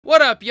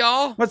What up,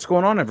 y'all? What's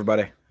going on,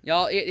 everybody?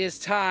 Y'all, it is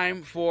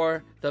time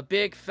for the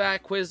big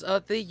fat quiz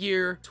of the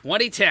year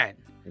 2010.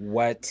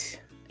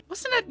 What?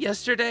 Wasn't that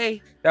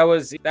yesterday? That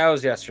was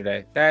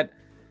yesterday. That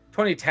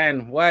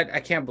 2010. What? I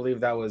can't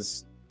believe that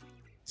was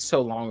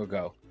so long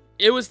ago.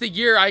 It was the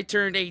year I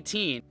turned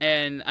 18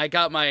 and I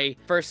got my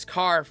first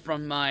car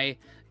from my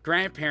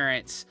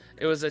grandparents.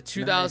 It was a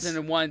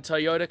 2001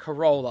 Toyota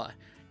Corolla.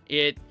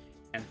 And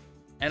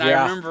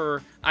I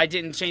remember I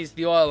didn't change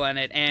the oil in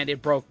it and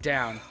it broke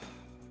down,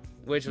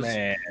 which was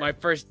my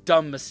first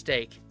dumb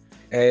mistake.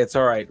 Hey, it's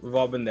all right. We've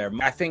all been there.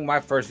 I think my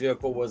first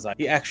vehicle was like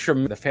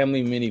the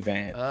family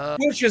minivan,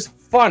 which is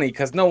funny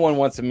because no one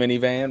wants a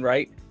minivan,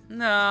 right?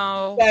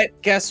 No.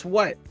 But guess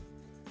what?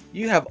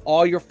 You have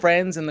all your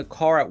friends in the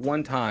car at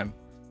one time.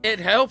 It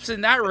helps in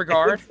that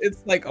regard.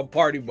 It's like a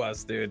party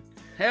bus, dude.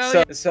 Hell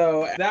yeah.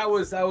 So that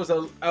was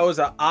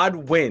an odd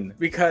win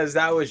because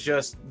that was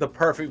just the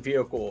perfect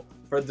vehicle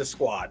for the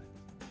squad.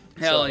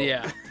 Hell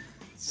yeah.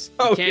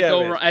 So you can't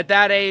go wrong. At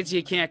that age,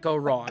 you can't go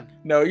wrong.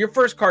 No, your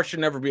first car should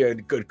never be a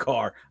good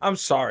car. I'm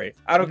sorry.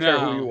 I don't care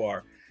who you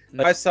are.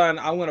 No. My son,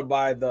 I'm gonna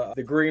buy the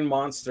green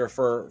monster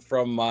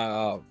from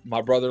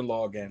my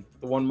brother-in-law again.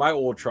 My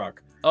old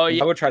truck. Oh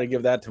yeah. I would try to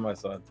give that to my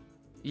son.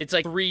 It's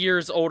like 3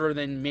 years older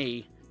than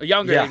me.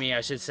 Younger than me,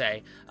 I should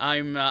say.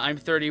 I'm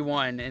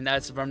 31, and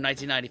that's from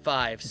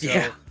 1995.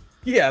 So.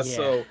 Yeah.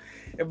 So,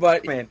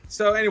 but man.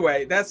 So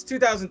anyway, that's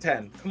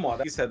 2010. Come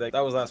on, you said that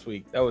was last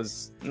week. That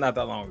was not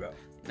that long ago.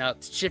 Now,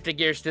 shifting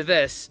gears to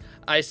this,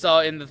 I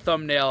saw in the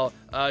thumbnail,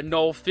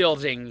 Noel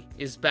Fielding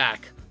is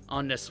back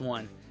on this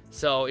one.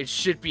 So it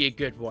should be a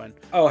good one.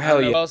 Oh, hell yeah.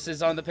 I don't know who else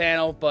is on the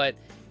panel, but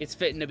it's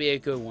fitting to be a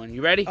good one.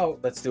 You ready? Oh,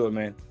 let's do it,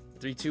 man.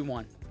 3, 2,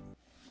 1.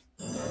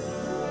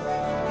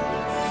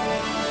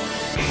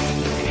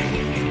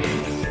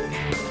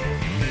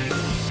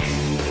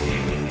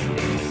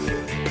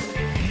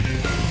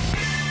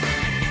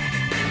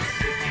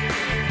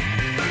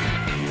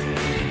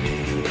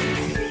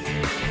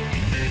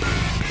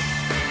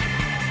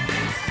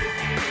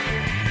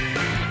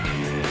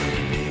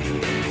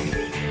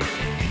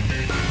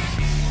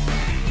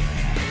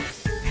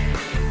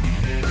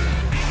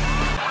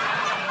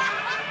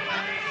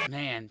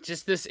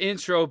 Just this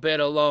intro bit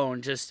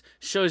alone just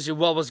shows you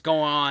what was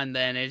going on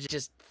then. It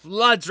just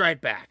floods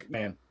right back.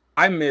 Man,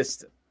 I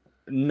missed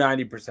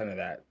 90% of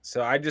that.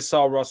 So I just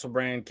saw Russell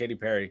Brand, Katy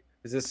Perry.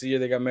 Is this the year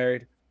they got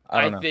married?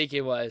 I don't know. Think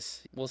it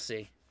was. We'll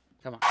see.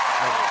 Come on.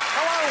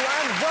 Hello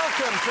and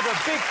welcome to the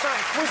Big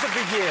Fat Quiz of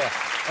the Year.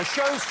 A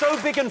show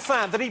so big and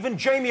fat that even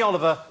Jamie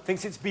Oliver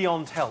thinks it's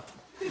beyond help.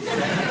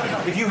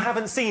 If you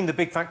haven't seen the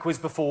Big Fat Quiz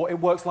before, it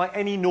works like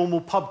any normal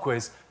pub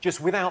quiz,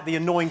 just without the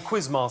annoying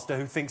quizmaster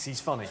who thinks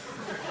he's funny.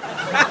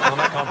 Well,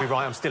 that can't be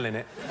right, I'm still in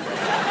it.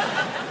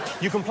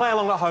 You can play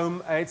along at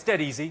home, it's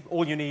dead easy.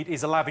 All you need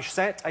is a lavish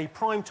set, a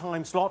prime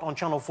time slot on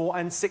Channel 4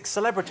 and 6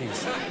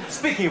 celebrities.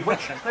 Speaking of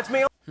which, let's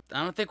meet...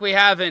 I don't think we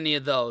have any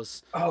of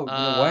those. Oh, you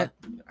know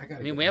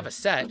what? We have a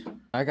set.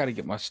 I gotta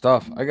get my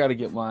stuff. I gotta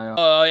get my...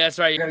 oh, that's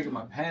right. I gotta get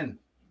my pen.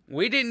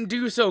 We didn't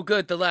do so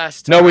good the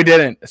last time. No, we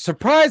didn't.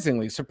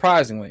 Surprisingly.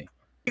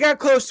 We got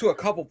close to a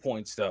couple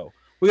points, though.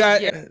 We got...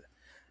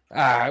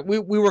 we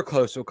were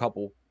close to a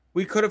couple.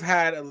 We could have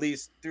had at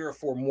least 3 or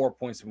 4 more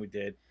points than we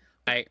did.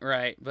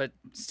 Right. But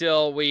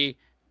still,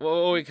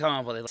 what we come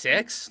up with?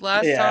 6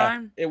 last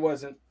time? It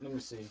wasn't. Let me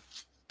see.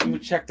 Let me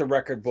check the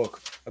record book.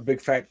 A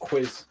Big Fat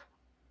Quiz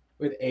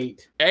with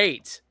 8.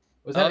 8?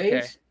 Was that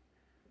 8?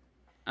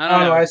 I don't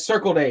know. I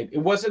circled 8. It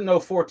wasn't no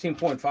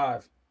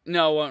 14.5.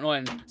 No,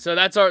 1. So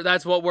that's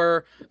what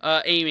we're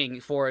aiming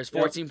for is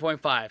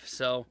 14.5.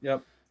 So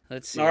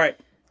let's see. All right,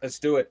 let's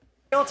do it.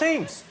 Our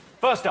teams.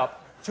 First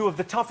up, 2 of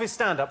the toughest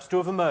stand-ups to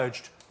have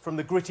emerged from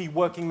the gritty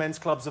working men's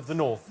clubs of the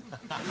North.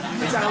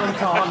 It's Alan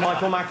Carr and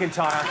Michael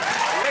McIntyre.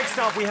 Next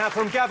up, we have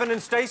from Gavin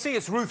and Stacey,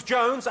 it's Ruth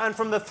Jones, and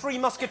from the Three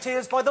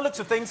Musketeers, by the looks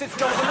of things, it's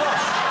Jonathan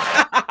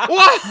Ross.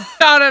 What?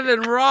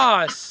 Jonathan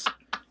Ross?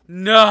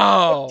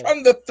 No.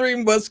 From the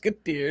Three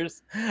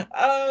Musketeers.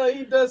 Oh,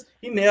 he does.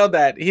 He nailed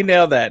that.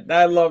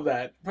 I love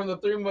that. From the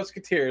Three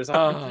Musketeers.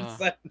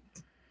 100%.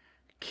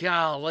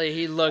 Golly,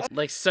 he looks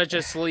like such a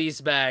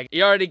sleazebag.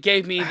 He already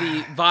gave me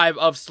the vibe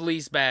of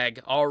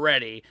sleazebag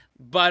already.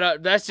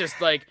 But that's just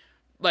like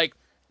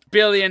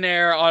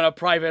billionaire on a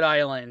private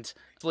island.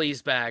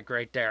 Sleazebag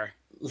right there.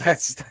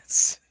 Let's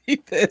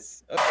see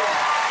this.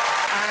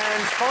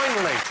 And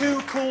finally,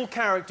 2 cool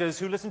characters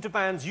who listen to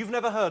bands you've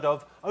never heard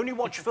of, only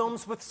watch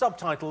films with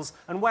subtitles,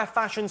 and wear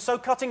fashion so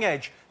cutting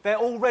edge, they're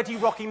already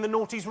rocking the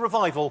Naughties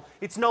revival.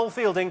 It's Noel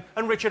Fielding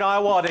and Richard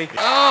Ayoade.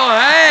 Oh,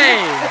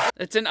 hey!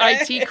 It's an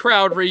IT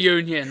crowd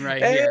reunion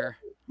right here.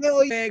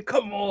 No, man,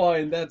 come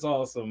on. That's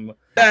awesome.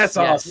 That's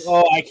awesome.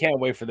 Oh, I can't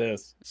wait for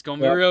this. It's going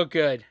to be real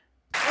good.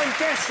 I'm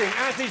guessing,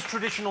 as is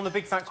tradition on the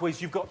Big Fat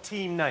Quiz, you've got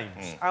team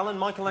names. Alan,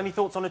 Michael, any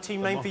thoughts on a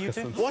team name for you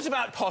two? What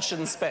about Posh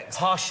and Specs?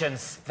 Posh and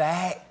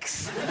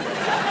Specs.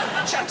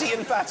 Chatty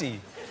and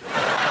Fatty.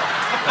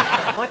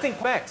 I think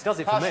Specs does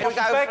it for me. Posh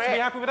and Specs, are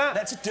you happy with that?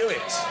 Let's do it.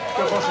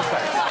 Go Posh and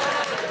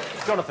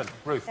Specs. Jonathan,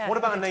 Ruth, what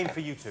about a name for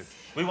you two?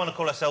 We want to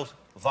call ourselves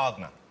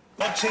Wagner.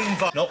 Not Team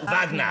not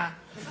Wagner.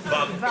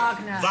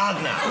 Wagner.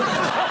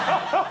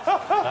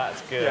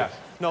 That's good. Yeah.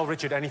 No,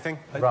 Richard, anything?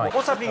 Right.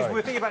 What's happening is we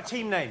were thinking about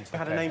team names. We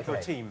had a name for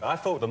a team. I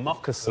thought the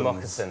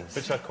moccasins,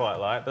 which I quite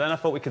like, but then I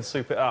thought we could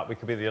soup it up. We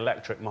could be the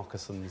electric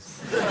moccasins.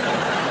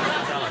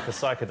 Sound like a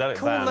psychedelic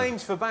Cool band.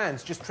 names for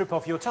bands just trip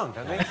off your tongue,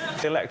 don't they?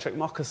 The electric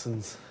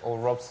moccasins. Or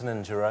Robson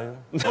and Jerome.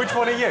 Which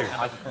one are you?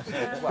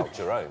 Well,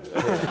 Jerome.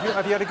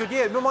 Have you had a good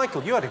year? No,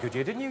 Michael, you had a good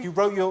year, didn't you? You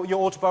wrote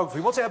your autobiography.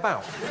 What's it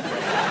about?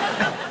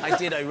 I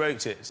did, I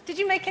wrote it. Did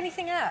you make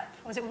anything up?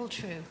 Or was it all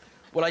true?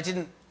 Well, I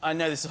didn't... I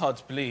know this is hard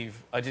to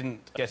believe. I didn't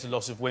get a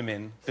lot of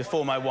women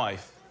before my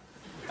wife.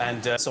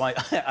 And so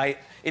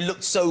it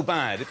looked so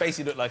bad. It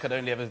basically looked like I'd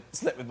only ever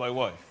slept with my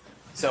wife.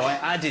 So I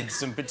added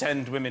some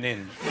pretend women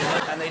in,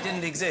 and they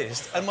didn't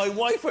exist. And my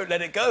wife won't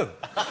let it go.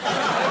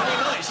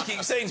 Every night she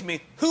keeps saying to me,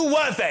 "Who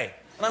were they?"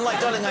 And I'm like,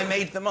 "Darling, I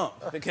made them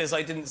up because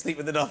I didn't sleep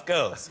with enough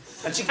girls."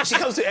 And she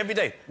comes to it every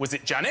day. "Was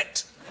it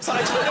Janet?" So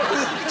I don't know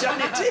who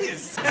Janet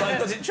is. So I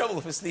got in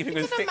trouble for sleeping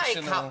with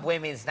fictional... Make up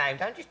women's names,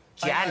 don't you?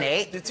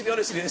 Janet. To be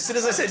honest with you, as soon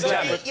as I said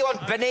Janet... You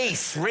want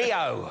Bernice,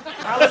 Rio.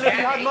 Alan, have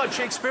you had much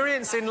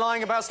experience in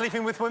lying about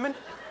sleeping with women?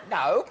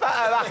 No, but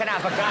I can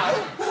have a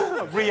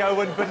go.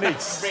 Rio and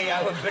Bernice.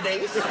 Rio and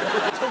Bernice.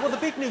 So, well, the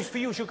big news for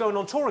you is you're going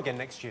on tour again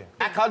next year.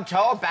 Back on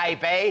tour,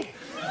 baby.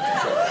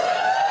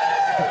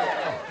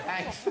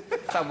 Thanks.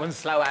 Someone's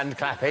slow hand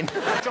clapping.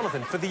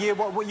 Jonathan, for the year,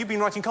 what you've been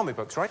writing comic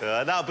books, right?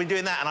 No, I've been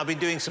doing that, and I've been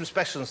doing some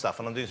special stuff,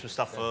 and I'm doing some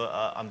stuff for...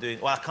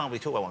 Well, I can't really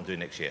talk about what I'm doing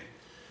next year.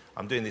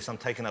 I'm doing this, I'm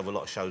taking over a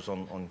lot of shows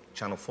on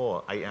Channel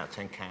 4, 8 out of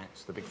 10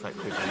 Cats, the Big Fat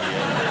Quiz of the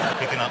Year,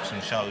 picking up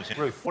some shows.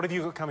 Ruth, what have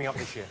you got coming up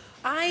this year?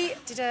 I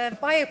did a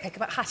biopic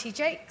about Hattie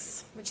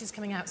Jakes, which is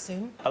coming out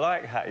soon. I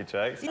like Hattie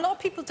Jakes. A lot of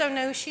people don't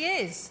know who she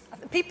is.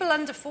 People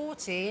under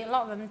 40, a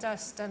lot of them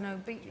just don't know.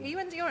 But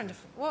you're under...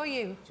 What are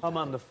you? I'm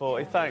under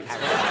 40, thanks. To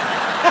be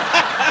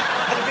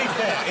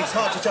fair, it's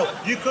hard to tell.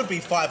 You could be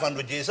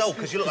 500 years old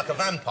because you look like a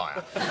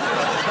vampire. There's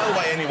no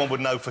way anyone would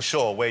know for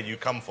sure where you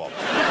come from.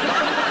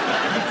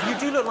 You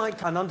do look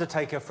like an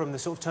undertaker from the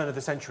sort of turn of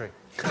the century,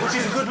 which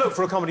is a good look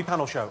for a comedy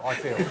panel show, I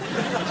feel.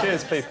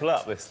 Cheers people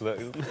up, this look.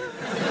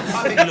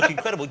 I think you look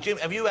incredible. Jim,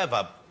 have you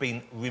ever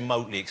been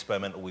remotely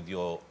experimental with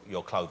your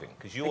clothing?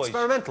 Because you always...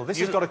 Experimental? This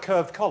has got a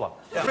curved collar.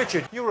 Yeah.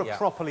 Richard, you're a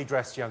properly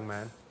dressed young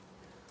man.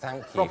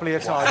 Thank you. Properly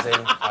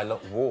attired. I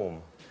look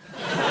warm.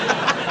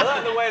 I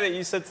like the way that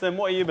you said to them,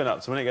 "What have you been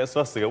up to?" when it gets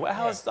to us to go,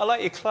 well, I like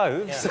your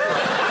clothes.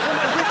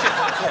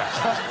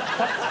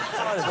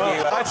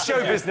 Well, that's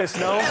show business,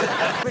 Noel.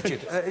 Richard,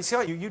 it's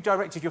like you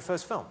directed your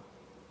first film.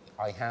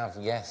 I have,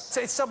 yes.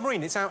 So it's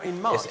Submarine, it's out in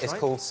March, It's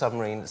right? called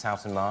Submarine, it's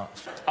out in March.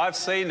 I've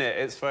seen it,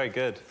 it's very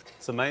good.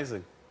 It's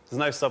amazing. There's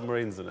no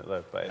submarines in it,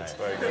 though, but it's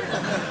very good.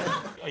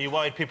 Are you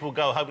worried people will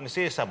go hoping to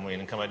see a submarine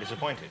and come out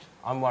disappointed?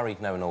 I'm worried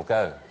no one will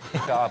go,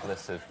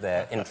 regardless of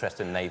their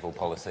interest in naval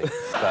policy.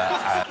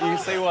 But, You can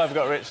see why I've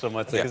got Richard on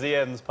my team, because he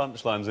ends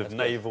punchlines with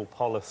naval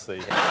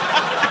policy.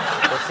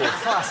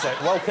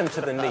 classic. Welcome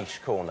to the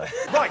niche corner.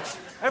 Right,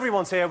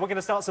 everyone's here. We're going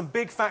to start some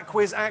big fat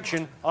quiz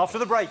action after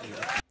the break.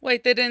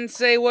 Wait, they didn't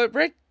say what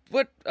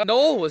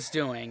Noel was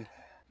doing,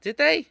 did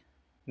they?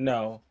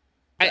 No.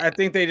 I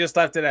think they just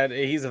left it at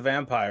he's a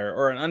vampire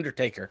or an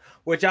undertaker,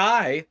 which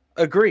I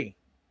agree.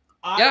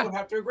 I would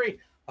have to agree.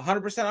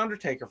 100%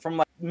 Undertaker from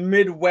like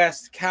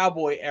Midwest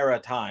cowboy era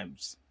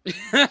times.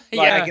 Like,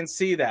 I can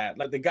see that.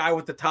 Like the guy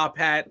with the top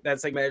hat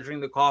that's like measuring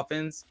the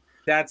coffins.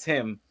 That's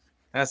him.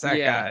 That's that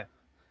guy.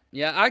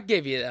 Yeah, I'll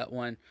give you that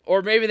one.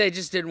 Or maybe they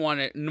just didn't want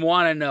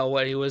to know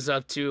what he was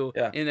up to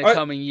in the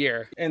coming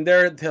year. And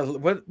they're the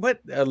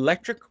what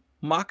electric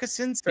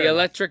moccasins? The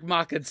electric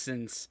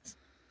moccasins.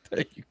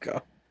 There you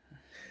go.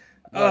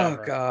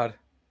 Whatever. Oh God.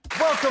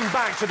 Welcome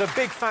back to the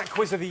big fat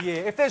quiz of the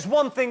year. If there's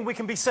one thing we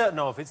can be certain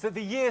of, it's that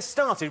the year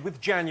started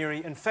with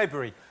January and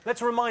February.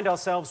 Let's remind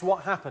ourselves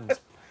what happened.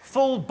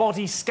 Full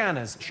body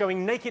scanners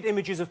showing naked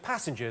images of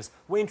passengers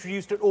were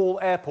introduced at all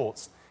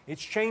airports.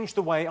 It's changed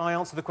the way I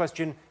answer the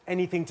question,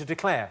 anything to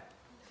declare.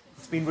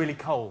 It's been really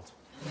cold,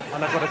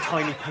 and I've got a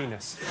tiny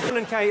penis.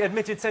 Vernon Kay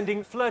admitted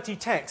sending flirty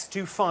texts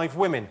to 5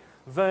 women.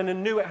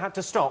 Vernon knew it had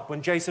to stop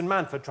when Jason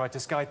Manford tried to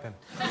Skype him.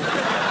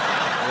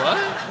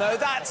 What? No,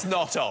 that's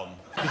not on.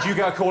 Did you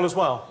get a call as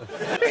well?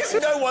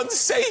 No one's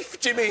safe,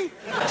 Jimmy.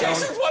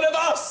 Jason's one of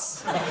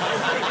us.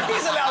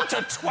 He's allowed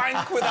to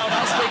twank without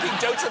us making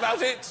jokes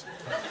about it.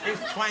 Is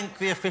twank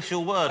the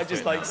official word? I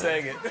just like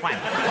saying it. Twank.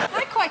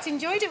 I quite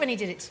enjoyed it when he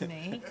did it to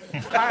me.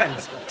 And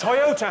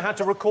Toyota had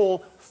to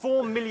recall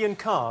 4 million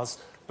cars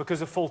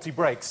because of faulty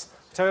brakes.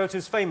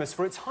 Toyota's famous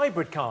for its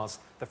hybrid cars.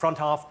 The front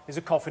half is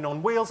a coffin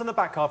on wheels and the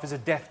back half is a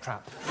death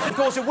trap. Of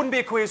course, it wouldn't be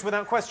a quiz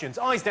without questions.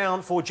 Eyes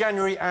down for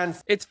January and...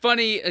 It's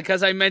funny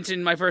because I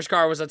mentioned my first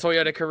car was a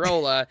Toyota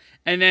Corolla,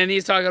 and then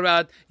he's talking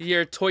about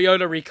your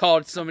Toyota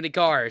recalled so many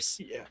cars.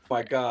 Yeah.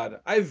 My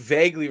God. I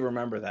vaguely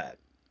remember that.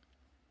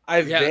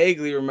 I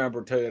vaguely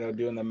remember Toyota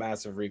doing the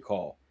massive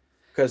recall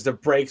because the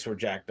brakes were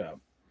jacked up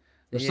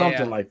or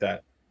something like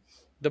that.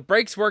 The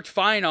brakes worked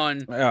fine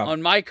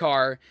on my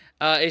car.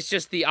 It's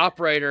just the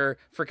operator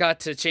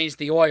forgot to change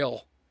the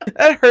oil.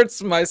 That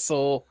hurts my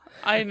soul.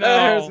 I know.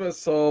 That hurts my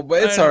soul,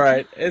 but it's all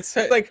right. It's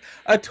like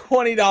a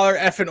 $20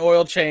 effing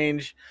oil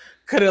change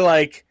could have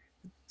like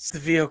it's the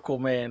vehicle,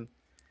 man.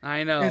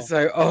 I know. It's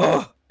like,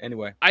 oh.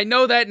 Anyway, I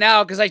know that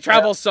now because I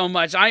travel so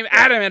much. I'm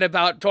adamant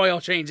about oil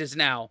changes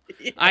now.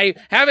 Yeah. I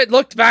haven't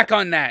looked back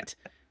on that.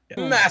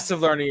 Massive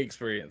learning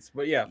experience,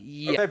 but yeah.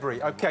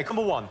 February. Okay,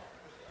 number one.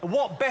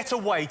 What better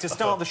way to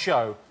start the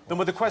show than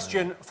with a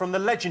question from the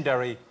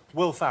legendary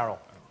Will Ferrell?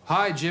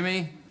 Hi,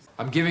 Jimmy.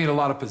 I'm giving it a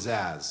lot of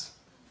pizzazz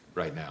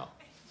right now.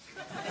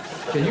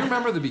 Can you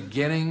remember the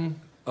beginning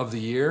of the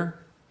year?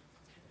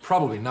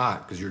 Probably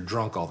not, because you're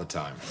drunk all the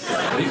time.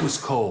 But it was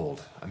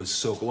cold. It was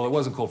so cold. Well, it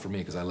wasn't cold for me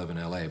because I live in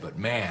LA, but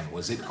man,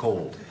 was it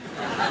cold.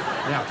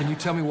 Now, can you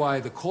tell me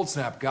why the cold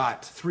snap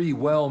got 3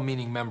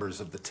 well-meaning members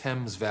of the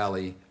Thames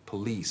Valley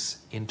Police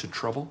into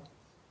trouble?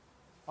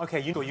 Okay,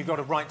 you got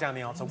to write down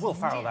the answer. Will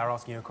Ferrell there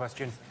asking you a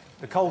question.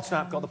 The cold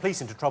snap got the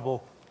police into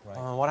trouble.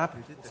 Right. What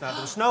happened? There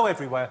was snow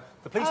everywhere.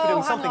 The police were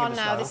doing something in the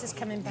snow. Hang on now, this is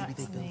coming back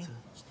to me.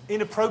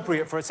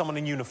 Inappropriate for someone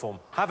in uniform.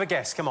 Have a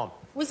guess, come on.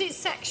 Was it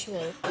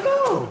sexual?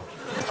 No.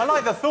 I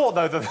like the thought,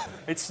 though, that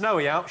it's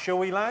snowy out, shall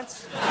we,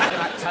 lads? I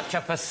might touch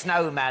up a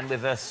snowman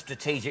with a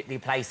strategically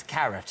placed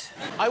carrot.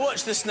 I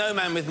watched The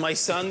Snowman with my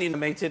son, the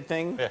animated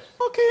thing. Yeah.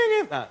 Okay, I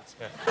get that.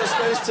 Yeah. I was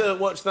supposed to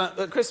watch that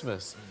at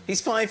Christmas. He's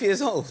 5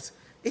 years old.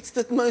 It's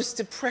the most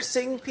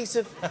depressing piece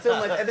of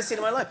film I've ever seen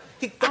in my life.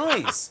 He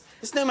dies.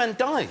 The snowman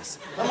dies.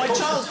 And my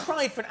child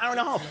cried for an hour and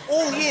a half.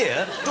 All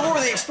year,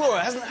 Dora the Explorer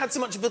hasn't had so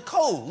much of a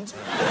cold.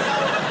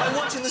 I'm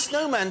watching the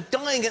snowman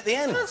dying at the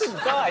end. He doesn't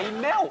die, he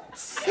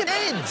melts. It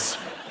ends.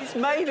 He's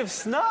made of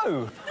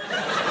snow.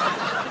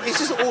 It's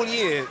just all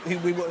year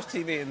we watch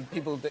TV and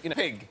people, you know,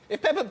 Pig.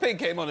 If Peppa Pig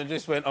came on and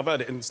just went, I've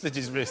had it, and slit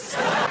his wrists,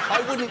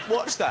 I wouldn't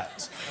watch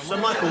that. So,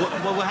 Michael,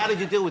 well, how did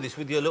you deal with this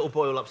with your little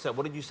boy all upset?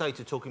 What did you say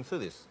to talk him through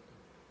this?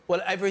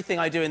 Well, everything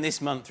I do in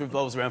this month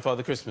revolves around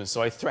Father Christmas, so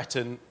I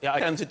threaten... I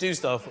can to do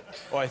stuff,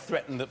 or I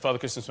threaten that Father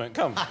Christmas won't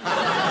come.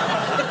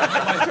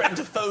 I threaten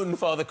to phone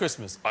Father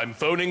Christmas. I'm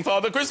phoning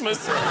Father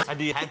Christmas. And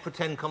do you have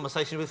pretend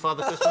conversations with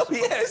Father Christmas? Oh,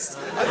 yes.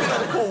 I've been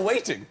on a call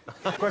waiting.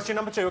 Question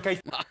number 2, OK.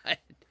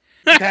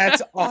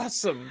 That's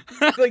awesome.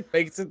 Like,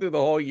 makes it through the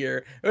whole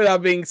year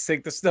without being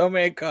sick. The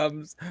snowman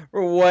comes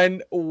for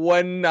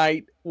one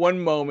night, one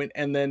moment,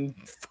 and then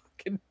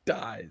fucking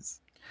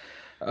dies.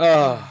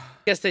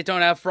 Guess they don't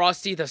have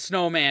Frosty the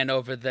Snowman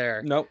over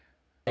there. Nope.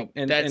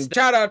 And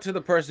shout out to the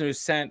person who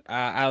sent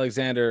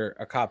Alexander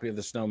a copy of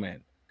the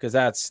Snowman, because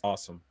that's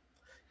awesome.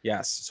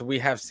 Yes, so we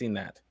have seen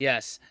that.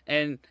 Yes,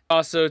 and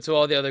also to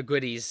all the other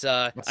goodies.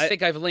 I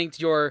think I've linked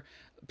your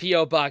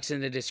P.O. box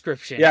in the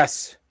description.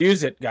 Yes,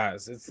 use it,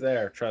 guys. It's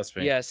there, trust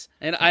me. Yes,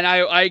 and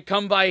I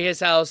come by his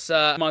house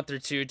a month or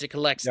two to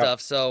collect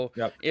stuff, so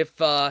if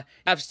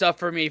have stuff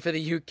for me for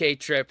the UK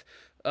trip,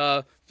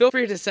 feel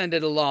free to send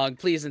it along,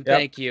 please and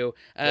thank you.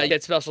 You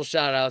get special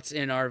shout-outs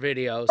in our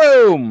videos.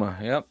 Boom!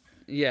 Yep.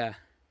 Yeah.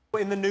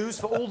 In the news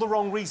for all the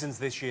wrong reasons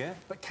this year,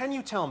 but can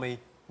you tell me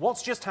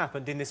what's just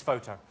happened in this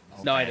photo?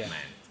 No idea.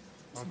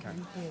 Okay.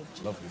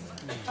 Lovely,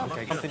 man.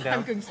 Okay, something down.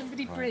 I'm going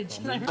somebody bridge.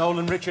 Noel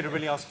and Richard are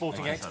really our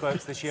sporting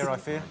experts this year, I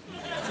fear.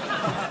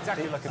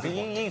 Exactly like a Do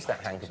you use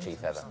that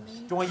handkerchief ever?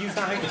 Do I use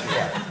that handkerchief?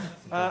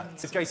 Yeah.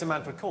 If Jason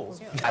Manford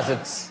calls.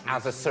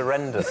 As a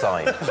surrender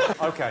sign.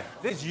 Okay.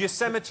 This is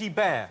Yosemite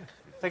Bear.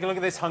 Take a look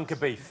at this hunk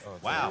of beef. Oh,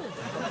 wow.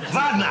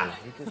 Wagner!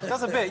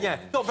 Does a bit, yeah.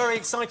 Got very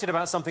excited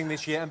about something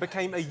this year and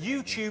became a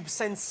YouTube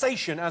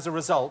sensation as a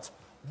result.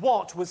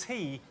 What was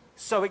he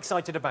so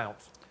excited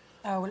about?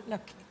 Oh,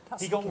 look.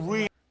 He got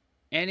really...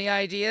 Any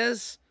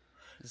ideas?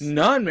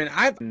 None, man.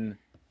 I've been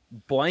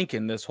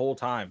blanking this whole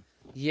time.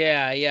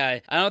 Yeah.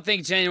 I don't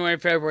think January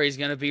and February is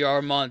going to be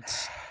our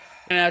months.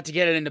 We're going to have to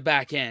get it in the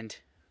back end.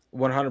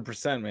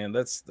 100%, man.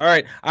 That's... All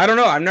right. I don't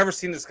know. I've never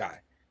seen this guy.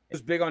 He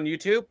was big on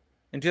YouTube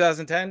in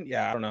 2010.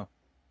 Yeah, I don't know.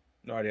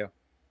 No idea.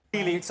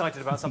 Really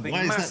excited about something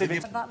massive.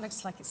 That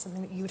looks like it's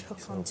something that you would hook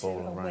onto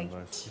or wait.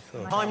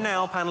 Time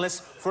now,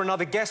 panellists, for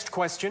another guest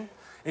question.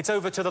 It's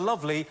over to the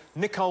lovely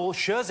Nicole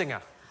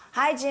Scherzinger.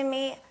 Hi,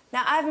 Jimmy.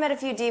 Now, I've met a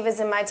few divas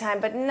in my time,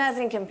 but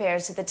nothing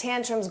compares to the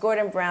tantrums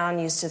Gordon Brown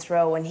used to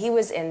throw when he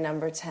was in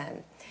number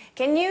 10.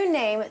 Can you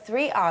name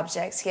 3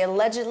 objects he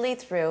allegedly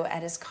threw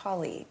at his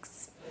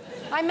colleagues?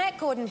 I met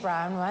Gordon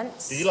Brown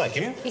once. Did you like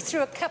him? He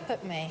threw a cup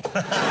at me. We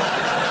were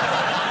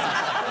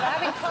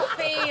having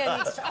coffee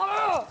and...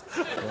 Oh!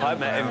 I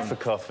met him for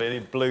coffee and he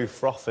blew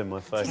froth in my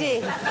face.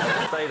 Did he?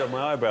 Stayed on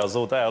my eyebrows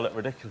all day, I look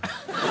ridiculous.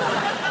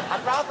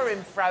 I'd rather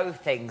him throw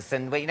things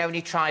than, you know, when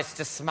he tries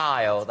to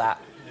smile,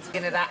 that... You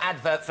know, that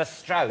advert for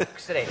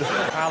strokes, isn't it?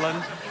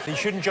 Alan, you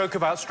shouldn't joke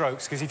about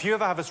strokes, because if you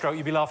ever have a stroke,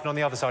 you'll be laughing on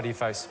the other side of your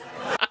face.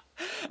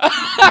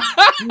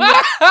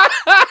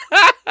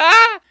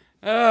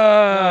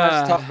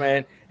 That's tough,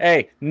 man.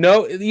 Hey,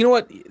 no, you know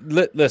what?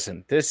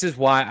 Listen, this is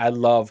why I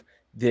love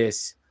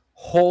this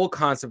whole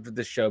concept of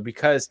this show,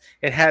 because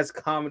it has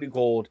comedy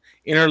gold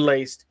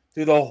interlaced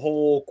through the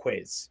whole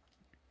quiz.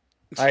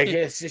 Like,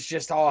 it's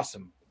just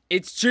awesome.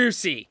 It's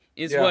juicy,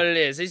 is what it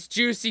is. It's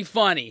juicy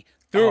funny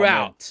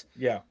throughout.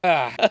 Yeah.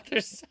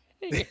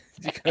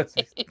 Because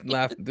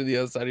laughing through the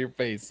other side of your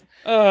face.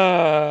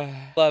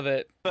 Love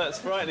it. But it's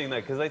frightening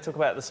though, because they talk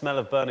about the smell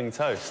of burning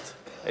toast.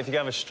 If you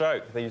have a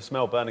stroke, then you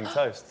smell burning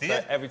toast.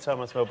 So every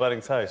time I smell burning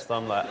toast,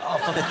 I'm like, oh,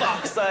 for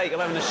fuck's sake, I'm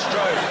having a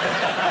stroke.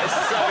 It's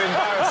so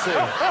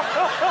embarrassing.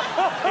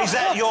 Is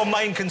that your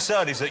main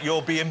concern, is that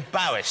you'll be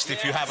embarrassed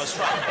if you have a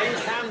stroke? In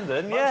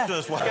Camden, yeah. Go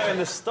in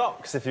the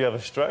stocks if you have a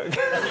stroke.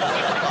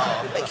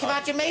 But can you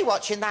imagine me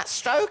watching that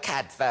stroke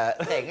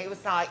advert thing? It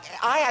was like,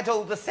 I had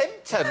all the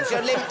symptoms. You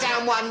limp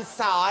down one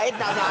side,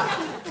 and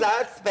I'm like,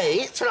 blurred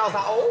speech, and I was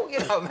like, oh, you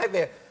know,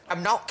 maybe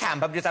I'm not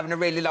camp, I'm just having a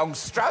really long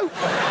stroke.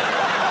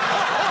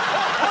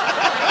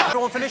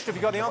 Go on, finished. Have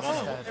you got the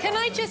answers? Can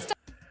I just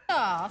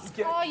ask,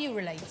 are you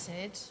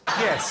related?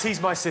 Yes,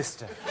 he's my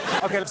sister.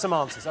 OK, some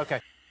answers.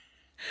 OK.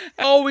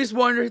 I always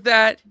wondered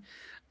that.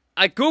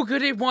 I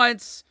Googled it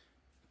once.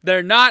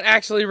 They're not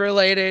actually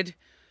related,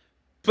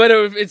 but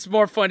it's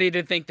more funny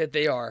to think that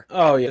they are.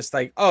 Oh, yeah. It's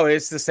like, oh,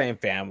 it's the same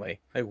family.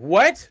 Like,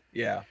 what?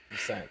 Yeah,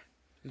 %.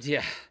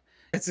 Yeah.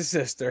 It's a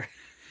sister.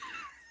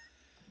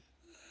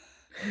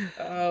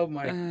 Oh,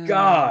 my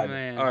God.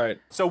 Man. All right.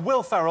 So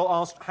Will Ferrell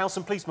asked how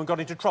some policemen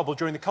got into trouble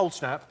during the cold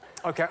snap.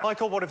 OK,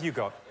 Michael, what have you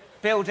got?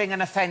 Building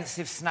an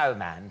offensive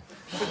snowman.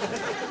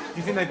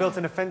 You think they built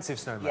an offensive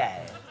snowman?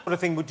 Yeah. What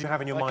thing would you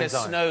have in your mind's eye?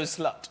 Like a snow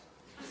slut.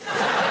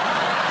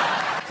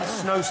 A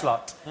snow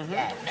slut? Mm-hmm.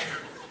 Yeah.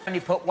 And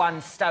you put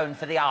one stone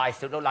for the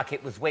ice, it looked like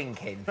it was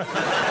winking.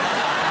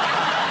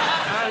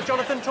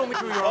 Jonathan, talk me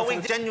through your Well, we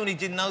genuinely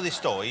didn't know this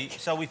story,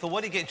 so we thought,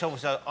 what did he get in trouble?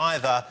 So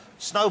either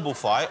snowball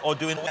fight or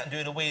doing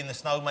a wee in the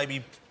snow,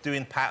 maybe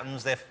doing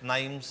patterns, their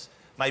names,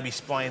 maybe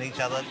spraying each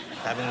other,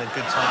 having a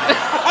good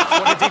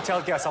time. What a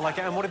detailed guess. I like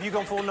it. And what have you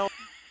gone for, Noel?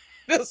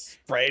 Just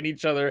spraying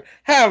each other,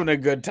 having a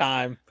good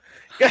time.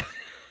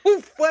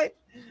 What?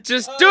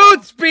 Just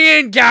dudes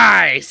being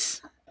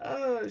guys.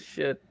 Oh,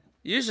 shit.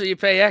 Usually you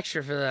pay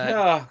extra for that.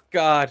 Oh,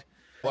 God.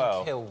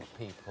 Wow. Kill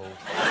people.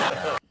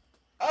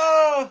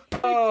 Oh,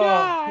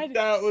 God.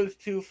 That was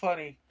too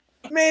funny.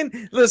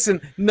 Man,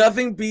 listen,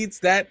 nothing beats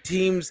that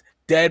team's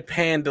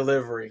deadpan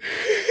delivery.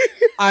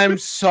 I'm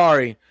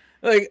sorry.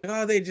 Like,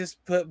 oh, they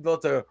just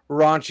built a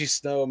raunchy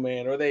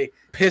snowman, or they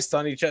pissed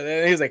on each other.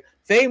 And he's like,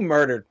 they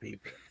murdered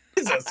people.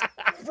 Jesus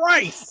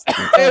Christ!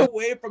 Stay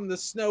away from the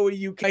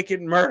snowy UK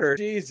getting murdered.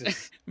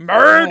 Jesus.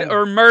 Murd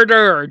or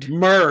murdered?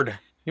 Murd.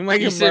 You might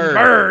get said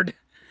murd.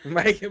 You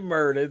might get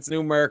murd. It's a new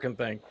American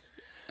thing.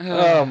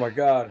 Oh my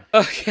God.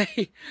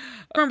 Okay.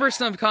 I remember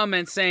some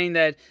comments saying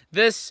that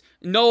this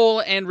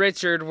Noel and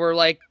Richard were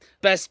like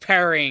best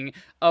pairing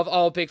of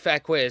all Big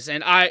Fat Quiz,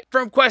 and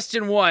from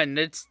question 1,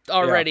 it's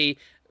already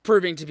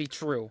proving to be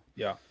true.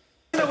 Yeah.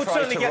 That would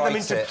certainly get them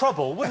into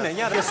trouble, wouldn't it?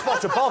 Yeah, a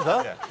spot of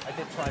bother. Yeah. I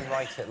did try and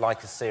write it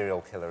like a serial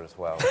killer as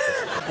well.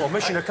 Well,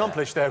 mission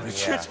accomplished there,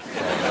 Richard.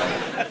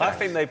 Yeah. I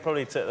think they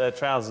probably took their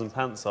trousers and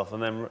pants off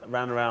and then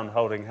ran around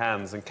holding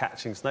hands and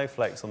catching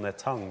snowflakes on their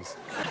tongues.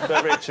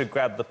 But Richard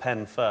grabbed the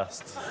pen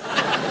first.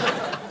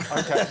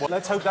 OK, well,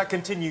 let's hope that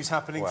continues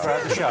happening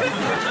throughout the show.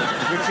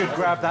 Richard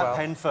grabbed that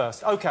pen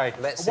first. OK,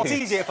 what's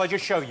easier if I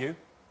just show you?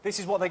 This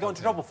is what they got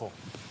into trouble for.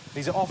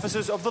 These are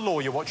officers of the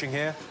law you're watching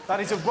here. That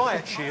is a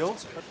riot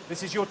shield.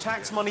 This is your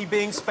tax money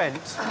being spent.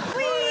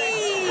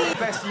 Whee!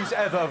 Best use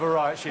ever of a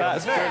riot shield.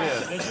 That's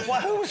brilliant.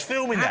 Well, who was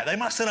filming that? They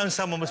must have known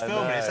someone was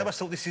filming it. They must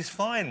have thought this is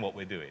fine, what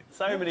we're doing.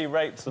 So many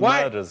rapes and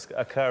murders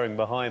occurring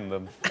behind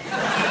them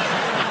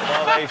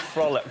while they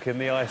frolic in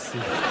the icy.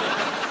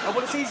 Oh,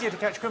 well, it's easier to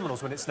catch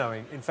criminals when it's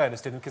snowing, in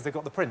fairness to them, because they've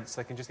got the prints.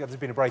 They can just get, there's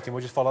been a break-in,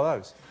 we'll just follow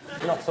those.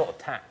 You're not sort of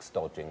tax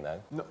dodging,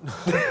 though. No.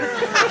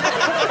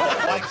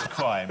 Like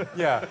crime.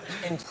 Yeah.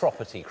 In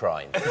property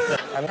crime.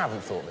 I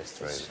haven't thought this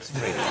through. It's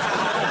really...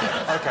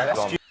 OK,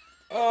 that's...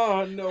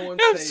 Oh, no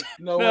one's safe.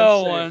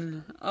 No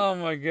one. Oh,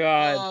 my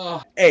God.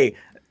 Oh. Hey,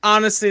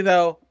 honestly,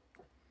 though,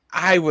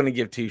 I wouldn't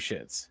give 2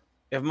 shits.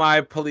 If my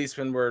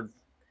policemen were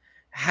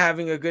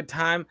having a good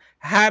time,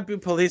 happy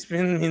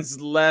policeman means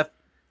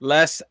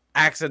less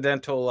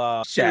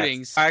accidental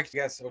shootings. I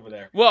guess over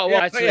there. Well,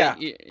 actually, I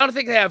don't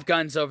think they have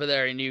guns over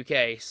there in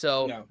UK,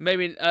 so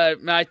maybe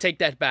I take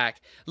that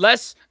back.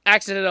 Less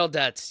accidental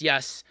deaths.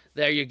 Yes,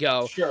 there you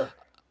go. Sure.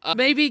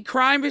 Maybe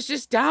crime is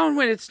just down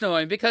when it's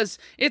snowing, because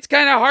it's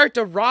kind of hard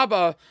to rob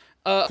a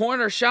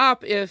corner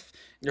shop if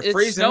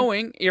it's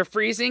snowing. You're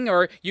freezing,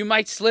 or you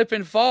might slip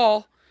and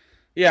fall.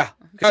 Yeah,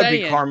 that'd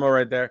be karma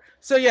right there.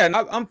 So yeah,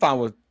 I'm fine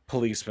with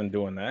policemen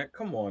doing that.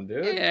 Come on,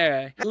 dude.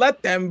 Yeah.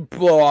 Let them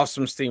blow off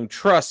some steam.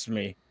 Trust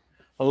me.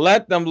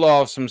 Let them blow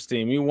off some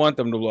steam. You want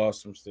them to blow off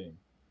some steam.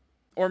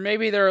 Or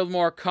maybe they're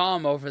more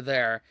calm over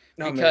there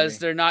because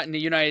they're not in the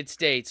United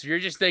States. You're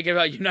just thinking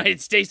about United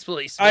States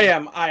police. I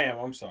am.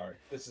 I'm sorry.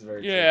 This is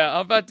very true. Yeah,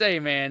 I'm about to say,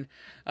 man.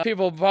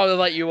 People will probably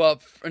let you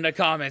up in the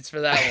comments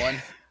for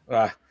that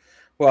one.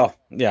 Well,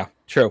 yeah,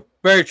 true.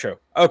 Very true.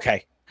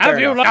 Okay.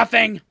 Have you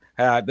nothing?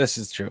 This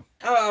is true.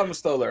 I'm a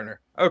slow learner.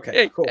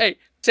 Okay, cool. Hey,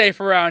 safe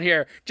around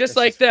here. Just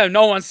like them,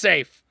 no one's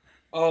safe.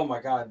 Oh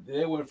my God,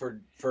 they went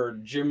for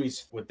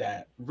Jimmy's with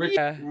that. Rich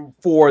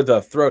for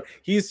the throat.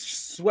 He's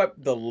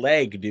swept the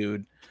leg,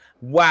 dude.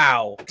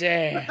 Wow.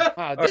 Damn.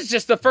 Wow, this is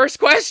just the first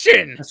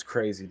question. That's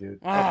crazy,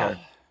 dude. Wow.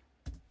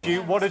 Okay.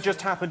 What had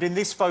just happened in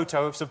this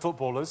photo of some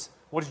footballers?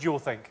 What did you all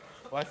think?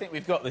 Well, I think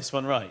we've got this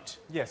one right.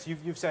 Yes,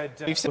 you've said...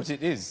 We've said what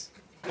it is.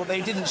 Well,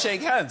 they didn't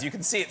shake hands. You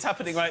can see it's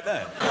happening right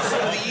there. This is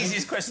one of the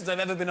easiest questions I've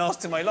ever been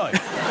asked in my life.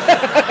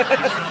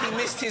 He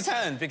missed his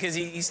hand because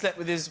he slept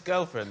with his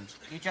girlfriend.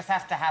 You just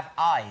have to have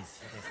eyes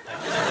for this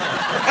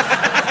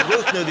question.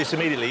 Ruth knew this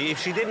immediately. If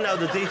she didn't know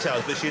the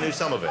details, but she knew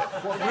some of it.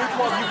 What, Ruth,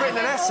 what, have you written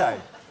an essay?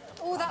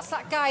 Oh, that's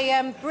that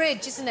guy,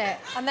 Bridge, isn't it?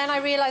 And then I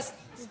realised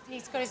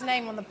he's got his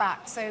name on the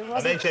back, so it wasn't...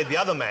 And then she had the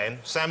other man,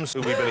 Sam,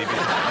 who we believe is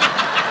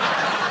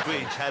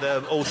Bridge, had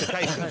an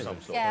altercation of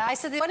some sort. Yeah, I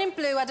said the one in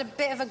blue had a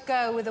bit of a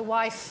go with the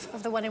wife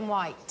of the one in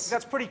white.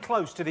 That's pretty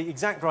close to the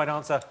exact right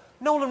answer.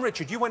 Noel and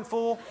Richard, you went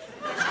for...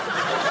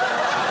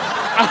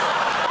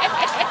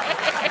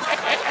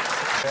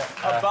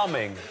 A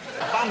bumming.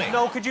 A bumming?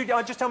 Noel, could you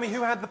just tell me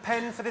who had the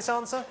pen for this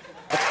answer?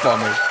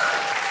 Bumming.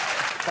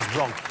 That's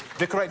wrong.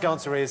 The correct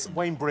answer is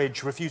Wayne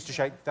Bridge refused to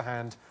shake the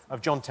hand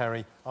of John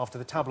Terry after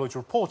the tabloids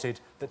reported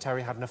that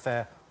Terry had an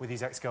affair with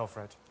his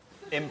ex-girlfriend.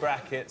 In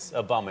brackets,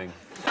 a bumming.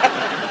 What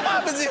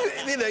happens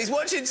if, you know, he's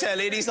watching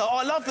telly and he's like, oh,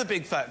 I love the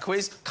Big Fat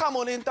Quiz. Come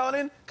on in,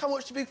 darling. Come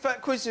watch the Big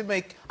Fat Quiz with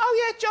me. Oh,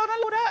 yeah, John, I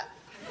love that.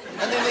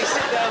 And then they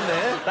sit down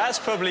there. That's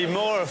probably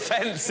more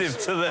offensive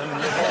to them.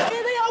 Yeah,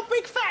 they are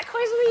Big Fat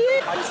Quiz with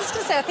you. I was just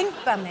going to say, I think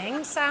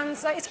bumming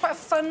sounds like it's quite a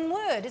fun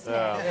word, isn't it?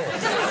 It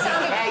doesn't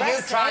sound aggressive. Yeah,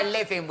 you try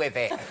living with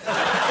it.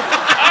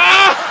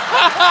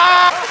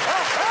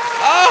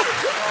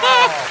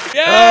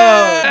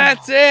 Yeah,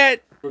 that's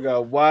it. We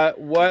go. What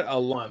a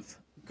month.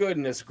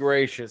 Goodness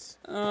gracious.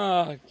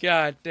 Oh,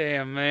 god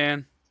damn,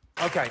 man.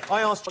 OK,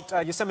 I asked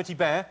what Yosemite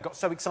Bear got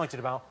so excited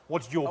about.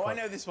 What did your Oh, put? I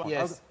know this one.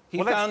 Yes.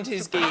 He found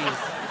his keys.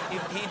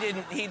 He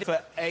didn't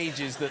for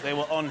ages that they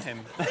were on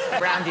him.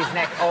 Round his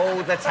neck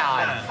all the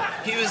time.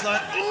 He was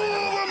like,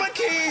 oh, where are my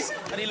keys?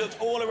 And he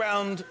looked all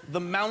around the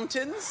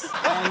mountains.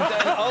 And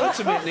then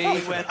ultimately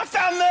he went, I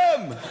found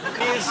them!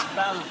 He is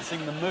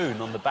balancing the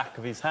moon on the back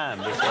of his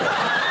hand as well.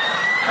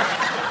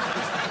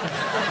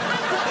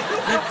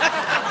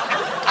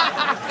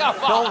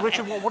 Noel,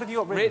 Richard, what have you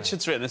got written?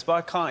 Richard's written this, but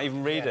I can't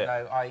even read it.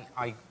 No, I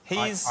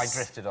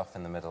drifted off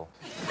in the middle.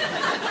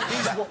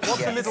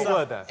 What's the middle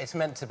word there? It's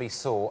meant to be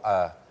saw,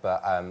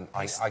 but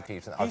I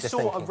keep... You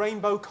saw a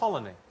rainbow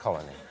colony?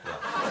 Colony,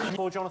 yeah.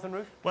 For Jonathan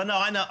Root? Well, no,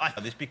 I know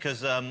this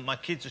because my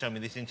kids are showing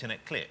me this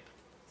internet clip,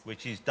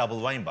 which is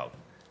Double Rainbow.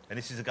 And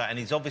this is a guy, and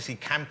he's obviously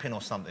camping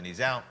or something. He's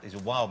out, he's a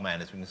wild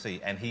man, as we can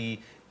see, and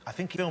I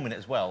think he's filming it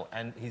as well,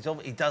 and he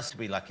does to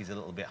be like he's a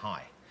little bit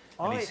high.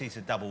 And he sees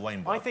a double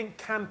rainbow. I think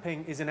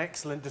camping is an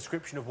excellent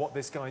description of what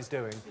this guy's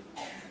doing.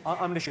 I'm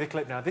going to show you the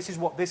clip now. This is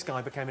what this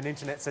guy became an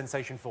internet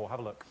sensation for. Have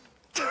a look.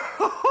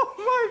 Oh,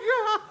 my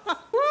God!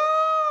 Woo!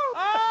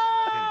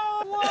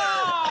 Oh,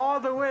 wow!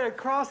 All the way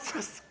across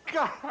the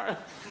sky.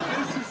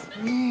 This is...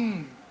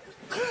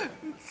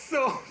 it's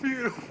so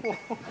beautiful.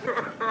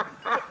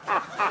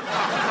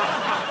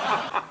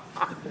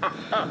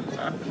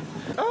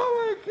 Oh,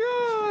 my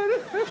God!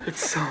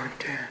 It's so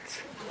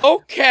intense.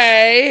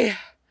 Okay.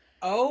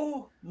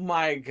 Oh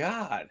my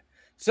God!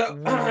 So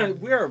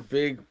we are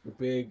big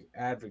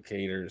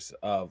advocates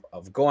of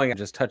going and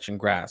just touching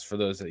grass for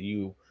those of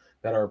you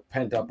that are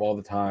pent up all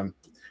the time,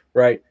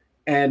 right?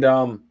 And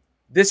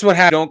this is what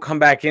happens. Don't come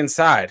back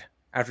inside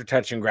after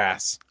touching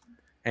grass,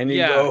 and you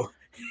go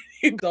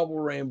you double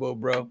rainbow,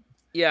 bro.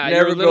 Yeah,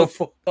 never go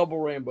full double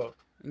rainbow.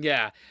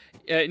 Yeah,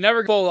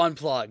 never full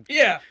unplugged.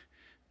 Yeah,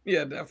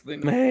 definitely,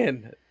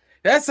 man.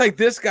 That's like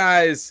this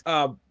guy's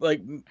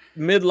like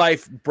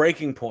midlife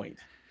breaking point.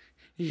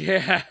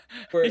 Yeah,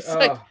 where, it's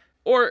like,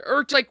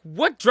 or like,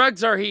 what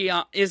drugs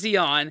is he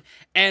on,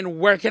 and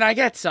where can I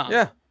get some?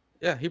 Yeah,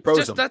 he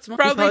grows them. That's he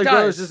probably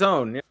grows his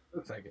own. Yeah,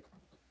 looks like it.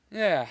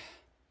 Yeah.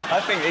 I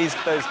think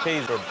those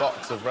keys are a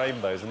box of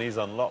rainbows, and he's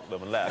unlocked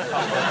them and let a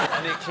couple.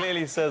 And it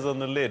clearly says on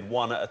the lid,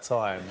 one at a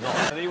time.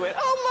 And he went,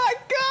 oh my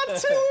God,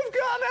 two have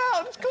gone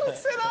out. Go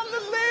sit on the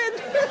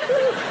lid.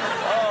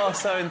 Oh,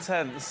 so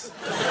intense.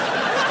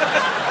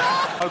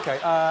 OK,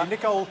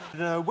 Nicole,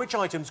 which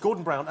items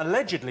Gordon Brown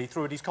allegedly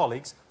threw at his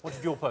colleagues? What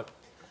did you all put?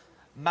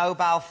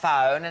 Mobile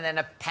phone and then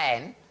a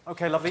pen.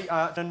 OK, lovely.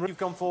 Then you've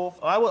gone for?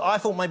 I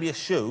thought maybe a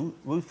shoe.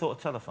 Ruth thought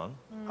a telephone.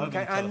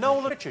 OK, and Noel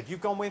and Richard, you've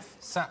gone with?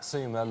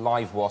 Satsuma,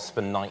 live wasp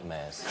and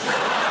nightmares.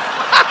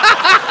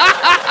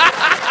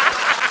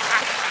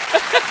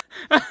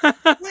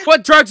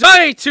 What drugs are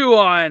they two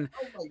on?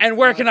 And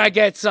where can I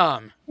get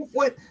some?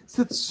 What?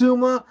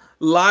 Satsuma,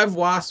 live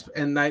wasp,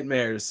 and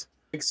nightmares.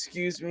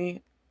 Excuse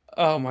me?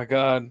 Oh, my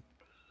God.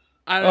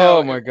 I don't know.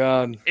 Oh, my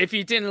God. If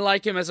you didn't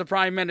like him as a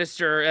prime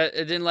minister,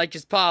 didn't like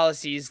his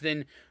policies,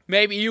 then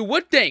maybe you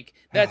would think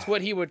that's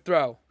what he would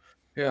throw.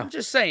 Yeah. I'm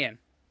just saying.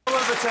 Go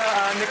over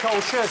to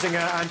Nicole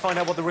Scherzinger and find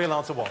out what the real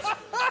answer was.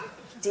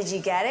 Did you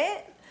get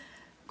it?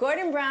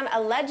 Gordon Brown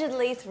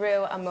allegedly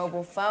threw a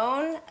mobile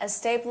phone, a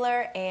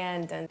stapler,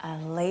 and a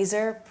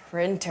laser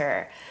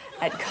printer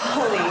at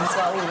colleagues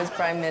while he was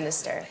prime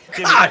minister.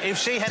 Jimmy, if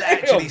she had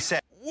actually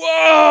said...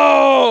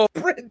 Whoa!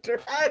 Printer.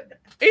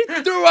 He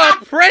threw a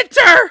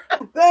printer.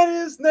 That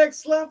is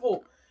next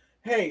level.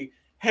 Hey,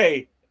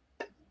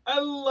 I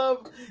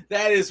love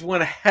that. Is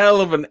one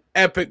hell of an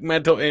epic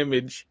mental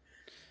image.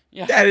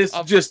 Yeah, that is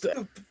just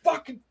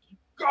fucking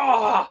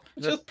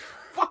just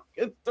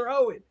fucking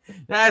throw it.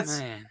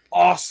 That's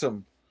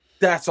awesome.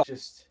 That's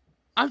just.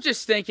 I'm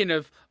just thinking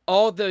of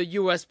all the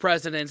U.S.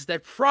 presidents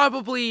that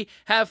probably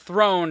have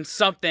thrown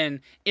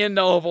something in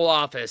the Oval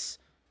Office.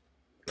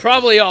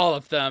 Probably all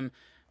of them,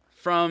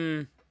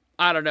 from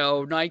I don't know,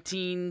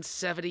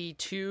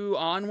 1972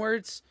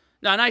 onwards.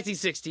 No,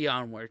 1960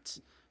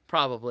 onwards.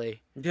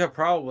 Probably. Yeah,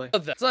 probably.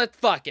 So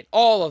fuck it,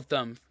 all of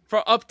them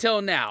from up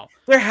till now.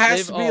 There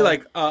has to be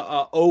like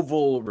a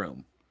oval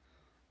room.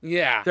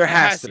 Yeah, there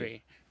has to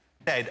be.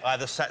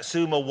 Either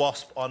Satsuma,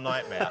 Wasp, or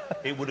Nightmare,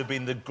 it would have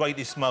been the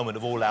greatest moment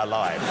of all our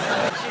lives.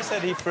 She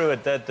said he threw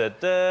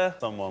a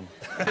someone.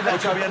 which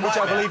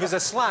I believe is a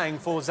slang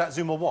for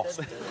Satsuma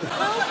Wasp.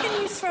 How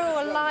can you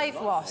throw a live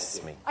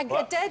wasp?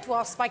 A dead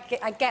wasp, I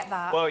get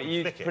that. Well,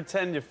 you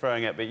pretend you're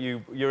throwing it, but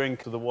you're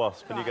into the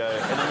wasp, and you go,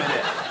 in a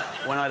minute,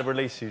 when I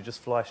release you, just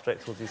fly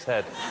straight towards his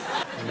head,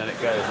 and then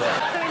it goes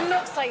up. So it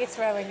looks like you're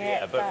throwing it,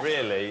 yeah, but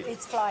really...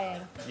 it's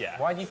flying. Yeah.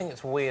 Why do you think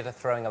it's weirder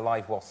throwing a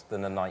live wasp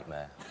than a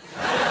nightmare?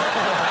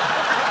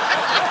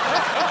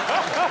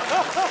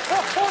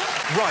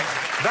 Right,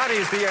 that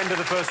is the end of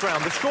the first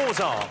round. The scores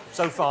are,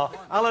 so far,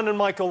 Alan and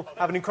Michael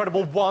have an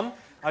incredible 1.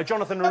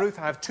 Jonathan and Ruth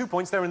have 2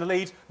 points. They're in the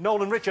lead.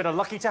 Noel and Richard are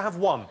lucky to have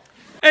 1.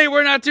 Hey,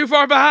 we're not too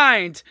far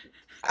behind.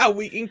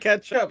 We can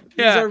catch up.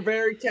 Yeah. These are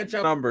very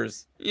catch-up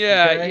numbers.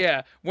 Yeah, okay?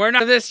 yeah. We're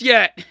not this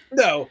yet.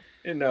 No.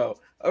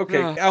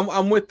 Okay,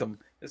 I'm with them.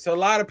 So a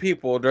lot of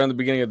people during the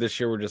beginning of this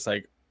year were just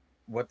like,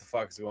 what the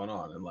fuck is going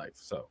on in life?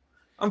 So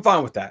I'm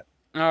fine with that.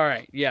 All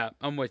right, yeah,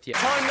 I'm with you.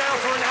 Time now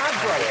for an ad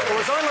break, or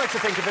as I like to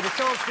think of it, a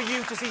chance for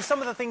you to see some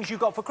of the things you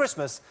got for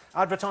Christmas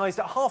advertised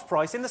at half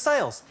price in the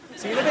sales.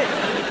 See you in a bit.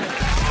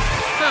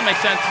 That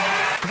makes sense.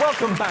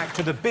 Welcome back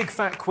to the Big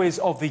Fat Quiz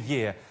of the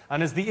year.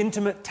 And as the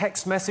intimate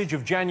text message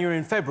of January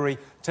and February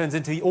turns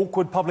into the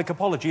awkward public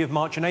apology of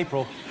March and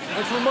April,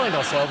 let's remind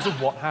ourselves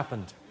of what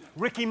happened.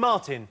 Ricky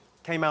Martin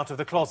came out of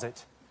the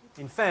closet.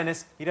 In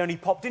fairness, he'd only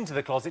popped into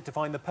the closet to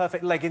find the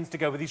perfect leggings to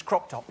go with his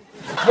crop top.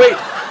 Wait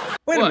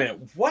a minute.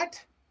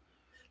 What?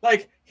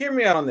 Like, hear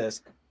me out on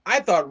this.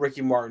 I thought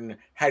Ricky Martin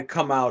had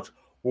come out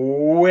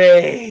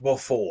way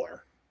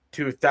before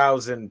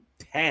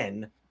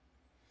 2010.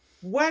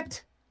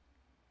 What?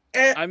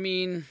 I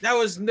mean, that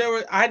was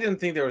never. I didn't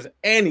think there was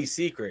any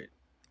secret.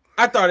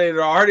 I thought it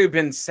had already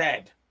been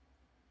said.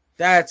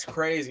 That's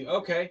crazy.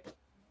 Okay.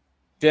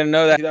 Didn't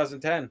know that.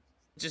 2010.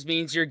 Just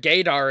means your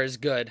gaydar is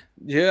good.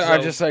 Yeah, so I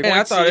just like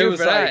I thought it was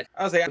like that.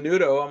 I was like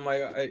nudo. I'm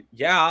like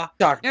yeah.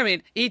 I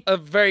mean, he a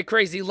very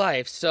crazy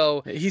life,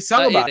 so he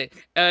sung about it.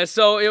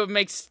 So it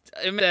makes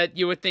that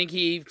you would think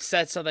he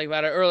said something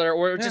about it earlier,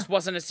 or it just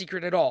wasn't a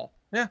secret at all.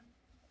 Yeah,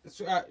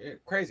 it's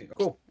crazy.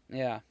 Cool.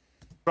 Yeah.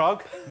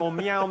 Drug or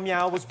meow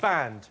meow was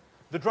banned.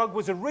 The drug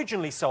was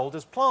originally sold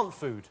as plant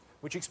food,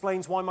 which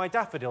explains why my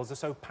daffodils are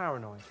so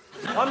paranoid.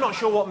 I'm not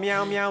sure what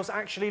meow meow's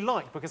actually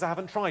like because I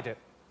haven't tried it.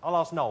 I'll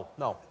ask Noel.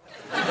 Noel.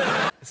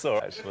 It's all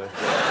right, actually.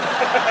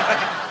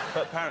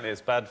 But apparently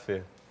it's bad for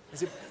you.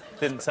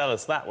 Didn't tell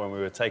us that when we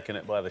were taking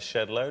it by the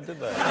shed load,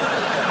 did they?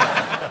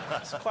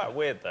 It's quite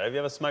weird, though. Have you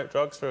ever smoked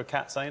drugs through a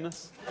cat's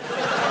anus?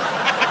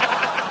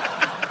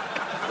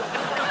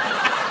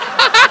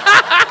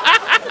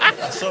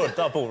 I saw a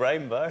double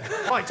rainbow.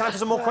 Right, time for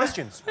some more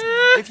questions.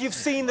 If you've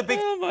seen the big...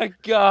 Oh, my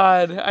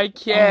God. I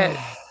can't.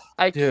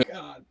 I can't.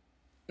 God.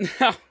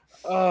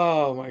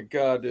 Oh my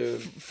God,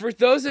 dude. For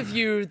those of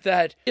you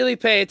that really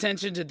pay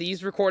attention to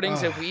these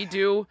recordings that we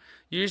do,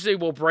 usually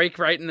we'll break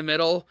right in the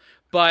middle,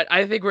 but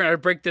I think we're going to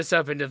break this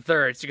up into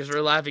thirds because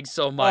we're laughing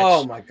so much.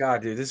 Oh my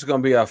God, dude. This is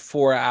going to be a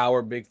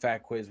 4-hour Big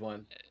Fat Quiz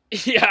one.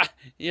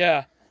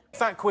 Yeah.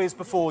 Fat quiz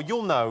before,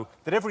 you'll know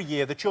that every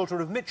year the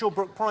children of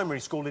Mitchellbrook Primary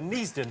School in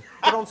Neasden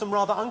put on some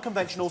rather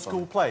unconventional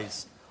school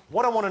plays.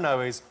 What I want to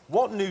know is,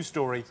 what news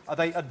story are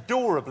they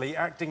adorably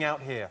acting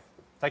out here?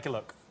 Take a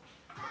look.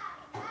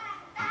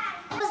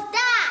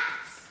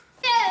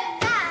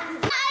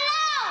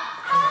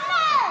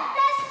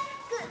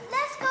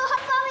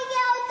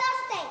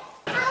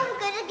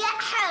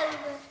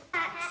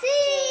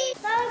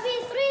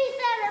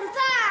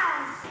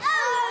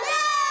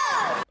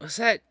 Was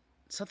that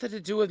something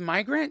to do with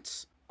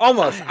migrants?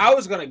 Almost. I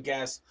was going to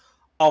guess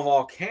a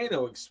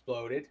volcano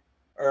exploded,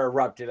 or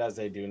erupted as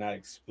they do, not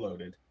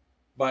exploded.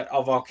 But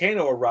a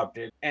volcano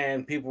erupted,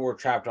 and people were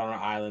trapped on an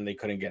island. They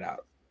couldn't get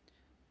out.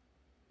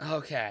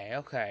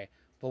 Okay.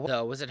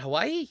 But was it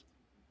Hawaii?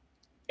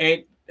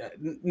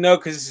 No,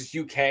 because this is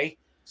UK.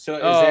 So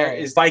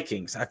is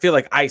Vikings. I feel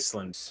like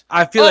Iceland.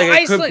 I feel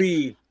like it could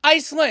be...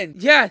 Iceland,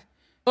 yeah.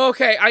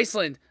 Okay,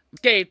 Iceland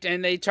escaped,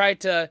 and they tried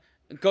to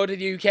go to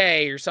the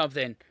UK or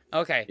something.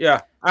 Okay.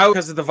 Yeah,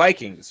 because of the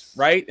Vikings,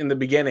 right? In the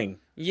beginning.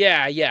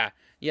 Yeah.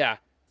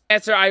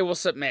 Answer I will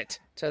submit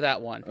to that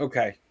one.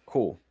 Okay,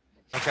 cool.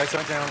 Okay, so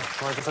down.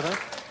 Try for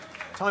that.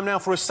 Time now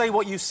for a Say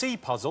What You See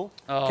puzzle.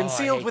 Oh,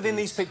 Concealed within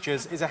these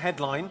pictures is a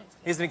headline.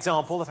 Here's an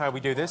example of how we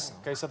do this.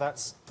 OK, so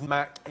that's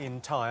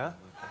McIntyre.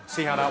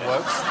 See how that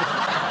works.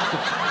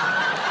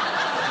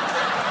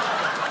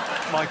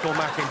 Michael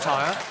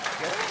McIntyre.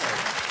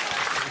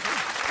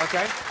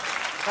 OK,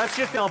 that's just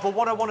an example.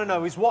 What I want to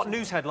know is what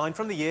news headline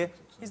from the year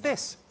is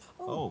this?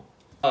 Oh,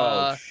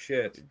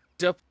 shit.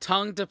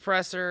 Tongue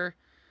depressor,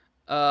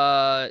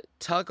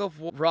 tug of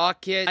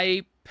rocket,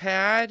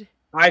 iPad.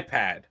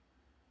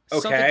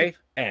 Okay,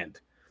 and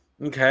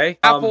okay.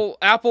 Apple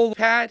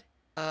Pad.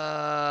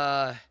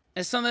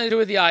 It's something to do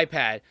with the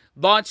iPad.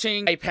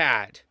 Launching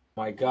iPad.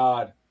 My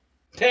God.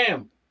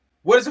 Damn.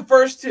 What is the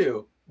first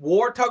two?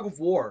 War, tug of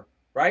war,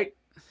 right?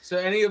 So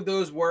any of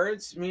those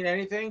words mean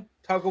anything?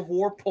 Tug of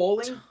war,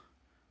 pulling.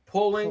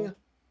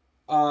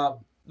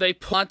 They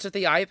punch at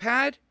the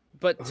iPad,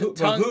 but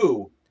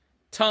who?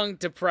 Tongue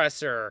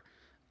depressor.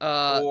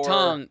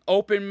 Tongue,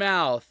 open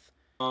mouth.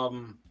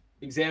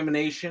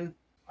 Examination.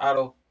 I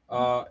don't.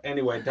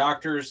 Anyway,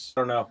 doctors.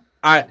 I don't know.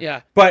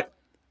 Yeah. But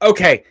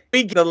okay,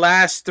 we get the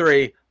last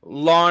three.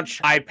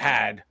 Launch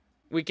iPad.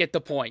 We get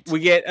the point. We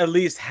get at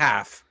least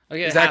half.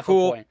 Is that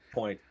cool?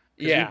 Point.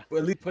 Yeah.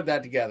 At least put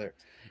that together.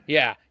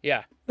 Yeah.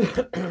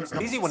 It's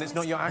easy when it's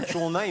not your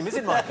actual name, is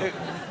it, Michael?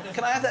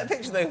 Can I have that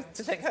picture, though,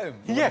 to take home?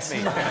 Yes.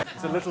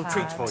 It's a little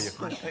treat for you.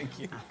 Thank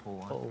you.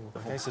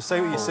 OK, so say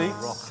what you see.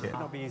 Rocket.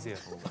 Not be easier.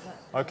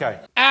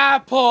 OK.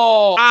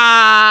 Apple.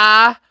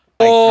 Apple.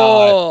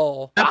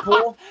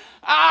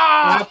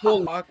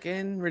 Apple.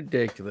 Fucking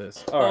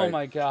ridiculous. Oh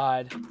my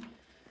God.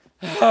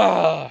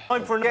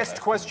 Time for a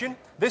guest question.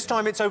 This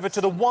time it's over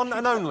to the one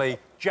and only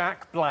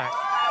Jack Black.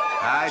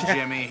 Hi,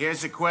 Jimmy.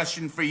 Here's a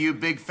question for you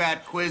big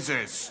fat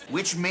quizzers.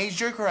 Which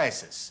major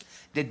crisis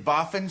did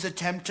boffins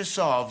attempt to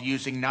solve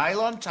using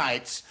nylon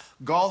tights,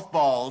 golf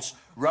balls,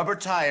 rubber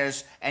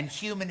tires, and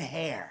human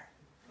hair?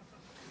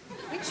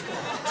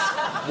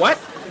 What?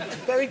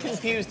 Very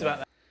confused about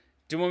that.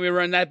 Do you want me to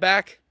run that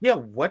back? Yeah,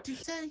 what did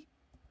you say?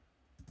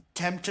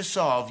 Attempt to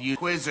solve you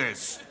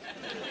quizzers.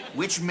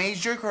 Which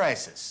major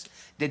crisis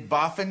did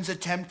boffins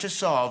attempt to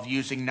solve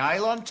using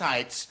nylon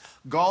tights,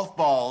 golf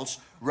balls,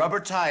 rubber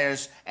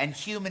tires, and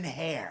human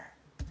hair?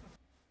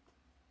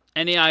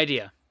 Any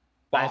idea?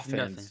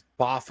 Boffins.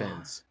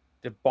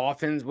 Did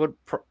boffins?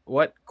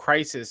 What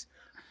crisis?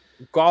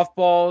 Golf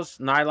balls,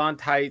 nylon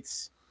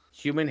tights,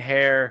 human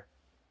hair,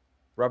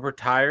 rubber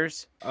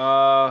tires.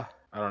 I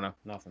don't know.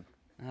 Nothing.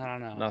 I don't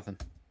know. Nothing.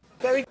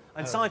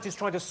 And scientists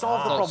tried to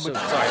solve the problem with...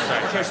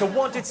 Sorry. OK, so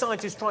what did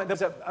scientists try... There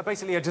was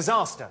basically a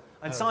disaster.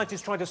 And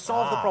scientists tried to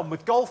solve the problem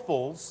with golf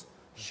balls,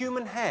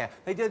 human hair.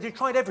 They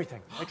tried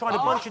everything. They tried a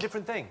bunch of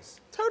different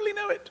things. Totally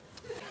know it.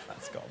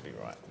 That's got to be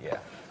right. Yeah.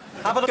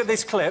 Have a look at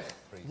this clip.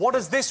 What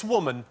has this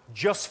woman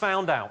just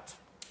found out?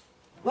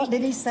 What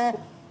did he say?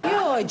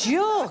 You're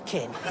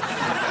joking.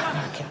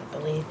 I can't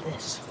believe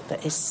this,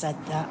 that he said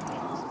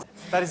that.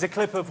 That is a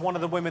clip of one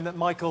of the women that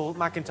Michael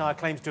McIntyre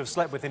claims to have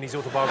slept with in his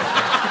autobiography.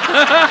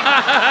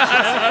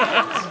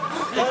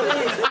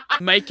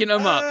 Making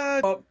them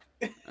up.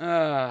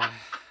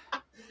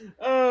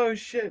 Oh,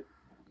 shit.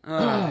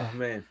 Oh,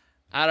 man.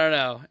 I don't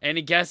know.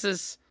 Any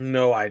guesses?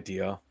 No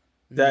idea.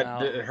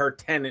 Her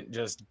tenant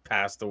just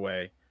passed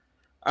away.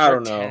 I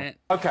don't know.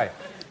 OK.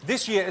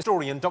 This year,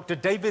 historian Dr.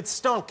 David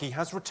Starkey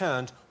has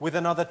returned with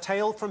another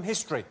tale from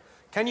history.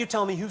 Can you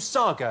tell me whose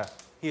saga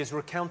he is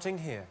recounting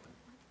here?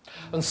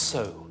 And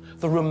so,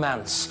 the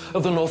romance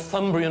of the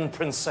Northumbrian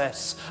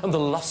princess and the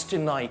lusty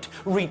knight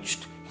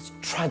reached its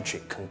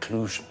tragic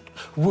conclusion.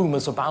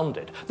 Rumours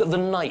abounded that the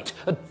knight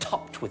had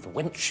supped with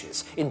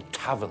wenches in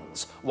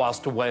taverns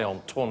whilst away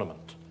on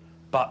tournament.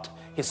 But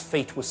his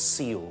fate was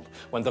sealed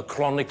when the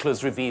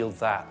chroniclers revealed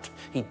that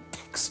he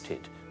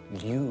texted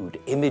lewd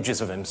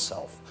images of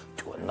himself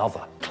to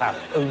another, clad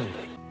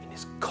only in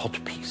his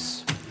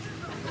codpiece.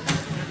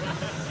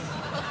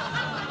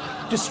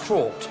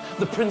 Distraught,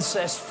 the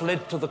princess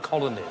fled to the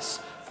colonies,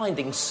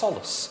 finding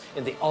solace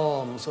in the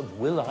arms of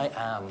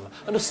Will-I-Am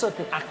and a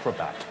certain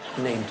acrobat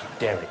named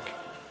Derek.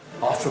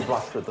 After a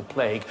brush with the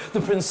plague, the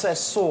princess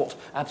sought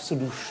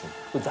absolution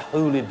with the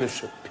holy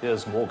bishop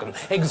Piers Morgan,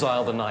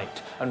 exiled the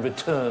knight, and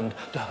returned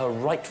to her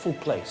rightful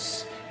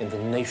place in the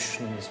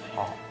nation's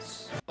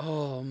hearts.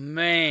 Oh,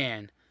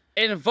 man.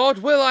 It involved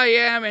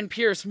Will-I-Am and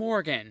Piers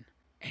Morgan.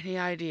 Any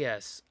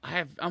ideas?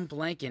 I'm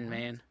blanking,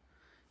 man.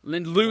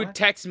 Lewd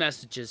text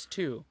messages,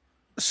 too.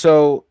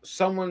 So,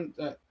 someone...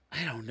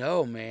 I don't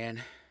know,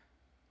 man.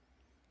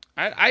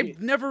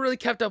 I've never really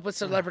kept up with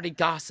celebrity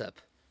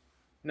gossip.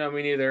 No,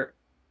 me neither.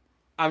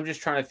 I'm just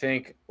trying to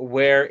think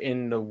where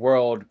in the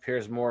world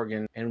Piers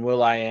Morgan and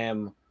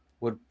Will.i.am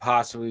would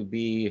possibly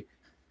be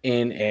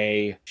in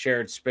a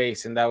shared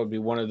space, and that would be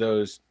one of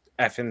those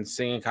effing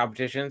singing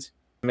competitions.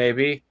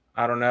 Maybe.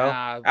 I don't know.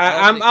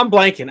 I'm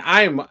blanking.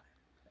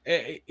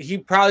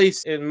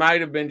 It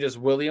might have been just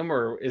William,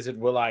 or is it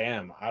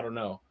Will.i.am? I don't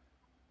know.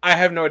 I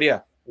have no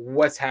idea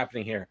what's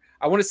happening here.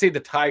 I want to say the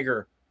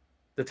tiger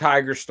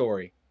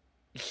story.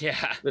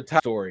 Yeah. The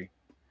tiger story.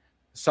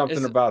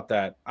 Something about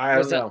that. I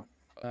don't know.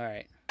 All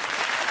right.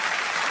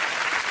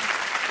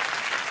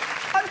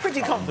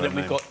 pretty confident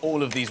we've got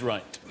all of these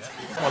right.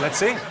 Well, let's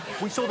see.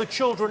 We saw the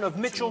children of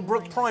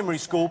Mitchellbrook Primary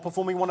School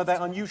performing one of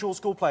their unusual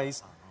school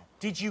plays.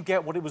 Did you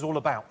get what it was all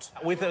about?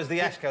 We thought it was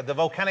the ash cloud, the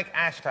volcanic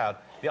ash cloud,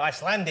 the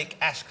Icelandic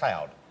ash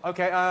cloud.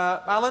 OK,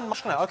 Alan,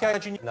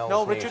 OK,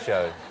 Noel, Richard?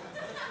 Show.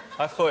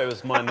 I thought it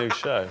was my new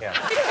show. Yeah.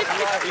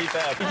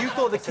 You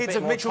thought the kids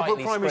of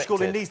Mitchellbrook Primary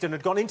School in Neasden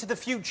had gone into the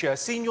future,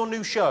 seen your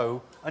new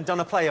show, and done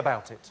a play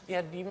about it?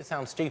 Yeah, you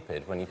sound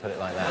stupid when you put it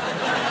like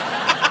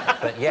that.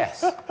 But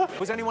yes.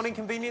 Was anyone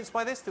inconvenienced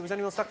by this? Was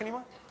anyone stuck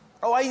anywhere?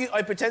 Oh,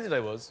 I pretended I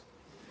was.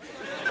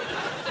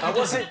 I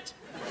wasn't.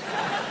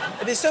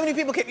 There's so many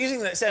people kept using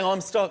that, saying, oh,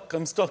 I'm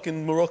stuck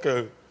in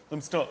Morocco,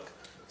 I'm stuck.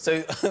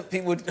 So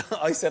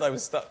I said I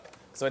was stuck,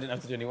 so I didn't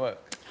have to do any work.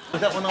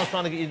 Was that when I was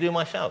trying to get you to do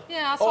my show?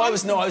 Yeah, I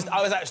was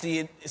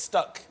actually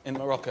stuck in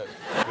Morocco.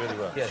 You really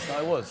were? Yes,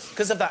 I was.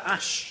 Because of that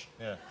ash.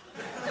 Yeah.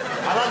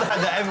 I like the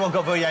fact that everyone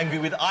got very angry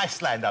with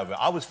Iceland over it.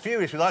 I was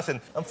furious with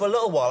Iceland, and for a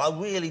little while, I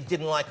really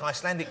didn't like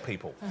Icelandic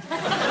people. And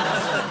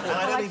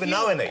I don't even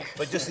know any,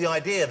 but just the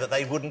idea that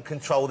they wouldn't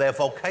control their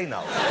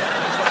volcano.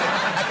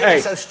 How can you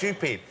be so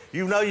stupid?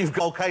 You know you've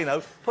got a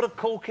volcano, put a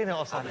cork in it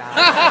or something.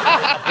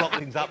 I'll block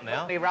things up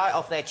now. Be right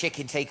off their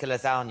chicken tikka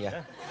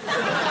lasagna.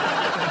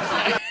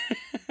 Yeah.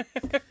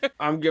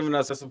 I'm giving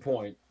us a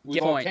point.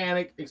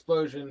 Volcanic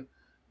explosion.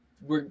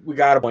 We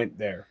got a point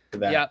there for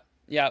that.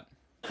 Yep.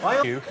 I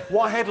asked you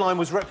what headline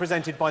was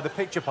represented by the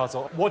picture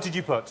puzzle. What did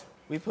you put?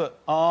 We put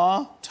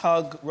R,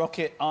 tug,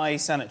 rocket, I,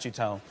 sanitary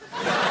towel.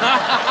 Well,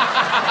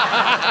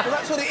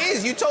 that's what it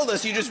is. You told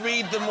us. You just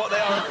read them what they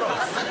are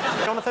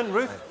across. Jonathan,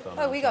 Ruth?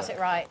 Oh, we got it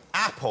right.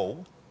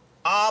 Apple,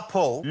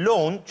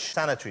 launch,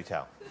 sanitary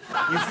towel.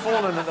 You've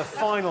fallen at the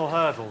final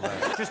hurdle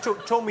there. Just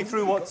talk me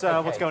through what's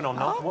going on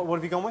now. What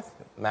have you gone with?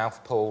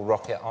 Mouth pull,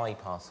 rocket, eye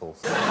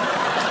parcels.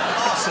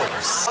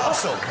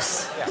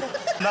 Parcels? Yeah.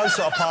 No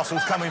sort of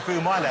parcels coming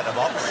through my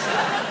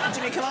letterbox.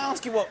 Jimmy, can I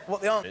ask you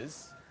what the answer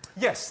is?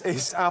 Yes,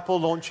 it's Apple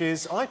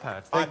launches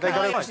iPad. They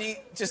got it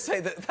actually just say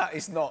that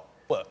is not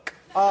work.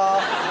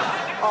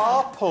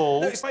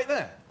 Apple... No, it's right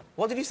there.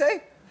 What did you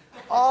say?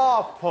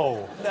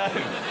 Apple. No.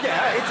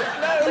 Yeah, it's...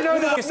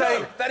 No, you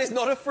say... That is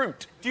not a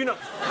fruit. Do you not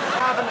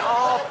have an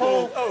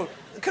apple? Oh,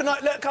 can I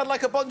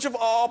like a bunch of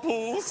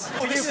apples?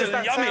 Oh, this is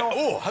yummy.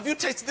 Oh, have you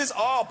tasted this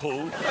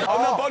apple? Oh,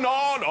 no,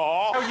 banana.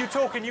 Oh, you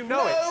talking, you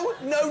know it.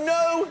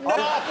 No,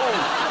 apple.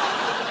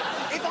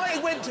 If I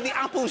went to the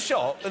apple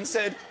shop and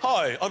said,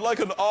 hi, I'd like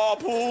an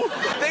apple,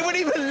 they wouldn't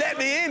even let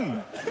me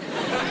in.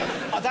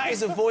 That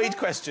is a void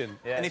question.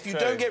 Yeah, and if you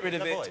don't get rid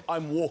of it,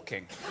 I'm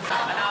walking.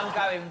 And I'm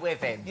going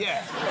with him.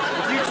 Yeah.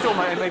 If you still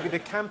made it, maybe the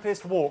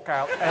campest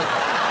walkout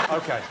ever.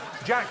 OK.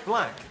 Jack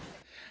Black.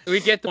 We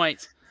get the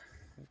point.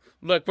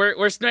 Look, we're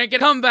making a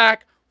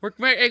comeback.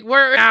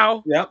 We're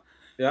now. Yep.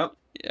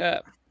 Yeah.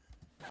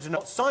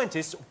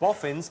 Scientists,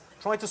 boffins,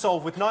 tried to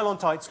solve with nylon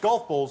tights,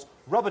 golf balls,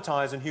 rubber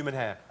tyres and human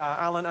hair.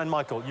 Alan and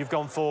Michael, you've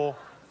gone for...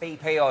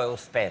 BP oil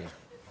spill.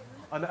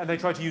 And they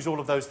tried to use all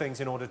of those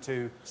things in order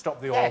to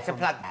stop the oil from... to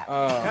plug that.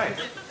 OK.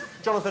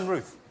 Jonathan,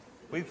 Ruth.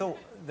 We thought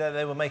that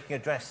they were making a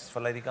dress for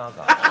Lady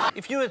Gaga.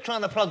 If you were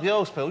trying to plug the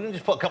oil spill, you can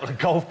just put a couple of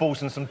golf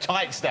balls and some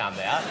tights down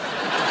there.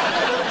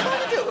 They were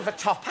trying to do it with a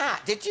top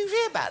hat. Did you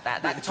hear about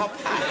that? That top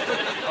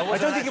hat? I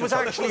don't think it was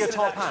actually a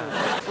top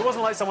hat. It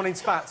wasn't like someone in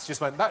spats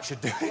just went, that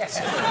should do it.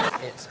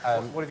 It's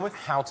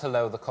how to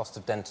lower the cost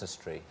of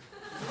dentistry.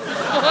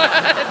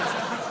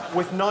 What?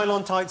 With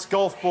nylon tights,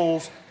 golf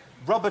balls,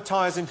 rubber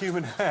tyres and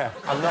human hair.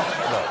 I'm not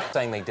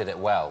saying they did it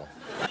well.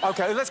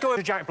 OK, let's go over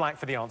to Jack Black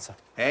for the answer.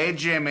 Hey,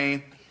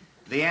 Jimmy.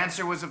 The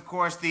answer was, of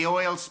course, the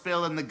oil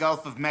spill in the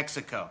Gulf of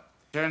Mexico.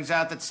 Turns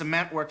out that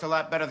cement worked a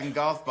lot better than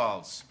golf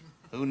balls.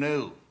 Who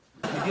knew?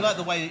 Did you like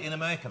the way in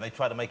America they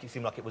tried to make it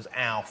seem like it was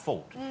our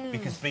fault?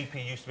 Because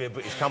BP used to be a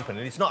British company,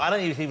 and it's not. I don't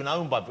think it's even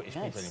owned by British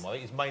people anymore.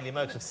 It's mainly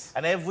American.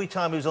 And every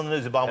time it was on the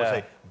news, Obama would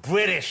say,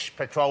 British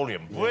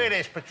Petroleum,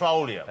 British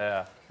Petroleum.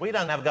 Yeah. We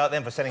don't have a go at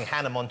them for sending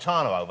Hannah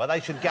Montana over. They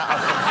should get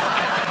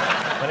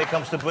us when it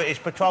comes to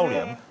British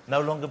Petroleum, no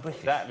longer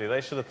British. Exactly.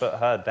 They should have put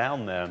her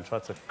down there and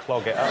tried to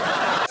clog it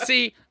up.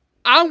 See,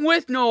 I'm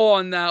with Noel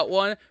on that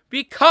one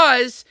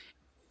because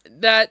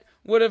that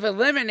would have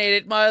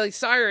eliminated Miley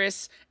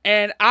Cyrus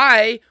and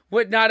I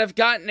would not have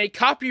gotten a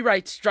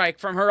copyright strike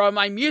from her on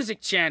my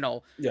music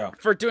channel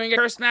for doing a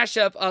cursed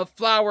mashup of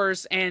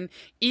Flowers and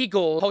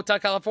Eagle, Hotel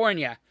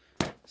California.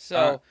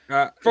 So,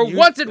 for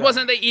once it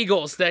wasn't the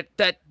Eagles that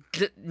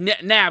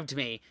nabbed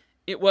me.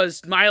 It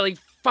was Miley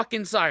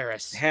fucking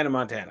Cyrus. Hannah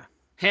Montana.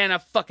 Hannah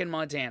fucking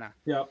Montana.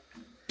 Yep.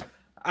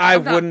 I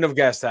wouldn't have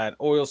guessed that.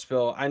 Oil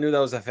spill. I knew that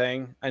was a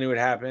thing. I knew it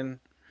happened.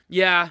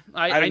 Yeah,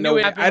 I knew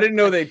it happened. I didn't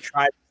know they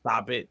tried to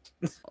stop it.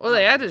 Well,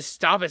 they had to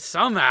stop it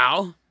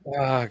somehow.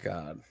 Oh,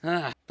 God.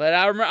 But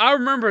I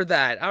remember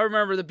that. I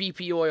remember the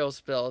BP oil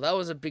spill. That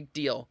was a big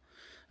deal.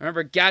 I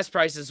remember gas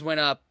prices went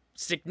up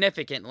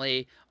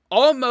significantly,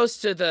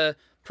 almost to the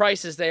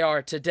prices they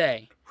are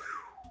today.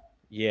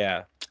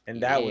 Yeah,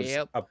 and that was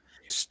a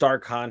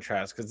stark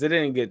contrast because it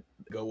didn't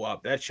go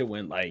up. That shit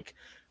went like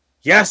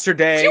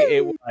yesterday.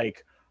 It was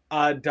like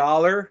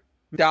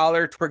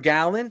 $1 per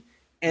gallon.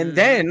 and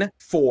then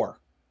 $4.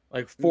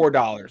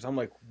 I'm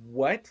like,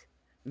 what?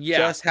 Yeah.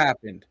 Just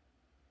happened.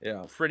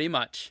 Yeah. Pretty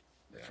much.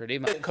 Pretty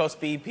much. It cost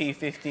BP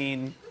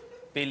 15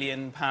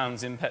 billion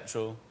pounds in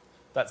petrol.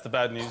 That's the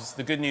bad news.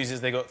 The good news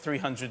is they got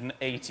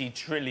 380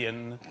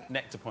 trillion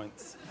nectar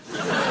points.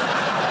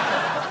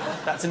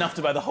 That's enough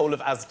to buy the whole of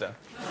Asda.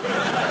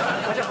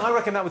 I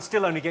reckon that would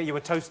still only get you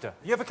a toaster.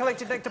 You ever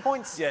collected nectar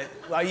points? Yeah,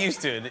 I used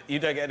to, and you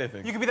don't get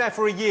anything. You could be there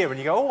for a year and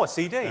you go, oh, a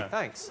CD,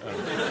 thanks. No,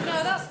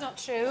 that's not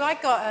true. I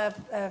got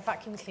a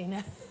vacuum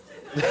cleaner.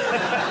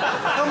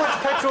 How much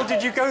petrol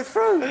did you go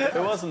through? It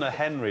wasn't a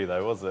Henry,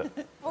 though, was it?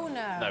 Oh,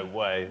 no. No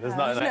way. There's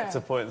not an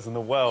nectar points in the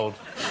world.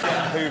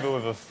 Hoover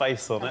with a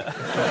face on it.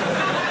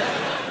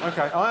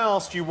 OK, I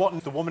asked you what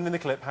the woman in the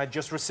clip had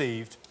just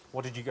received.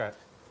 What did you get?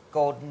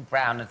 Gordon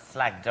Brown had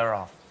slagged her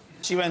off.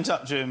 She went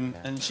up to him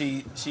and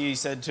she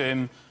said to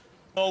him,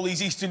 all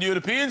these Eastern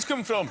Europeans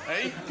come from,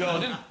 eh,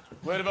 Gordon?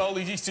 Where have all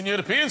these Eastern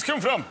Europeans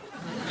come from?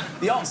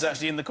 The answer's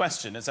actually in the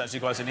question. It's actually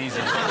quite an easy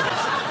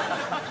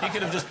question. He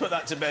could have just put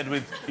that to bed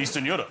with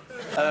Eastern Europe.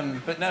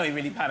 But no, he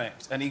really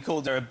panicked, and he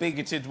called her a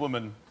bigoted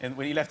woman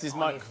when he left his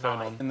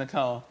microphone on in the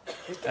car.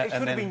 It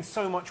could have been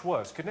so much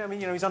worse, couldn't it? I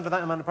mean, you know, he's under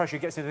that amount of pressure,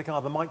 he gets into the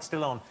car, the mic's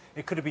still on.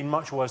 It could have been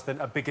much worse than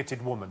a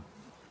bigoted woman.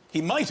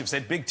 He might have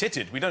said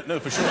big-titted. We don't know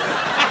for sure.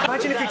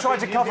 Imagine if he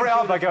tried to cover it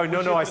up by going,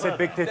 no, I said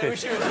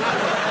big-titted.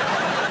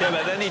 Yeah,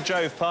 but then he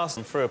drove past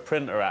and threw a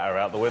printer at her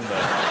out the window.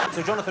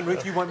 So, Jonathan,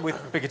 Ruth, you went with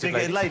bigoted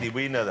lady. Lady,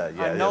 we know that,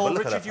 yeah. And Noel,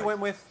 Richard, you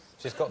went with?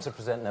 She's got to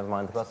present, never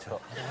mind the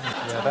bloodshot.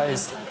 Yeah, that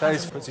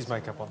is puts his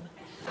makeup on.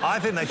 I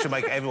think they should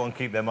make everyone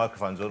keep their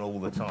microphones on all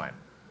the time.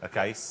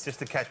 OK? Just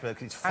to catch me,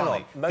 it's funny.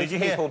 Hang on. Most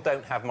people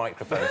don't have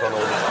microphones on all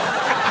the time.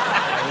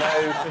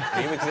 I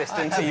know you exist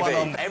in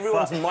TV.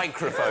 Everyone's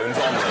microphone's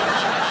on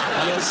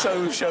them. You're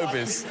so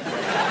showbiz.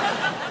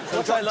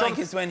 What I like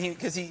is when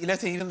because he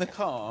let her in the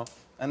car,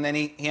 and then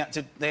he had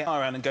to they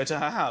around and go to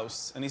her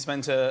house, and he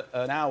spent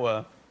an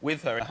hour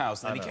with her at the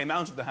house, and then he came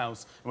out of the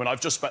house, and when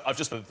I've just with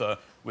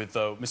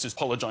Mrs.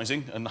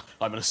 apologising, and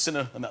I'm a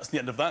sinner, and that's the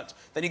end of that.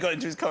 Then he got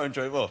into his car and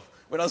drove off.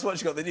 When I was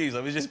watching on the news, I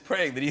was just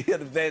praying that he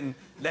had then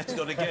left it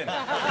on again.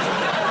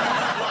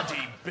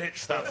 Bloody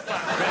bitch, that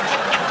fat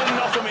bitch. Didn't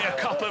offer me a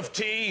cup of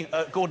tea.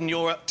 Gordon,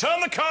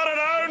 turn the car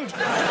around!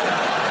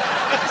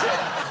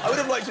 I would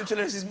have liked him to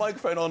let his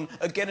microphone on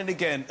again and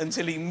again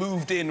until he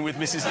moved in with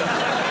Mrs.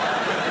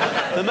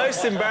 The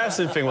most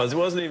embarrassing thing was it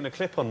wasn't even a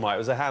clip-on mic, it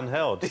was a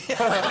handheld.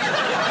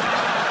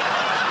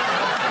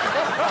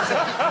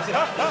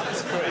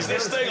 Is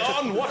this thing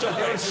on? What a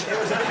bitch!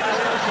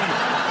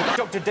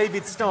 Dr.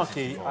 David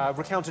Starkey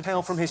recounted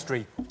tale from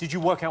history. Did you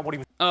work out what he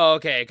was... Oh,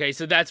 okay,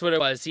 so that's what it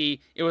was.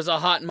 It was a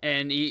hot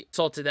and he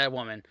assaulted that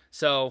woman.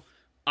 So,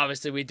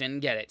 obviously, we didn't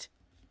get it.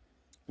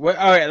 All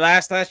right,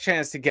 last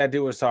chance to get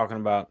do was talking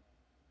about.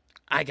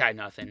 I got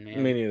nothing,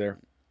 man. Me neither.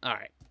 All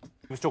right.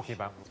 He was talking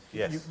about.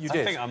 Yes. You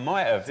did. I think I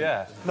might have,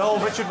 yeah. Noel,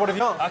 Richard, what have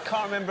you got? I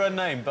can't remember her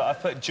name, but I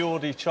put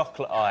Geordie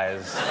Chocolate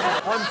Eyes.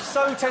 I'm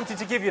so tempted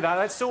to give you that.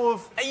 That's sort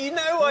of... You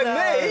know what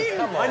I mean?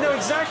 Come on. I know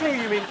exactly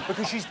who you mean,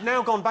 because she's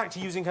now gone back to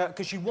using her...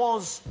 Because she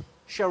was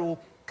Cheryl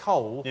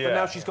Cole, but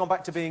now she's gone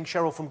back to being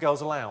Cheryl from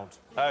Girls Aloud.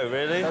 Oh,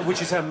 really?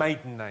 Which is her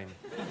maiden name.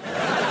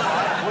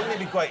 Wouldn't it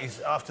be great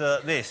if, after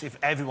this, if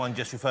everyone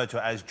just referred to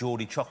her as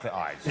Geordie Chocolate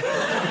Eyes? And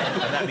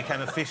that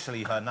became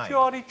officially her name.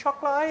 Geordie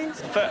Chocolate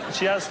Eyes? But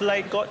she has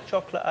got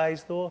chocolate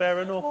eyes, though.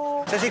 Fair enough.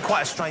 It's actually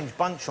quite a strange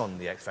bunch on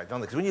the X Factor,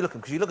 aren't they? Because when you look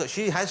at,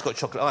 she has got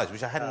chocolate eyes,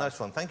 which I hadn't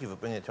noticed on. Thank you for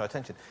bringing it to our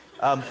attention.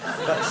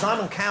 But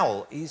Simon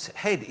Cowell, his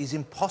head is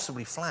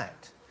impossibly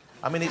flat.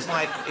 I mean, it's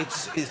like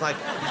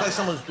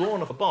someone's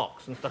drawn off a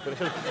box and stuck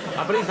it in.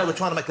 I believe they were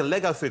trying to make a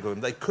Lego figure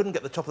and they couldn't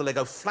get the top of the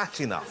Lego flat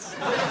enough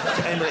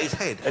to emulate his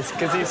head. It's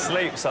because he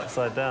sleeps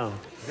upside down.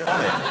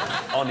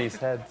 On his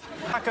head.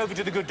 Back over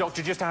to the good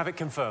doctor just to have it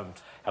confirmed.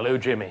 Hello,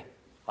 Jimmy.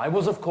 I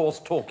was, of course,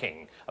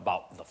 talking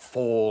about the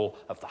fall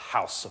of the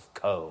House of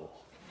Cole.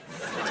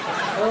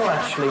 Oh,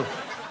 Ashley,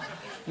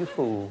 you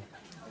fool.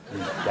 You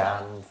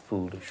damn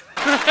foolish.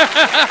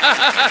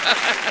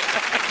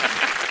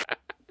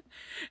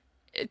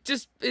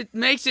 It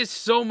makes it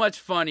so much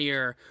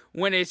funnier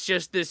when it's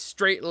just this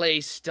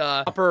straight-laced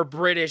upper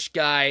British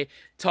guy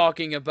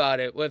talking about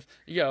it with,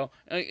 you know,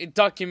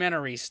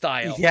 documentary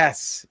style.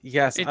 Yes,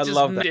 I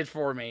love that. It just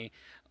for me.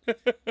 I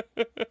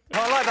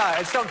like that.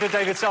 It's Dr.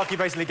 David Starkey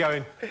basically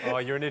going, oh,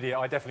 you're an idiot.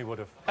 I definitely would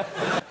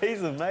have.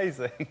 He's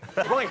amazing.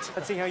 Right,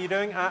 let's see how you're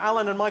doing.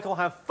 Alan and Michael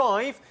have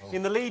 5.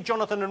 In the lead,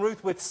 Jonathan and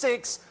Ruth with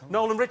 6.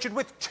 Noel and Richard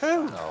with 2.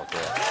 Oh,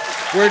 dear.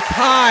 We're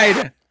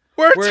tied.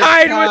 We're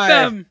tied with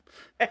them.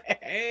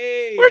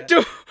 Hey.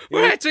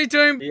 We're actually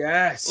doing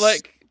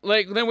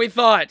like than we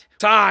thought.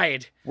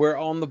 Tied. We're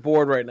on the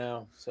board right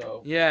now.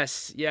 So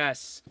yes.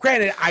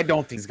 Granted, I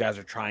don't think these guys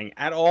are trying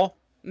at all.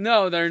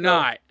 No, they're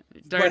not.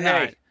 They're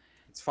not. Hey,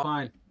 it's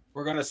fine.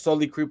 We're gonna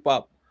slowly creep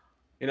up.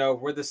 You know,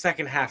 we're the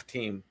second half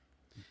team.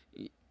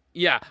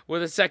 Yeah, we're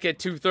the second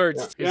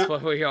 2/3 is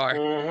what we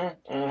are.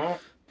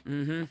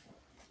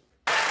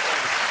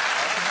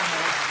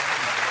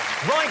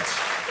 Right,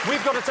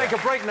 We've got to take a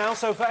break now,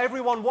 so for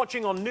everyone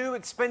watching on new,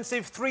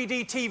 expensive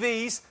 3D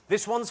TVs,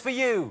 this one's for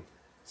you.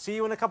 See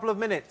you in a couple of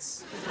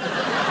minutes.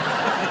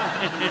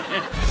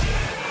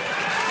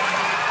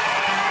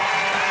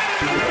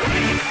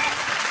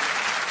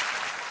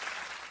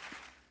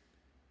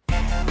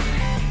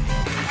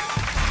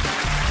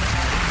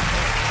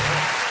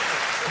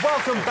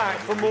 Welcome back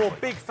for more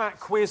Big Fat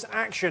Quiz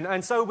action.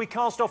 And so we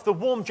cast off the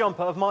warm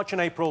jumper of March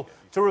and April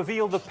to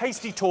reveal the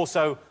pasty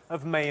torso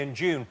of May and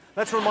June.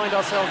 Let's remind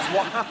ourselves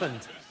what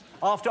happened.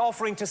 After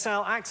offering to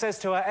sell access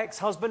to her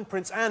ex-husband,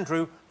 Prince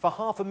Andrew, for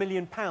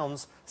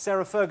 £500,000,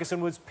 Sarah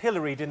Ferguson was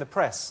pilloried in the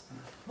press.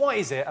 What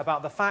is it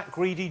about the fat,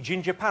 greedy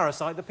ginger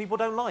parasite that people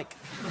don't like?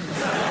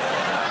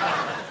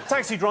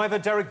 Taxi driver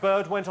Derek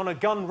Bird went on a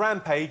gun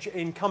rampage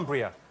in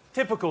Cumbria.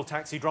 Typical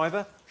taxi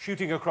driver,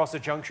 shooting across a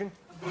junction.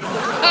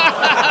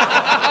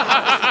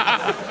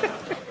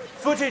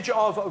 Footage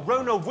of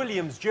Rona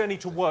Williams' journey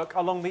to work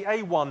along the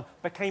A1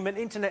 became an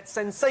internet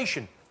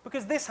sensation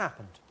because this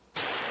happened.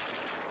 Oh,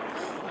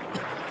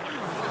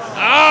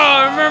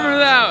 I remember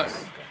that.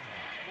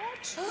 Why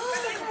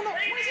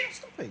is it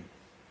stopping?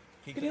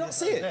 Can you not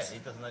see it? He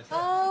doesn't notice.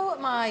 Oh,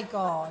 my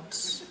God.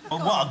 Well,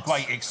 what a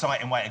great,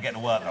 exciting way to get to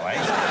work, though, eh?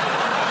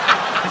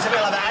 It's a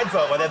bit like that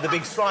advert where they have the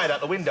big slide out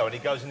the window and he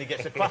goes and he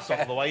gets a croissant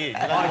all the way in.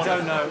 You know, I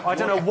don't know. I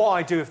don't know what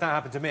I'd do if that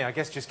happened to me. I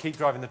guess just keep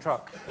driving the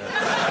truck.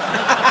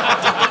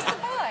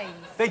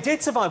 They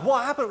did survive.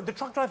 What happened? The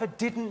truck driver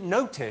didn't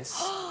notice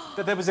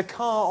that there was a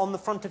car on the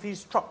front of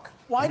his truck.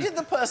 Why did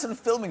the person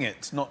filming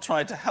it not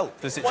try to help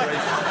the situation?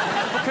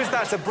 Because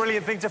that's a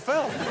brilliant thing to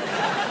film.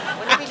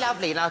 Wouldn't it be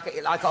lovely,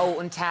 like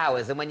Alton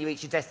Towers, and when you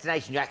reach your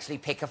destination, you actually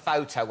pick a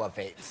photo of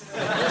it?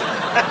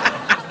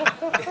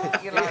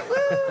 You're like,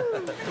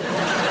 woo!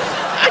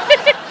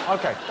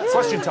 OK,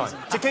 question time.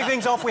 To kick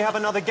things off, we have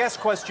another guest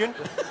question.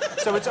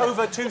 So it's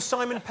over to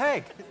Simon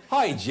Pegg.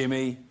 Hi,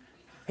 Jimmy.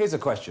 Here's a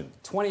question.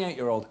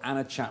 28-year-old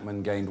Anna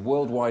Chapman gained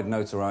worldwide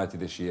notoriety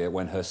this year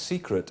when her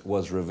secret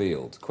was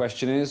revealed.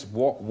 Question is,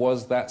 what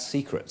was that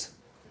secret?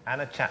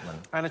 Anna Chapman.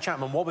 Anna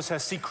Chapman, what was her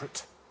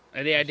secret?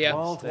 Any idea?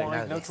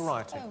 Worldwide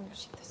notoriety.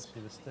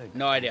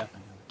 No idea.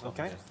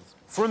 OK.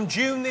 From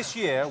June this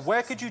year,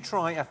 where could you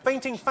try a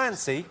fainting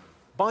fancy,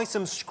 buy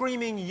some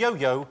screaming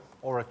yo-yo,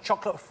 or a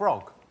chocolate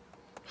frog?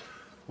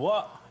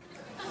 What?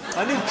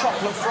 I knew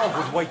chocolate frog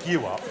would wake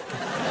you up.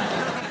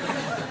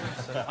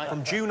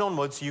 From June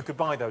onwards, you could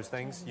buy those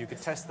things. You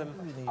could test them.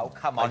 Oh,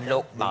 come on,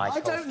 look, Michael.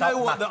 I don't know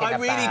what... I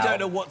really don't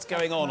know what's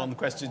going on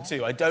question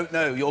 2. I don't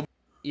know. You're...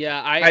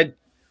 Yeah,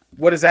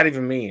 what does that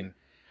even mean?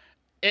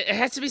 It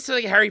has to be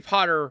something Harry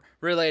Potter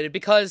related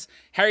because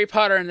Harry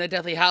Potter and the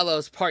Deathly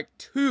Hallows Part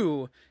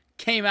 2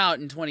 came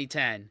out in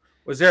 2010.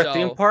 Was there a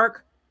theme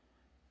park?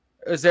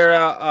 Is there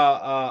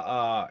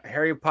a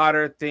Harry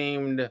Potter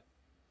themed?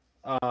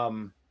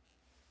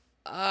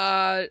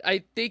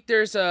 I think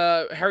there's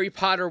a Harry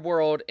Potter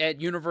world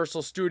at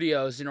Universal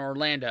Studios in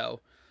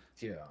Orlando.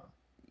 Yeah.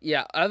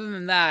 Yeah. Other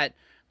than that,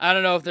 I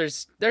don't know if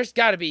there's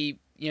got to be,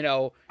 you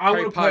know,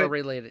 Harry Potter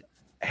related.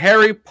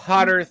 Harry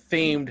Potter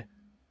themed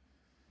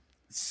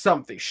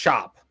something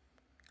shop.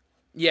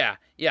 Yeah,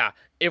 yeah.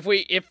 If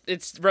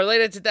it's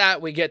related to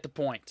that, we get the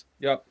point.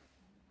 Yep.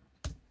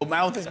 Your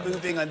mouth is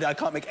moving and I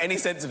can't make any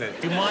sense of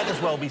it. You might as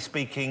well be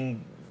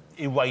speaking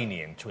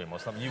Iranian to him or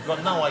something. You've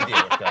got no idea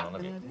what's going on,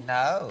 have you?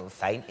 No,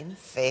 fainting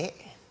fit.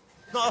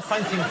 Not a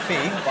fainting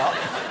fit, but...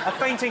 A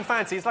fainting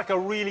fancy. It's like a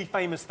really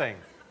famous thing.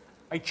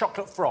 A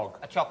chocolate frog.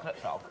 A chocolate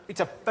frog. It's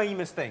a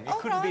famous thing. It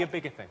couldn't be a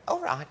bigger thing. All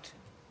right.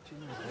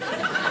 No,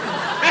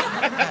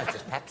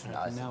 just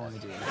patronising. No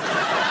idea.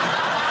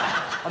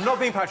 I'm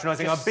not being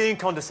patronising. I'm being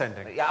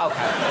condescending. Yeah, OK.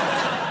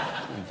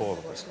 I'm bored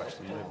of this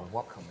question.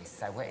 What can we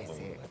say? What is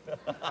it?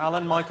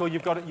 Alan, Michael,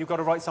 you've got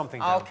to write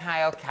something down.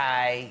 OK,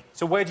 OK.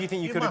 So where do you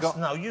think you could have got...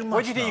 No, you must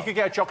Where do you think you could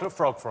get a chocolate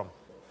frog from?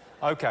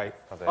 OK.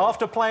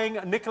 After playing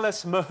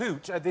Nicholas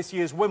Mahut at this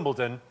year's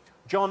Wimbledon,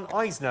 John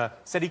Eisner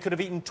said he could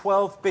have eaten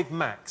 12 Big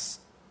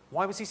Macs.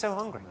 Why was he so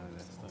hungry?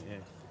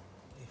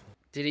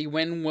 Did he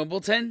win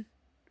Wimbledon?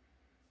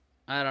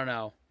 I don't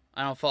know.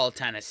 I don't follow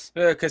tennis.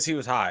 Because he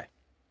was high.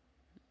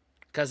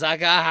 Because I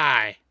got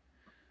high.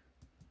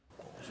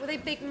 Were they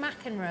Big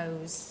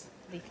McEnroes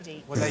they could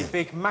eat? Were they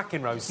Big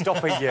McEnroes?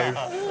 Stop it, you.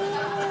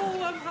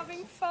 Oh, I'm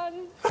having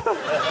fun.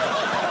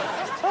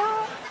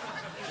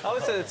 I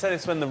was at the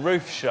tennis when the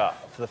roof shut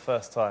for the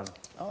first time.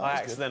 Oh, I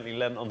accidentally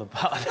leant on the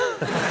button.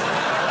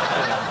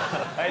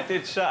 It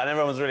did shut and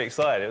everyone was really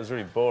excited. It was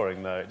really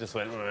boring though. It just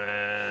went...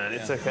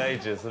 It took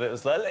ages and it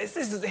was like, this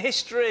is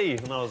history!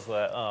 And I was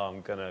like, oh,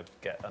 I'm going to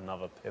get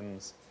another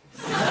Pimm's.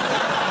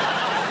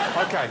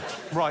 OK,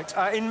 right.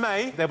 In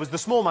May, there was the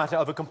small matter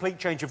of a complete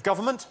change of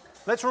government.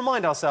 Let's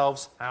remind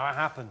ourselves how it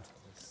happened.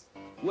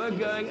 We're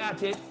going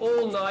at it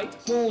all night,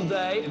 all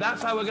day.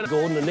 That's how we're going to...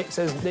 Gordon, and Nick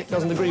says Nick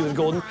doesn't agree with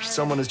Gordon.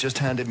 Someone has just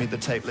handed me the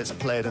tape. Let's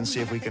play it and see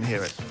if we can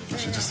hear it.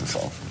 She's just a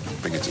sort of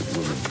bigoted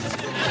woman.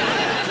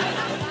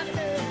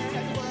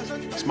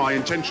 It's my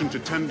intention to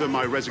tender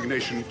my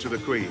resignation to the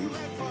Queen.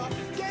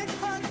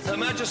 Her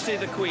Majesty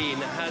the Queen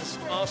has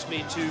asked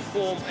me to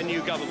form a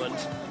new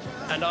government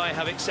and I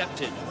have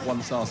accepted.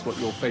 Once asked what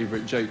your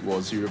favourite joke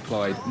was, you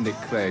replied, Nick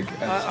Clegg.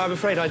 I'm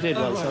afraid I did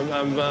once.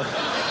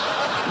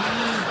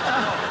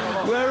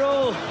 We're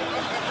all...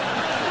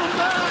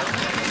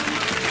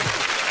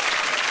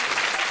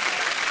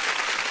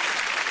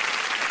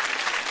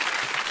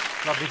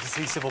 Lovely to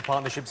see civil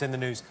partnerships in the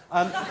news.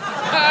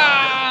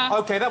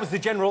 OK, that was the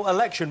general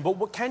election, but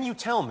what, can you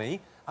tell me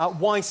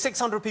why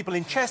 600 people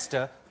in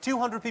Chester,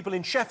 200 people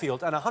in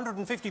Sheffield and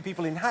 150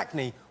 people in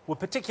Hackney were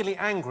particularly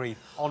angry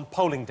on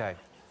polling day?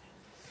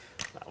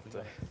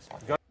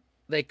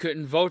 They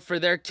couldn't vote for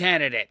their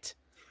candidate.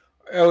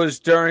 It was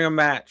during a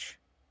match.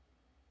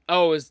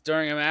 Oh, it was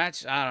during a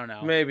match? I don't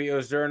know. Maybe it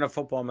was during a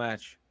football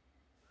match.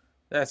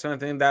 That's one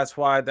thing. That's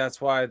why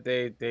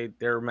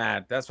they're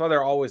mad. That's why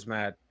they're always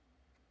mad.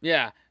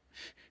 Yeah.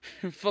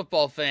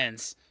 Football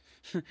fans.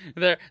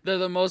 They're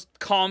the most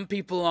calm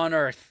people on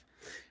earth.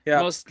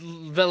 Yeah.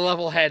 The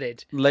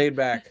level-headed. Laid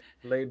back,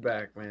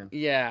 man.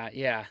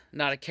 Yeah.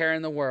 Not a care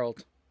in the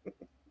world.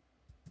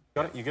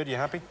 Got it? You good? You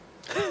happy?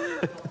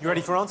 You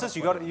ready for answers?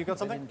 You got it? You got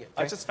something?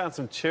 I just found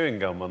some chewing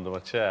gum under my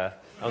chair.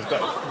 I was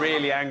got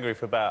really angry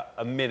for about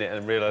a minute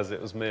and realised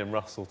it was me and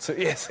Russell 2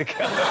 years ago.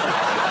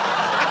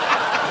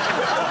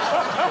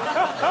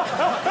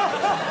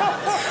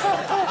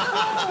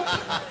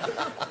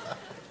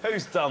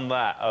 Who's done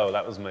that? Oh,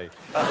 that was me.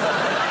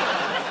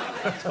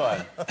 That's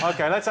fine.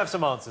 OK, let's have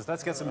some answers.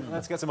 Let's get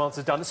some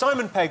answers done.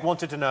 Simon Pegg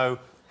wanted to know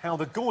how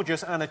the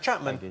gorgeous Anna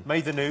Chapman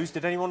made the news.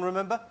 Did anyone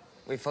remember?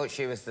 We thought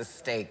she was the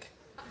Stig.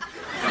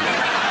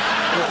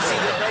 See,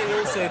 they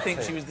also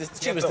think she was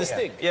the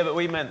Stig. Yeah, but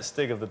we meant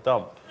Stig of the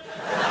Dump.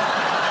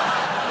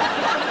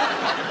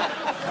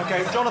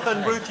 OK,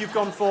 Jonathan, Ruth, you've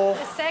gone for...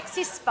 The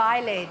sexy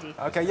spy lady.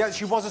 OK, yeah,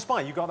 she was a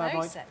spy. You got that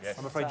Very right? sexy. Yes.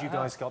 I'm afraid you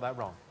guys got that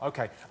wrong.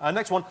 OK,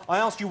 next one. I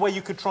asked you where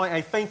you could try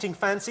a fainting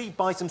fancy,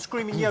 buy some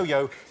screaming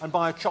yo-yo and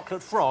buy a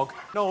chocolate frog.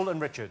 Noel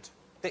and Richard.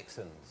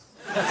 Dixon's.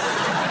 We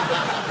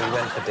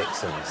went for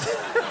Dixon's.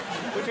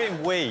 What do you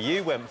mean we?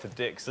 You went for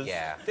Dixon's?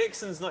 Yeah.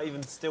 Dixon's not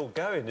even still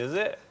going, is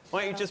it?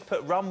 Why don't you just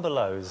put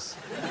Rumbelows?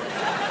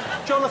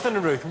 Jonathan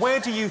and Ruth, where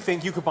do you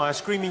think you could buy a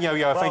screaming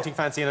yo-yo, a fainting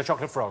fancy and a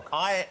chocolate frog?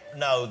 I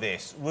know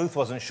this. Ruth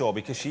wasn't sure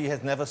because she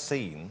has never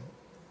seen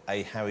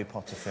a Harry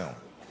Potter film,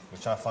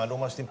 which I find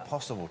almost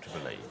impossible to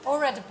believe. Or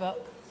read a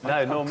book.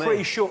 No, nor me.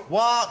 Pretty sure.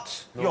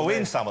 What? Nor You're me.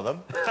 in some of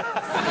them.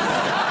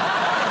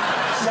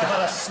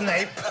 Severus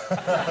Snape.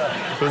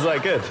 Was that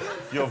good?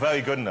 You're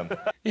very good in them.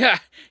 Yeah,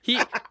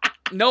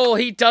 Noel,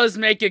 he does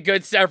make a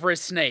good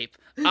Severus Snape.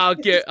 I'll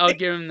give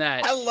him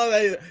that. I love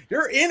that.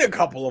 You're in a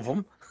couple of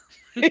them.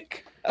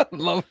 I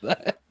love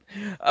that.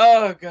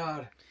 Oh,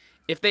 God.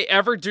 If they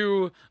ever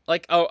do,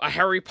 like, a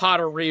Harry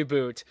Potter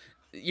reboot,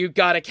 you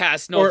gotta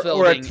cast Noel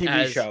Fielding or a TV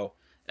as show.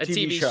 A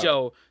TV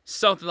show,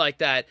 something like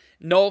that.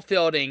 Noel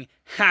Fielding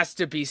has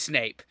to be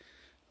Snape.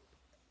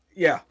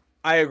 Yeah,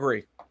 I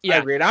agree. Yeah. I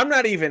agree. And I'm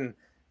not even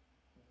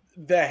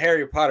the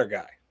Harry Potter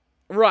guy.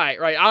 Right.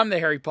 I'm the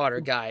Harry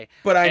Potter guy.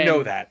 But I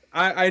know that.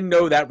 I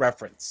know that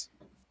reference.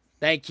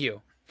 Thank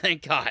you.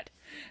 Thank God.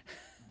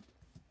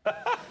 Well,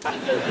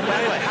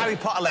 anyway, Harry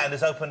Potter Land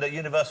is opened at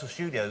Universal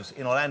Studios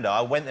in Orlando.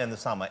 I went there in the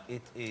summer.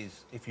 It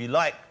is, if you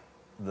like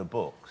the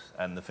books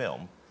and the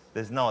film,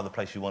 there's no other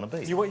place you want to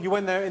be. You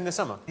went there in the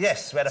summer?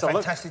 Yes, we had a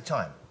fantastic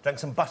time. Drank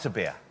some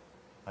butterbeer.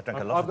 I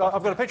drank a lot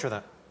I've got a picture of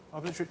that.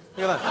 I've literally...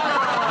 Look at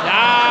that.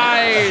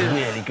 Nice!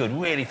 Really good,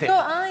 really thick.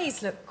 Your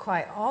eyes look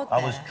quite odd I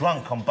there. was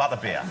drunk on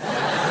butterbeer.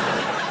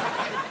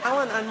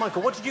 Alan and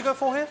Michael, what did you go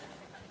for here?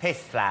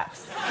 Piss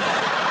flaps.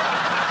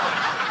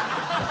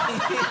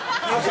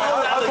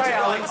 OK,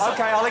 Alex.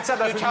 OK, I'll accept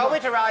that. You told me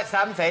to write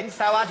something,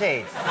 so I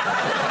did.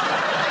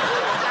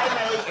 Say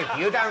me if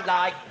you don't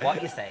like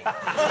what you see.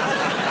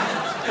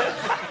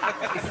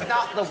 It's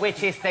not the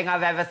wittiest thing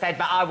I've ever said,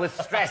 but I was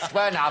stressed,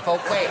 weren't I? I thought,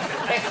 quick,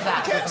 piss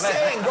flaps. Kept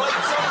saying,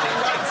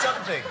 write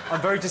something.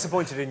 I'm very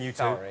disappointed in you two.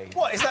 Sorry.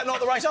 What, is that not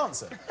the right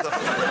answer?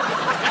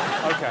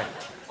 OK.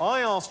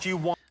 I asked you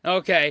what...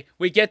 Okay,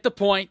 we get the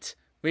point.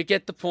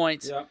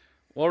 Yeah.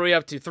 What are we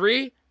up to?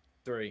 3?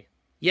 3.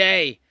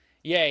 Yay.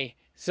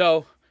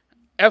 So,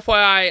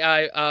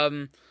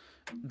 FYI,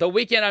 the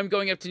weekend I'm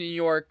going up to New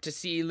York to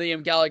see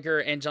Liam Gallagher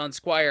and John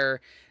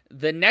Squire.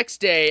 The next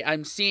day,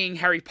 I'm seeing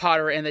Harry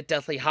Potter and the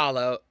Deathly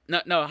Hallow.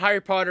 No, Harry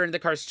Potter and the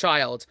Cursed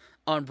Child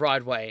on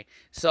Broadway.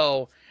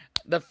 So,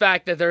 the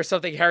fact that there's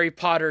something Harry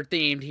Potter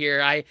themed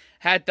here, I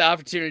had the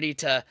opportunity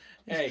to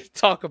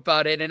talk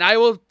about it, and I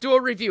will do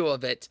a review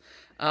of it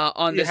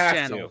on this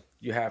channel.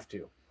 You have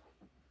to.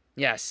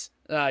 Yes.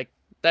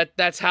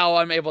 That's how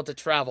I'm able to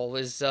travel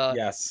is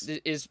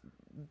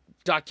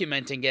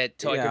documenting it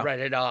so I can write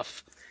it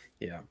off.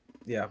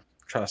 Yeah.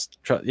 Trust.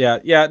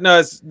 Yeah.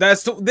 No,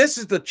 this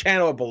is the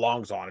channel it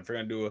belongs on. If you're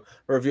gonna do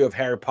a review of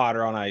Harry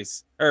Potter on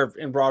ice or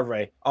on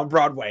Broadway.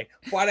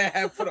 Why'd I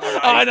have put on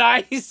ice? On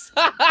ice.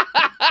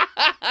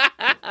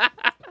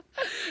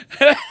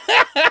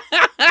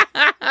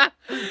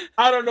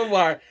 I don't know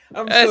why.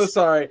 I'm so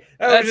sorry.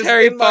 That's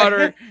Harry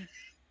Potter.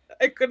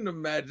 I couldn't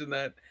imagine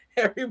that.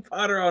 Harry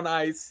Potter on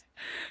ice.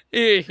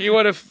 He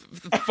would have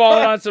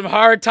fallen on some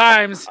hard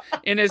times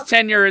in his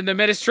tenure in the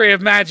Ministry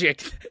of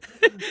Magic.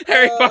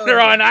 Harry Potter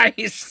on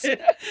ice.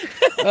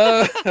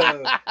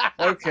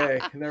 Okay,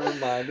 never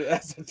mind.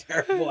 That's a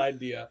terrible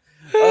idea.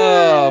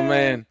 Oh,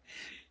 man.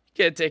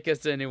 Can't take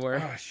us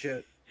anywhere. Oh,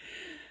 shit.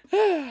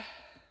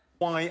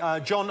 Why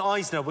John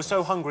Eisner was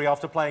so hungry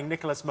after playing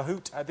Nicolas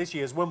Mahut at this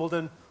year's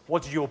Wimbledon.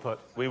 What did you all put?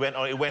 We went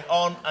on. It went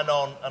on and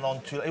on and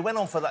on. It went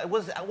on for that.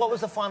 What was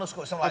the final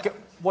score? Something like... Okay,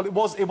 well, it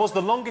was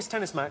the longest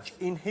tennis match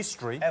in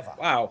history. Ever.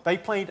 Wow. They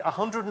played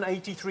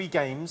 183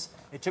 games.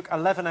 It took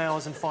 11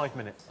 hours and 5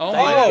 minutes. Oh,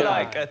 my God.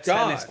 Like a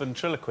tennis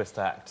ventriloquist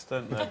act,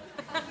 don't they?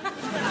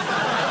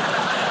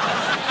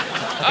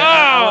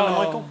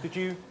 Michael, did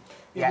you...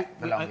 Yeah,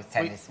 the longest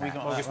tennis match.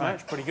 Longest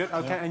match, pretty good.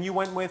 Okay, and you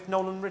went with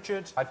Nolan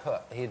Richard? I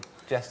put, he'd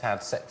just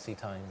had sexy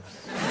times.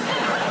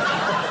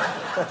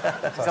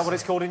 Is that what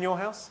it's called in your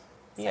house?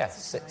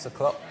 Yes, 6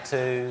 o'clock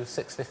to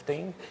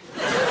 6:15.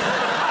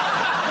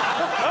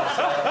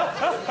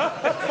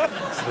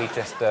 So we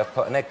just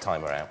put an egg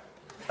timer out.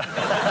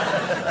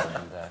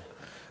 And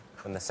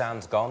when the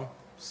sound's gone,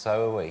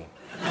 so are we.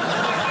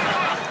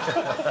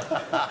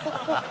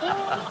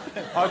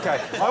 OK,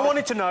 I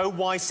wanted to know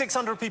why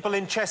 600 people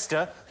in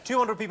Chester,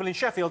 200 people in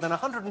Sheffield and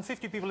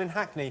 150 people in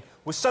Hackney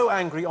were so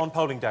angry on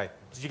polling day.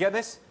 Did you get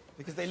this?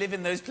 Because they live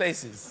in those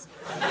places.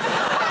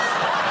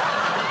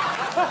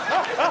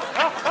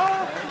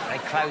 They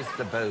closed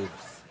the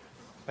booths.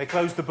 They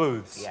closed the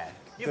booths? Yeah.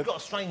 You've got a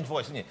strange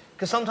voice, haven't you?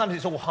 Because sometimes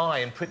it's all high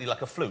and pretty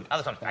like a flute.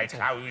 Other times, they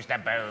close the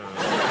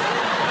booths.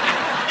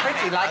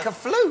 Pretty like a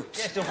flute.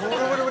 Yes, do a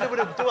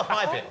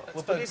high bit.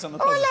 We'll focus on the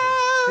positive.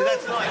 See,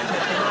 that's nice.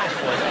 That's a nice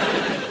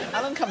voice.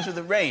 Alan comes with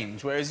a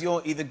range, whereas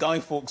you're either Guy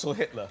Fawkes or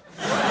Hitler.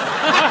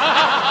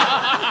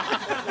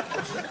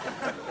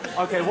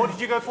 OK, what did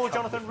you go for,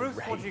 Jonathan?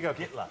 Ruth, what did you go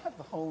for? Hitler.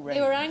 The whole range.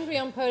 They were angry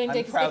on polling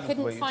day because they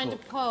couldn't find a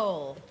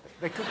poll.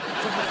 They couldn't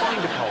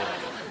find a poll?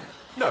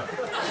 No.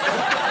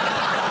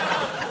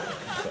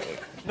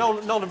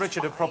 Nolan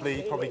Richard have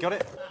probably got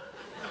it.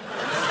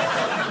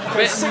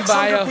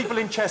 600 people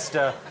in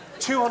Chester,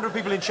 200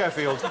 people in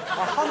Sheffield,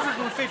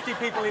 150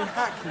 people in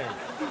Hackney.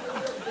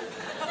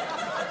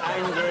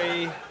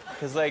 Angry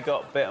because they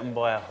got bitten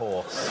by a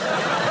horse.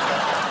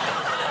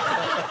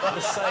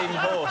 The same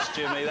horse,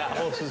 Jimmy. That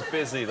horse was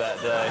busy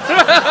that day.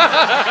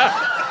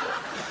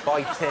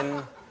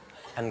 Biting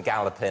and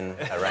galloping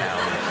around.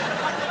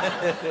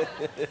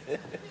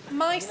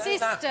 My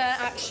sister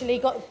actually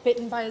got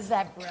bitten by a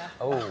zebra.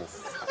 Oh.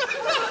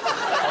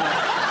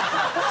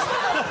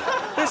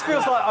 This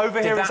feels like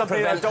overhearing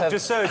something at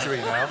doctor's surgery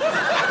now.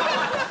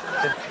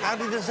 How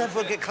did the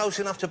zebra get close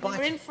enough to bite? We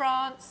were in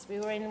France. We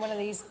were in one of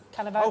these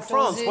kind of outdoor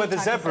France, where the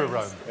zebra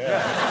roam.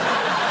 Yeah.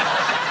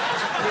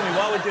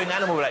 While we're doing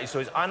animal-related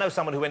stories, I know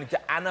someone who went into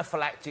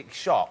anaphylactic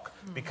shock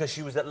because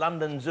she was at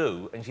London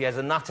Zoo and she has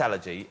a nut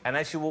allergy, and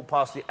as she walked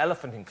past the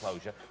elephant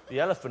enclosure, the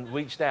elephant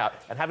reached out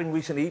and, having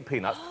recently eaten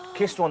peanuts,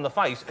 kissed her on the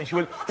face, and she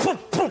went... Poof,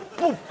 poof,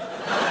 poof.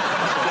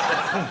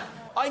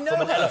 I know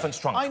From an her. elephant's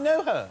trunk. I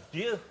know her. Do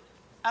you?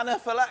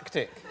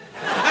 Anaphylactic.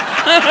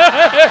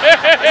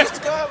 I used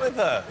to go out with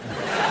her. We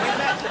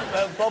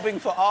met bobbing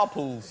for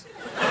apples.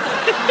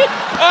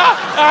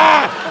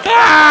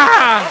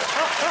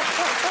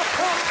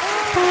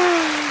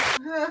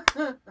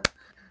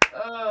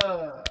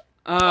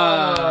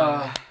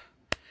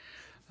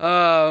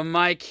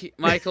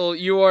 Michael,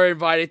 you are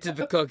invited to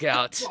the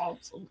cookout.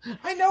 Awesome.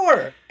 I know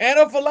her.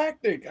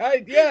 Anaphylactic.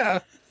 Yeah.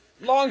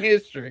 Long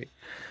history.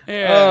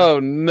 Yeah. Oh,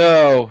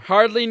 no.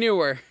 Hardly knew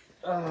her.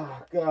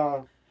 Oh,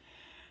 God.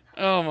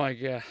 Oh, my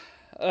God.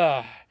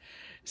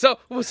 So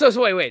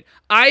wait.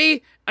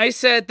 I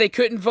said they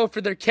couldn't vote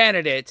for their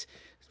candidate,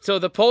 so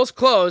the polls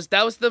closed.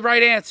 That was the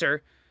right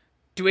answer.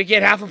 Do we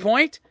get half a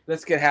point?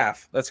 Let's get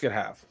half.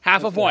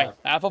 Half a point.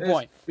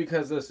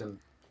 Because, listen,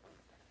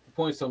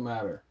 points don't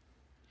matter.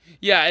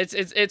 Yeah,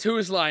 it's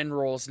whose line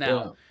rules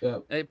now. Yeah.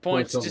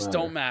 Points just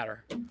don't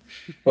matter.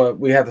 But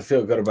we have to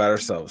feel good about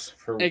ourselves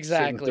for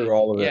exactly sitting through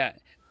all of it. Yeah.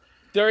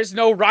 There is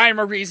no rhyme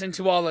or reason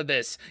to all of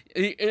this.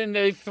 In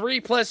the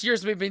 3+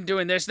 years we've been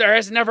doing this, there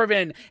has never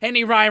been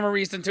any rhyme or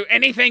reason to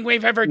anything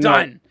we've ever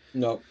done.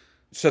 No.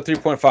 So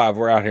 3.5,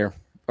 we're out here.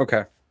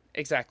 Okay.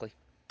 Exactly.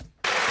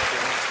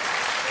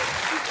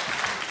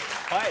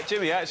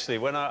 Jimmy, actually,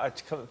 when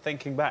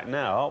thinking back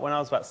now, when I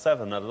was about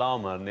 7, a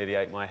llama nearly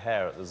ate my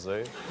hair at the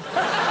zoo.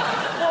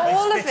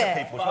 All of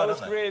it? I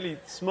was really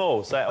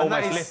small, so it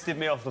almost lifted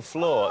me off the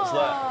floor. It's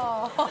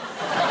like...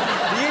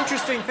 The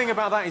interesting thing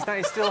about that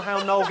is still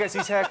how Noel gets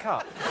his hair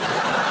cut.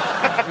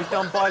 It was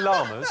done by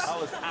llamas. I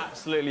was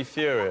absolutely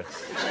furious.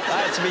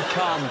 I had to be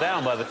calmed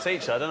down by the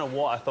teacher. I don't know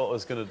what I thought I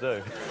was going to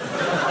do.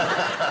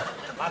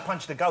 I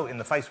punched a goat in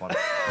the face once.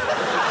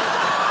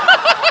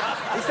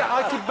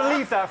 I could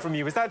believe that from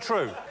you. Is that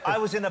true? I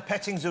was in a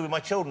petting zoo with my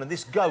children, and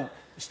this goat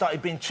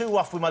started being too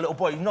rough with my little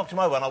boy. He knocked him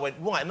over, and I went,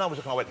 right, and I was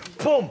looking, I went,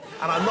 boom,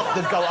 and I knocked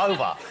the goat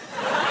over.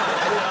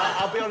 And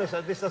I'll be honest,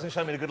 this doesn't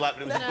show me the good luck,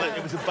 but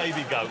it was a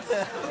baby goat.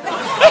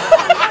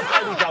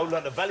 Baby goat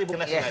learned a valuable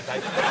lesson that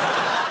day.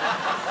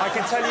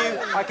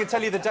 I can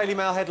tell you the Daily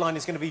Mail headline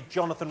is going to be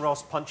Jonathan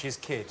Ross punches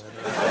kid.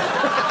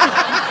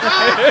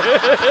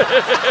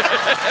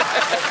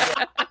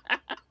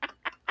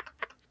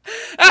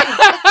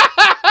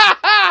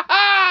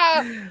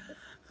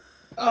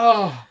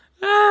 Oh,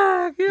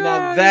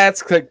 now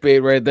that's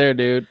clickbait right there,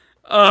 dude.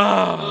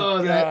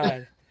 Oh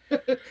God.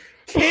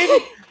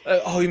 Kid?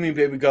 Oh, you mean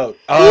baby goat?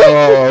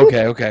 Oh,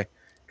 okay.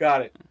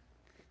 Got it.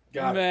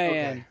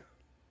 Man.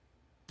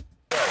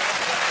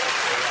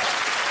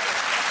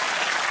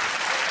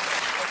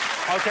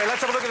 Okay,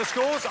 let's have a look at the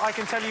scores. I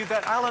can tell you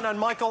that Alan and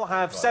Michael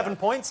have 7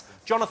 points.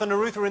 Jonathan and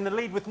Ruth are in the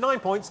lead with 9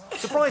 points.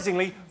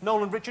 Surprisingly,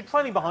 Noel and Richard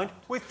trailing behind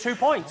with 2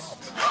 points.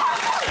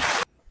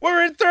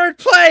 We're in third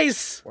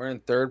place. We're in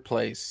third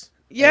place.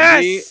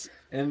 Yes.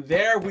 And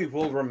there we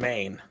will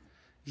remain.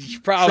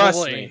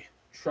 Probably.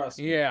 Trust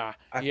me. Yeah.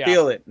 I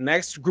feel it.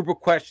 Next group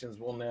of questions,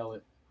 we'll nail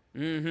it.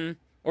 Mm-hmm.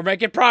 We're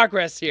making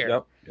progress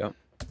here. Yep.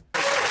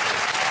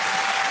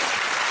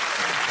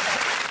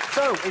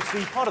 So, it's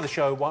the part of the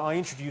show where I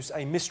introduce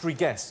a mystery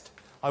guest.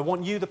 I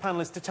want you, the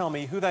panellists, to tell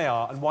me who they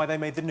are and why they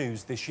made the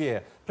news this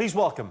year. Please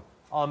welcome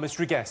our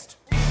mystery guest.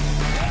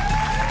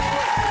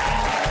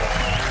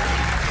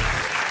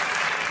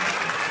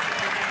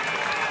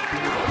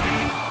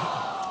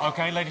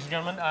 Okay, ladies and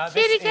gentlemen,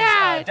 this is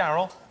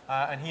Daryl,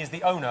 and he is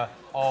the owner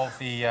of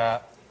the, I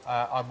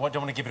don't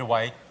want to give it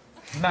away,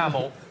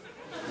 mammal.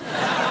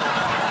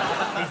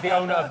 He's the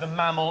owner of the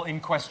mammal in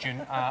question.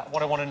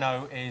 What I want to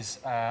know is,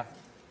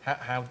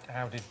 how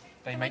did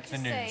they make the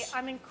news?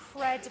 I'm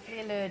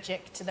incredibly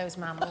allergic to those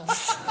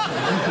mammals.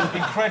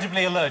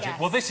 Incredibly allergic? Yes.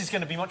 Well, this is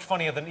going to be much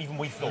funnier than even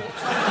we thought.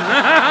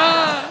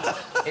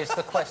 Is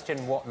the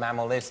question, what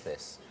mammal is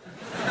this?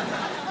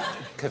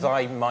 Because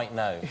I might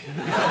know. Do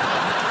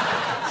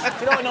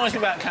you know what annoys me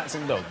about cats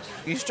and dogs?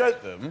 You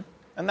stroke them,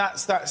 and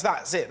that's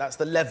it. That's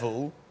the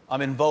level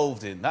I'm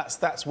involved in.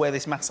 That's where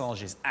this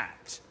massage is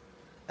at.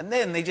 And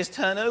then they just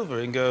turn over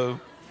and go,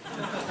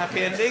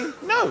 happy ending?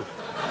 No.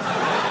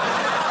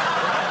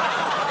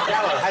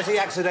 Darryl, has he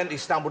accidentally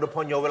stumbled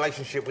upon your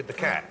relationship with the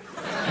cat?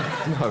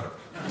 No.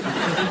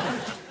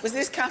 Was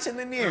this cat in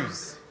the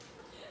news?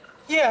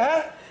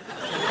 Yeah.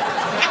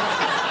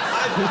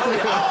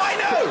 Oh, I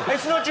know!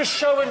 It's not just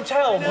show and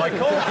tell,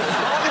 Michael.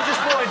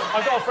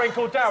 I've got a friend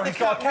called Darren, he's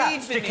got a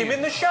cat. Stick him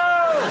in the show!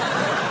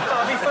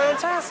 That'd be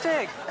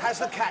fantastic. Has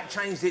the cat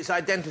changed its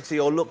identity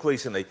or look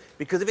recently?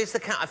 Because if it's the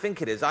cat I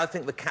think it is, I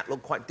think the cat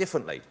looked quite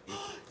differently.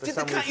 Did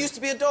the cat used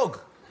to be a dog?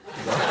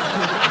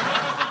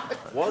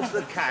 Was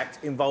the cat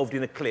involved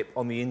in a clip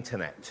on the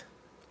internet?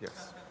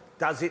 Yes.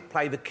 Does it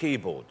play the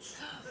keyboards?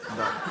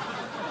 No.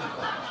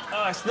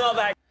 Oh, it's not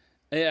that.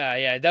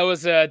 Yeah. That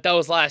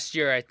was last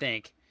year, I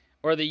think.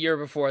 Or the year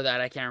before that,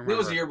 I can't remember. It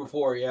was the year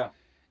before, yeah.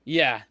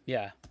 Yeah.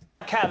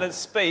 A cat that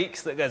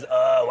speaks, that goes,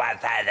 oh,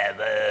 what's that?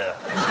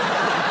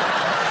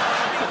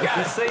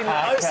 I've seen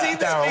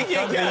the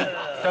speaking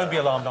cat. Don't be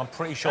alarmed, I'm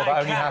pretty sure that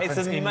only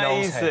happens in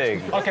Noel's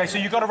head. OK, so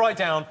you've got to write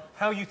down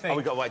how you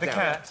think the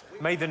cat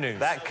made the news.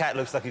 That cat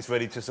looks like he's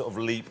ready to sort of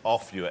leap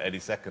off you at any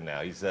second now.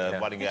 He's running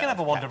out. You can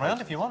have a wander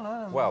around if you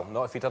want. Well,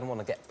 not if he doesn't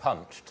want to get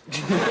punched.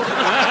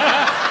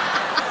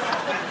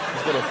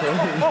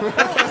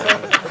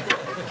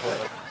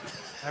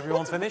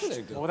 Everyone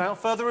finished? Well, without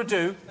further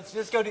ado,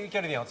 let's go to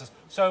the answers.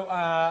 So,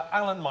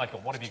 Alan and Michael,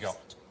 what have you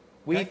got?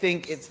 We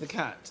think it's the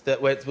cat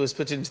that was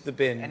put into the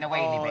bin. In the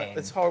wheelie bin.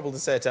 It's horrible to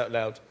say it out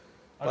loud.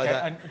 OK,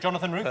 and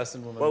Jonathan, Ruth?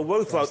 Well,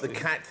 Ruth wrote the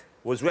cat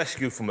was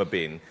rescued from a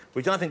bin,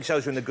 which I think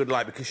shows her in the good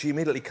light because she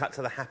immediately cut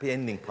to the happy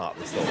ending part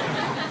of the story.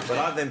 But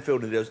I then feel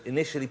that it was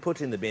initially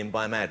put in the bin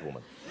by a mad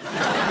woman.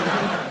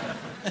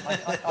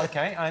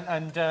 OK,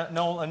 and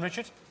Noel and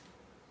Richard?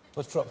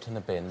 Was dropped in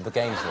the bin. The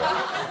game's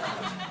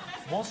right.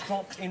 Was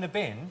dropped in a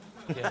bin?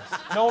 Yes.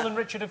 Noel and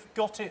Richard have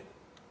got it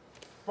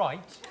right.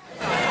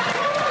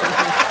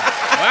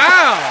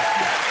 Wow!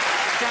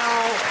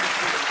 Daryl.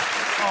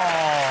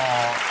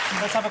 Oh,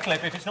 let's have a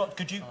clip. If it's not,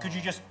 could you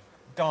just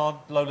guard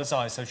Lola's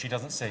eyes so she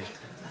doesn't see?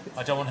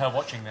 I don't want her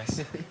watching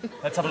this.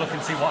 Let's have a look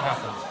and see what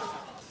happened.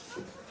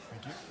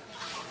 Thank you.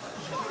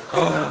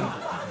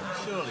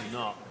 Surely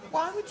not.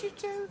 Why would you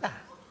do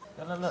that?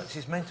 No, look,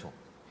 she's mental.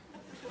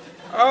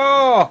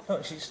 Oh!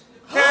 Look, she's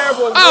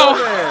terrible woman!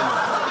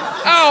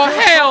 Oh,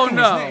 hell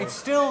no! It's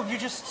still, you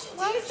just...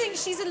 Why do you think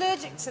she's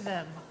allergic to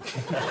them?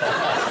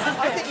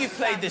 I think you've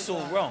played this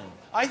all wrong.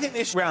 I think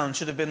this round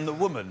should have been the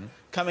woman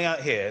coming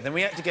out here, then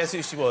we had to guess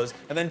who she was,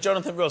 and then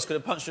Jonathan Ross could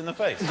have punched her in the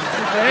face.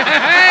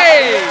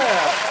 Hey!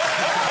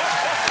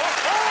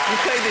 You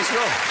played this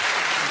wrong.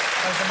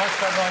 That was a much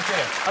better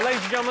idea.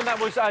 Ladies and gentlemen, that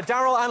was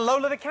Daryl and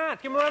Lola the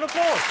cat. Give them a round of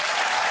applause.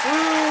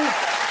 Woo.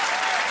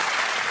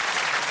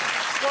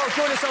 Well,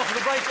 join us after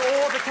the break,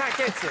 or the cat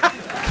gets it.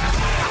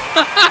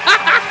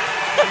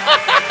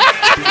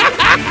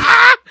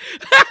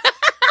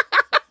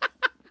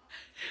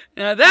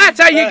 Now that's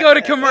how you go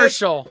to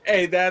commercial.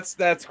 Hey, that's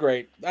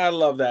great. I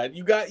love that.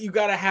 You got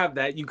to have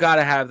that. You got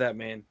to have that,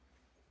 man.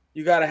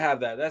 You got to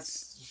have that.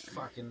 That's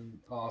fucking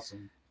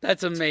awesome.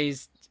 That's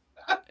amazing.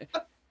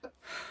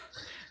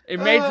 It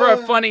made for a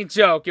funny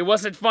joke. It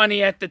wasn't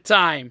funny at the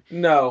time.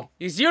 No.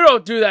 Because you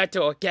don't do that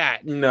to a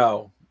cat.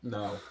 No.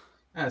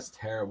 That's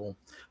terrible.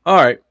 All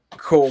right.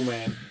 Cool,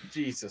 man.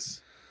 Jesus.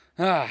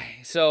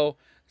 So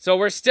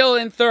we're still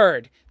in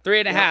third.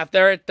 3.5.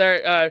 They're at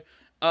their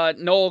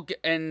Noel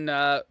and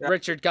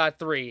Richard got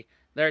 3.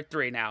 They're at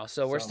 3 now.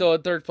 So we're still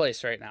in third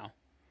place right now.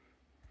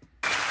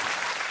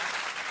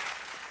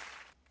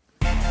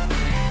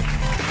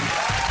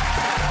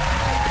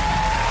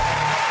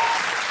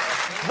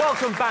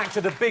 Welcome back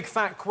to the Big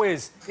Fat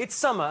Quiz. It's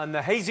summer and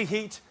the hazy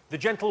heat, the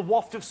gentle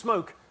waft of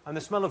smoke and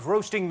the smell of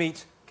roasting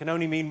meat can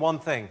only mean one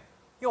thing.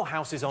 Your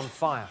house is on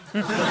fire.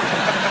 Let's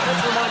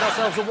remind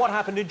ourselves of what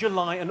happened in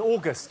July and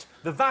August.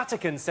 The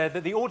Vatican said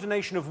that the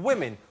ordination of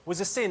women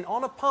was a sin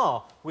on a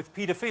par with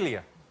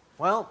paedophilia.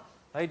 Well,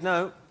 they'd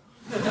know.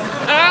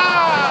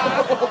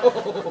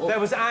 There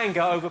was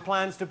anger over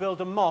plans to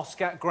build a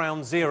mosque at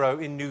Ground Zero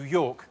in New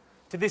York.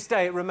 To this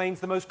day, it remains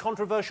the most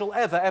controversial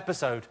ever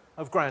episode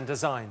of Grand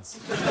Designs.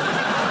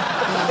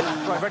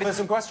 Right, ready for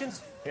some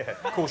questions? Yeah.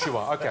 Of course you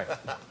are, OK.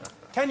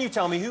 Can you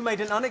tell me who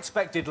made an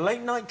unexpected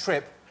late-night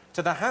trip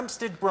to the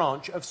Hampstead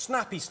branch of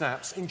Snappy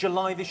Snaps in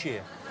July this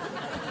year?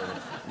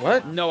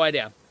 What? No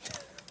idea.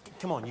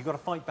 Come on, you've got to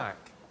fight back.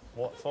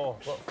 What for?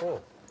 What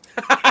for?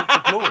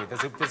 For glory.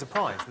 There's a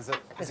prize.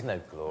 There's no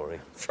glory.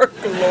 For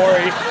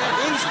glory.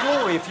 It is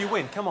glory if you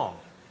win. Come on.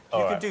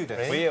 You can do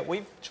this.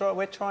 We're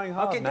trying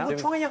hard now. Well,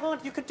 try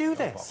hard. You could do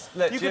this.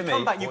 Look, you Jimmy, could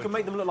come back. You can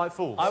make them look like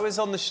fools. I was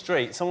on the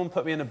street. Someone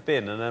put me in a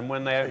bin, and then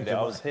when they opened it,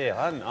 I was here.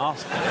 I hadn't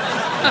asked for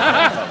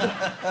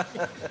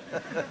it.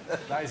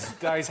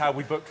 that is how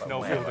we book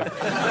Noel Fielding.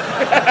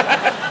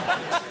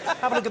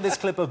 Have a look at this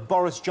clip of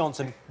Boris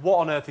Johnson. What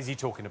on earth is he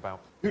talking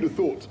about? Who'd have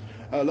thought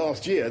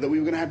last year that we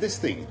were going to have this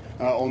thing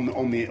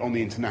on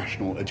the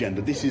international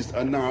agenda? This is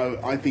now,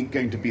 I think,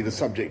 going to be the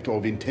subject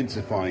of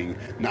intensifying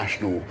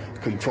national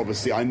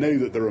controversy. I know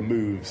that there are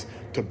moves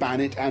to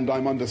ban it, and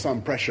I'm under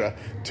some pressure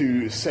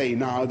to say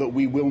now that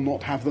we will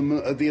not have them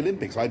at the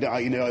Olympics. At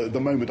the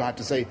moment, I have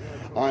to say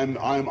I'm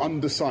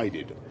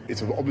undecided.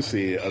 It's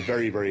obviously a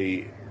very,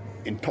 very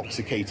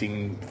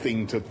intoxicating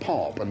thing to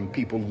parp, and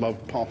people love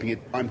parping it.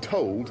 I'm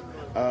told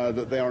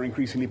that they are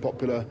increasingly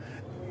popular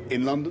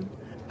in London,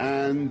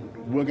 and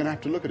we're going to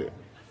have to look at it.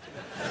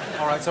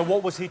 All right, so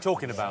what was he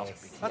talking about?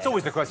 That's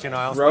always the question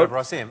I ask whenever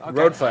I see him. Okay.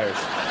 Road flares.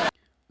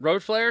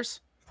 Road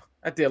flares?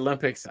 At the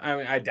Olympics. I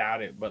mean, I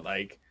doubt it, but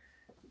like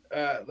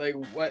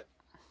what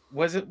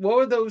was it? What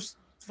were those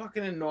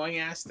fucking annoying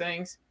ass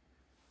things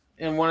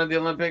in one of the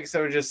Olympics that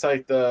were just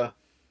like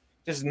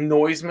just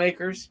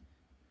noisemakers?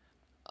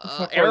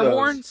 Air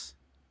horns?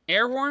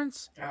 Air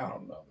horns? I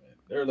don't know, man.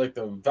 They're like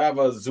the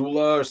Vava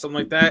Zula or something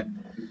like that.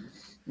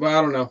 Well,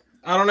 I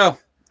don't know.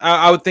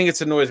 I would think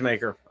it's a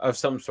noisemaker of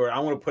some sort.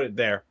 I'm going to put it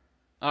there.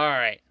 All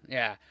right.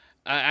 Yeah.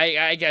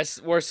 I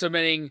guess we're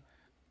submitting.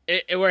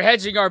 We're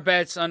hedging our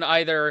bets on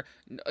either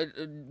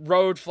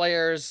road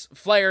flares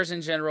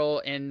in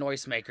general, and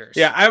noisemakers.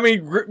 Yeah. I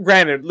mean,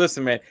 granted,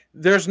 listen, man,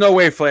 there's no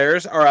way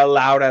flares are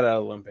allowed at an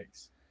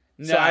Olympics.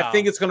 No. So I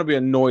think it's going to be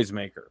a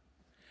noisemaker.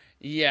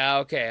 Yeah.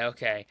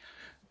 Okay.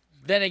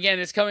 Then again,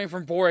 it's coming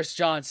from Boris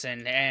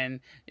Johnson, and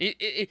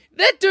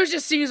that dude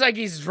just seems like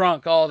he's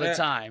drunk all the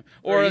time.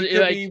 Or he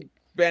could be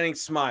banning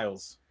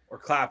smiles or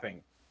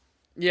clapping.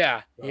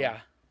 Yeah.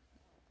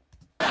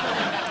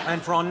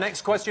 And for our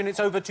next question, it's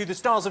over to the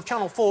stars of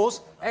Channel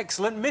 4's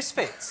Excellent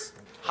Misfits.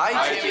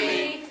 Hi,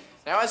 Jimmy.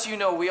 Now, as you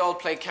know, we all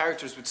play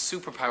characters with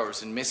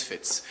superpowers in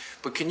Misfits.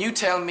 But can you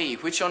tell me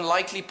which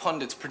unlikely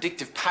pundit's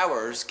predictive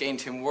powers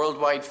gained him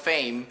worldwide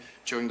fame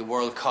during the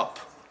World Cup?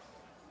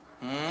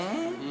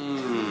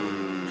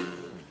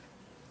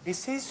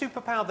 Is his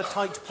superpower the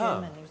tight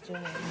perm?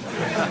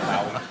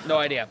 No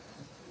idea.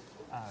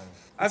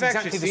 I've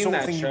actually the seen sort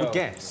of that thing show. you would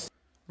guess.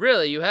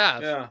 Really, you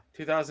have? Yeah,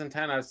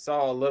 2010. I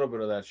saw a little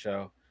bit of that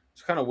show.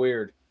 It's kind of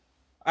weird.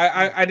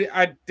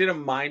 I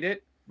didn't mind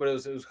it, but it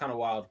was kind of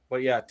wild.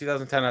 But yeah,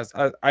 2010.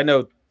 I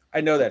know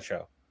that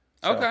show.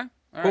 So, okay.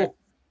 All cool. Right.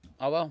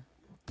 Oh well.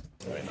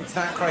 It's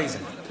that crazy,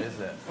 is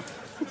it?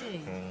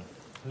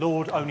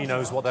 Lord only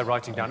knows what they're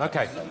writing down.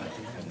 Okay.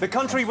 The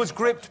country was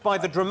gripped by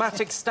the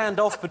dramatic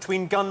standoff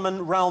between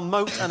gunman Raoul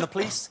Moat and the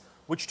police,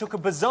 which took a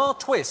bizarre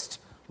twist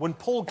when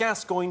Paul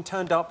Gascoigne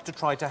turned up to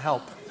try to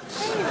help.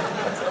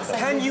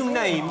 Can you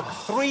name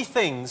 3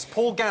 things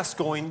Paul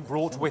Gascoigne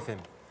brought with him?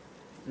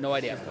 No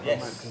idea.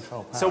 Yes.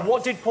 So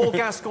what did Paul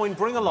Gascoigne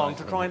bring along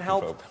to try and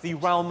help the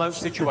Raoul Moat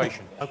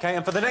situation? Okay,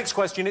 and for the next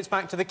question, it's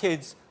back to the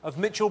kids of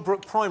Mitchell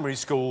Brook Primary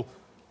School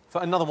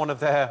for another one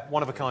of their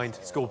one-of-a-kind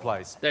school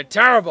plays. They're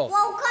terrible.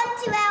 Welcome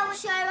to our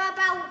show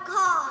about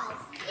cars.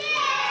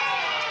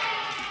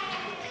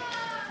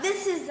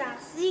 This is our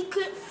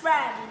secret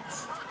friend.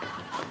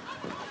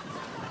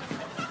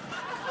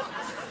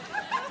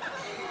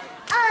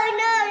 Oh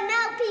no,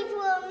 now people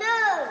will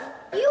know.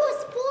 You were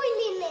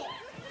spoiling it.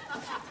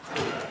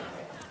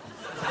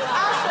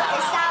 I'll sort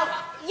this out.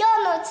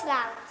 You're not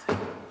allowed.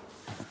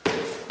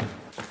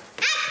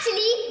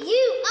 Actually,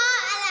 you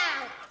are allowed.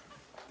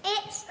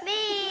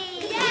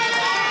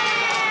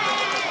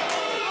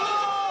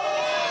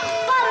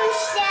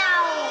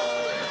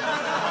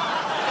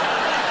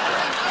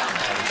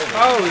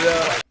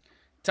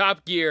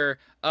 Top Gear,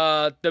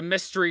 the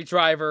mystery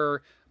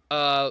driver,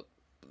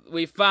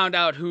 we found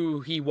out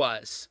who he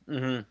was.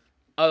 Mm-hmm.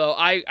 Although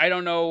I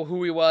don't know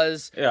who he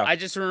was. Yeah. I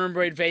just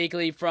remember it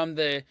vaguely from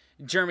the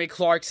Jeremy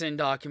Clarkson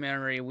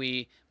documentary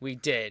we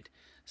did.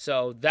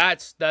 So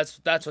that's what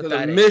that is.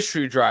 The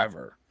mystery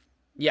driver.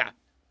 Yeah.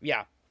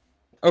 Yeah.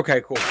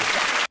 Okay, cool.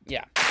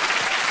 Yeah.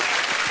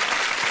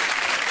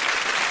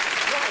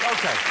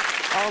 Okay.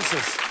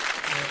 Answers.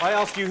 I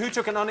asked you who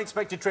took an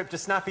unexpected trip to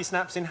Snappy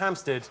Snaps in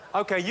Hampstead.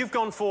 Okay, you've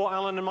gone for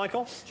Alan and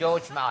Michael.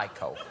 George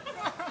Michael.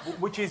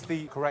 Which is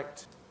the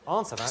correct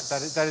answer.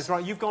 That is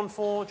right. You've gone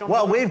for John.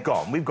 Well, we've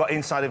got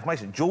inside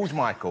information. George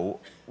Michael,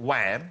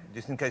 Wham,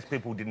 just in case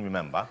people didn't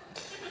remember.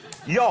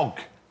 Yog,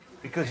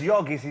 because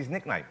Yog is his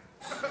nickname.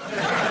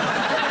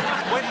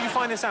 Where did you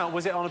find this out?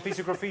 Was it on a piece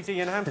of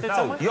graffiti in Hampstead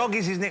somewhere? Yog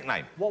is his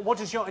nickname. What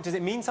does Yog... Does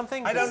it mean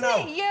something? I don't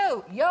know.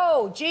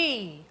 Yo,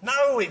 G.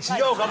 No, it's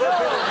Yog. Yo, George.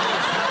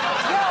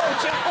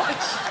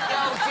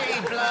 Yo,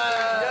 G,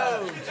 blood.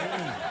 Yo, G.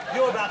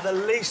 You're about the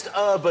least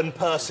urban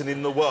person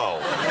in the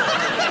world.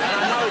 And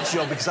I know it's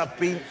Yog because I've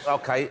been...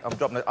 OK, I'm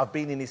dropping it. I've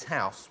been in his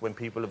house when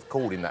people have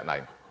called him that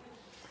name.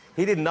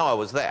 He didn't know I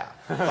was there.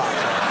 But,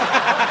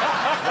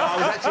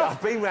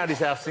 I've been round his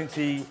house since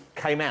he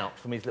came out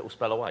from his little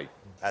spell away.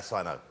 That's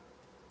I know.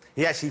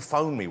 He actually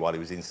phoned me while he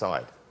was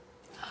inside.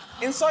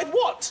 Inside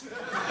what?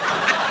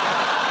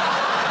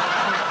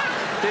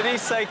 Did he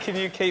say, can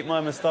you keep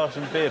my moustache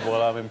and beard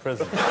while I'm in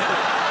prison?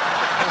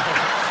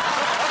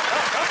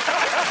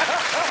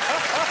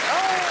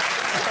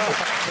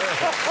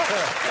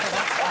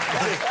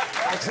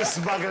 I just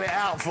smuggle it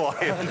out for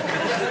him.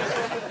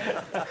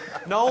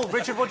 Noel,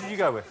 Richard, what did you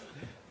go with?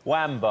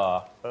 Wham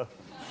bar.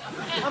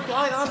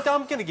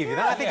 I'm going to give you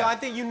that. I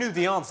think you knew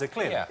the answer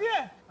clearly.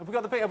 Yeah. Have we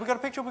got a picture? Have we got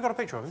a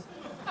picture of him?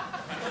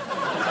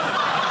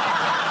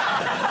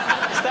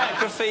 Is that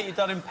graffiti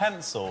done in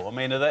pencil? I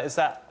mean, is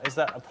that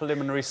a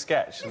preliminary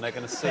sketch and they're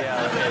going to see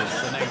how it is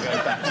and then go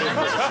back in?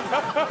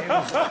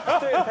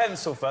 Do it in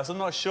pencil first. I'm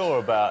not sure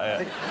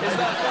about it. Is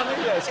that funny?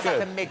 Yeah, it's good.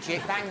 Like a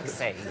midget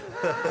Banksy.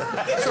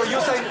 So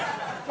you're saying...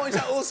 Point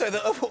out also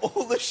that of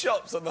all the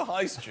shops on the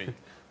high street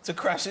to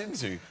crash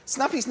into,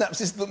 Snappy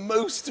Snaps is the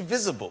most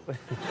visible.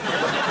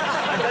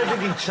 I don't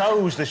think he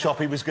chose the shop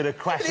he was going to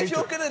crash If into.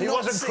 you're gonna he not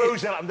wasn't see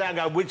cruising up and down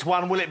going, which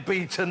one will it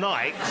be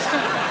tonight?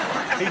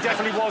 He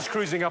definitely was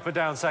cruising up and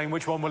down saying,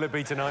 which one will it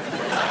be tonight?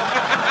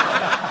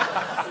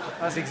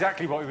 That's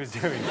exactly what he was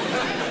doing.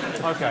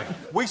 OK.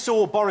 We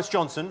saw Boris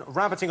Johnson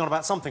rabbiting on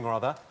about something or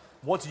other.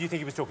 What did you think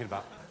he was talking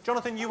about?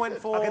 Jonathan, you went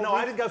for... OK, no,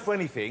 I didn't go for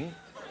anything.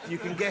 You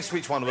can guess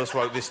which one of us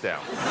wrote this down.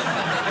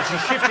 And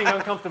she's shifting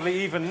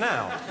uncomfortably even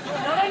now.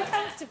 Not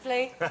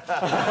uncomfortably.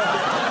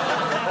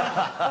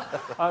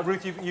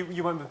 Ruth,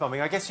 you went with bumming.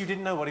 I guess you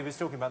didn't know what he was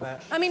talking about there.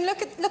 I mean,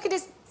 look at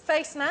his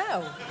face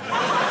now.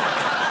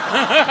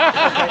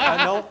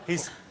 OK, Noel,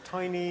 his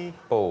tiny...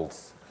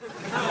 Balls.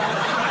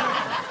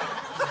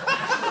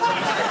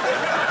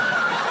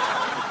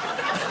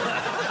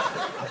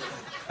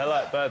 I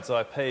like bird's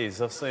eye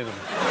peas. I've seen them.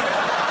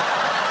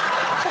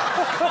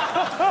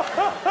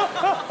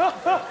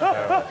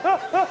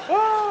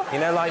 You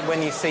know, like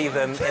when you see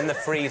them in the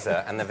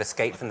freezer and they've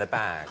escaped from the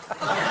bag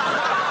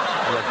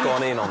and they've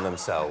gone in on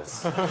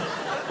themselves.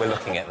 We're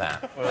looking at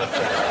that.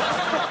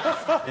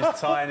 His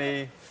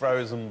tiny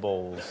frozen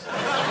balls.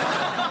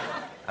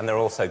 And they're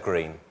also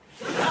green.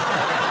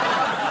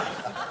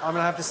 I'm going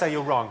to have to say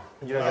you're wrong.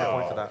 You don't get a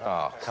point for that.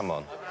 Oh, come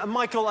on.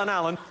 Michael and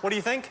Alan, what do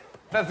you think?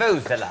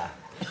 Vuvuzela.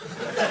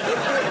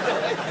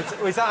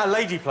 Is that a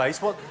lady place?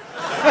 What?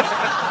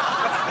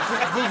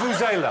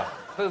 Vuvuzela.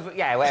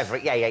 Yeah, whatever.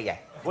 Yeah.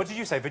 What did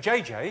you say?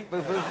 Vajayjay?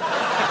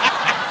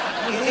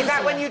 Is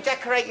that when you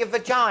decorate your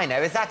vagina?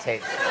 Is that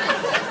it? No,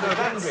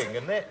 that's ring,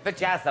 isn't it?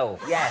 Vajazzle.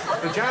 Yeah.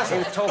 Vajazzle. He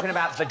was talking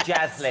about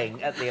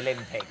vajazzling at the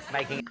Olympics,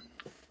 making...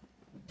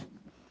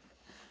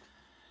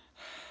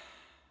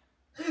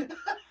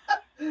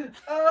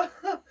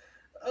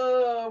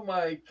 Oh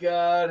my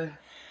god.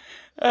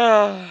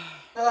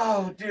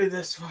 Oh, dude,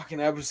 this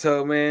fucking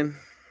episode, man.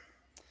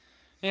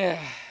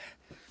 Yeah.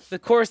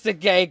 Of course the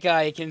gay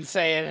guy can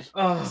say it.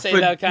 Say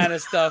that kind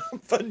of stuff.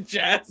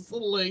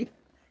 Vajazzling.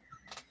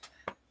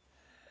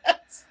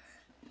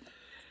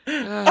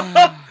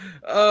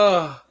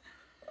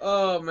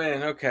 Oh,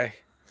 man, okay.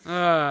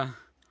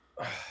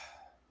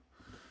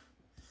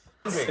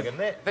 Isn't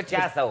it?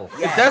 Vajazzle.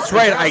 Yeah. That's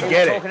right, I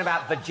get it. Talking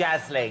about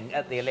vajazzling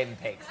at the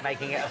Olympics,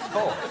 making it a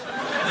sport.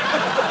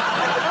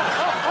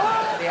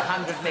 The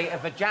 100-metre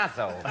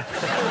vajazzle.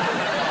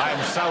 I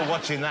am so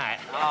watching that.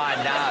 Oh, I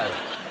know.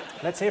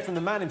 Let's hear from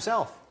the man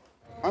himself.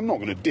 I'm not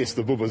going to diss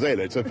the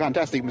Vuvuzela. It's a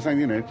fantastic,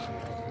 you know.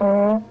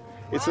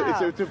 It's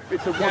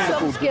a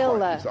wonderful skill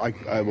there.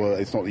 Well,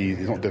 it's not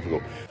easy. It's not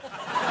difficult.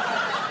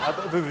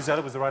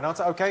 Vuvuzela was the right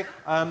answer. OK.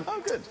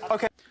 Oh, good.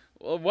 OK.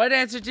 Well, what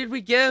answer did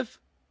we give?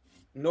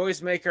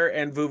 Noisemaker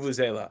and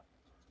Vuvuzela.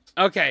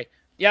 Okay.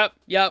 Yep.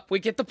 We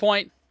get the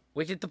point.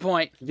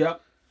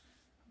 Yep.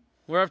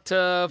 We're up to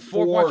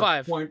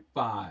 4.5.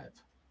 4.5.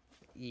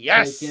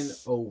 Yes. Taking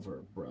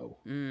over, bro.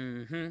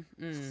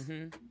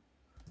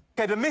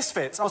 OK, the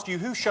Misfits asked you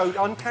who showed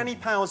uncanny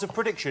powers of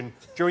prediction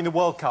during the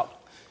World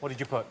Cup. What did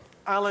you put?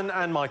 Alan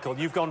and Michael,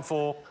 you've gone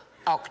for...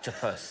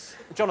 Octopus.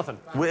 Jonathan?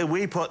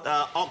 We put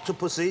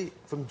Octopussy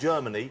from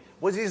Germany.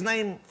 What's his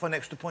name for an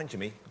extra point,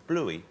 Jimmy?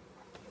 Bluey?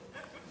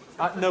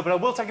 No, but I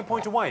will take a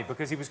point away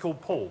because he was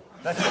called Paul.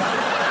 The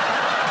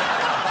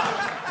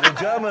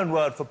German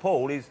word for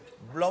Paul is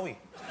blowy.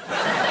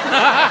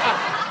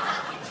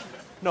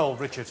 No,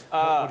 Richard.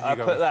 I what did you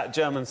go put with? that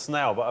German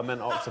snail, but I meant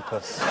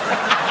octopus.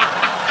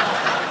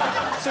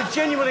 So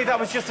genuinely, that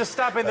was just a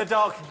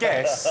stab-in-the-dark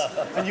guess,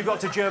 and you got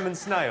to German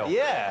snail?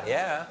 Yeah.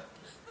 Yeah.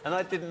 And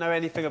I didn't know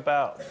anything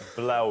about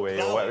blowy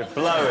or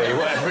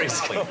whatever it's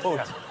called.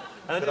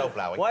 And Good old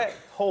blowy. Why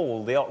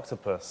Paul the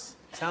octopus?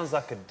 Sounds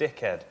like a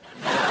dickhead.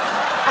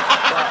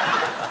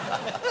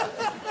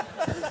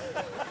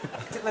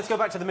 Let's go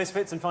back to the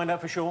Misfits and find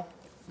out for sure.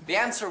 The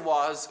answer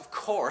was, of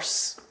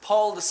course,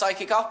 Paul the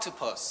Psychic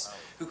Octopus,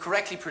 who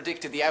correctly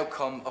predicted the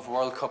outcome of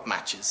World Cup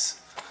matches.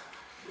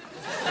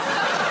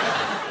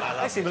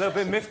 They seem a little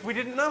bit miffed we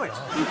didn't know it.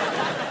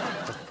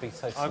 Just be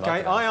so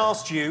OK, I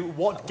asked you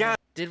what gas...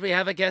 Did we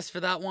have a guess for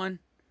that one?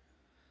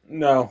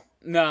 No.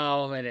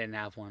 No, I didn't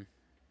have one.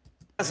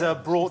 Gaza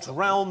brought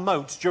Raoul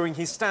Moat during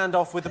his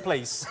standoff with the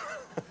police.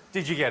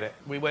 Did you get it?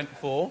 We went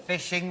for...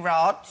 Fishing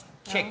rod,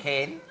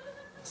 chicken,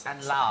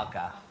 and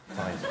lager.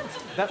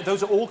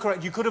 Those are all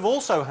correct. You could have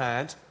also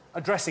had a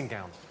dressing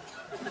gown.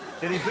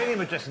 Did he bring him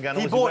a dressing gown?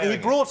 He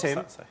brought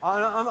him.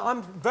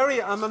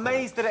 I'm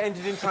amazed that it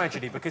ended in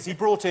tragedy because he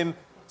brought him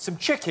some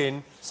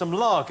chicken, some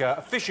lager,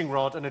 a fishing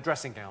rod, and a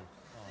dressing gown.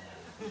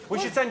 We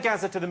should send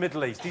Gaza to the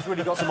Middle East. He's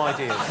really got some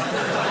ideas.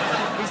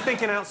 He's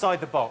thinking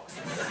outside the box.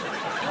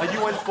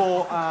 You went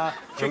for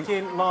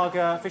chicken,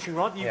 lager, fishing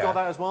rod. You got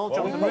that as well?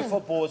 Well, we went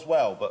football as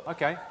well, but...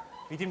 OK.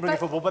 He didn't bring the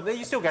football, but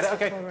you still get it.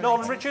 OK. Noel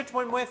and Richard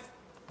went with?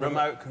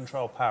 Remote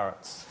control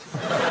parrots.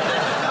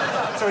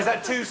 So is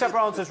that two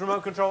separate answers,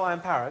 remote control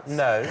and parrots?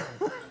 No.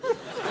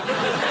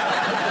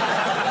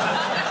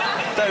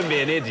 Don't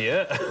be an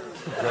idiot.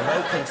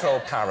 Remote control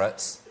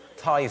parrots,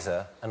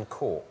 Tizer and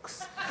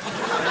corks.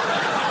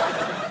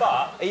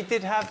 But he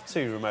did have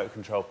 2 remote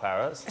control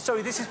parrots.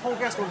 Sorry, this is Paul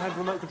Gascoigne had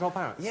remote control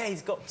parrots? Yeah,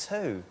 he's got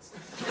 2.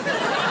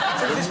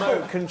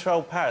 Remote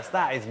control parrots,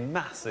 that is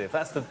massive.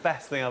 That's the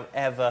best thing I've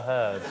ever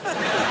heard.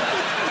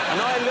 And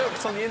I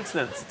looked on the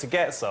internet to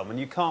get some, and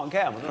you can't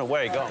get them. I don't know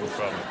where he got them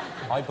from.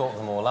 I bought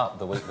them all up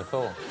the week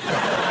before.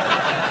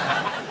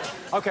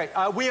 OK,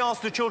 we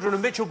asked the children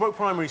of Mitchellbrook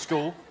Primary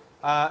School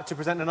to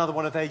present another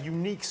one of their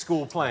unique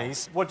school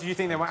plays. What do you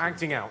think they were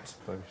acting out?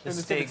 The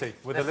Stig.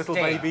 With a little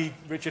baby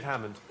Richard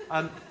Hammond.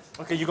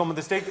 OK, you gone with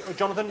the Stig,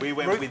 Jonathan? We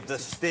went Ruth? with the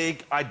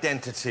Stig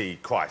identity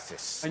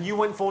crisis. And you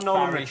went for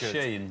Noel and Barry Richard?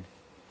 Sheen.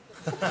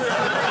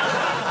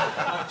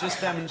 Just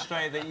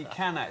demonstrate that you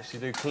can actually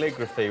do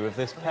calligraphy with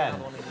this pen.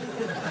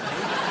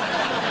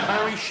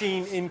 Barry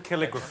Sheen in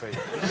calligraphy.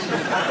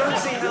 I don't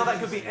see how that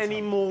could be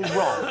any more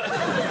wrong.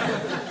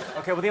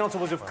 OK, well, the answer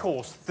was, of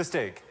course, the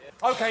Stig.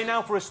 OK,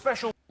 now for a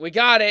special... We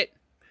got it.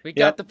 We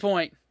got the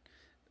point.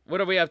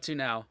 What are we up to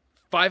now?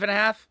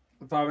 5.5?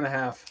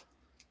 5.5.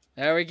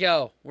 There we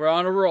go. We're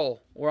on a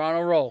roll. We're on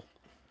a roll.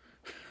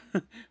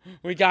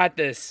 We got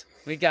this.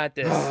 We got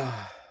this.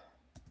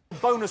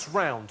 Bonus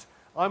round.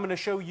 I'm going to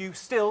show you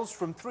stills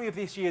from 3 of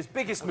this year's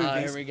biggest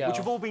movies, here we go. which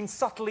have all been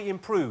subtly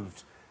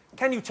improved.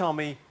 Can you tell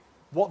me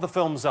what the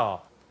films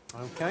are?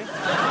 OK.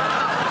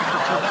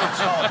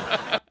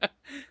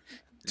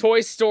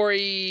 Toy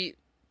Story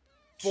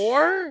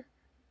 4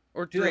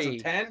 or 3?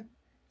 2010?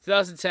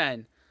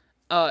 2010.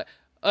 No,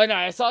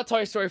 I saw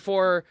Toy Story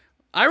 4.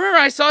 I remember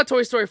I saw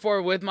Toy Story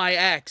 4 with my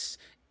ex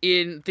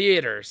in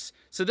theaters.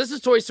 So this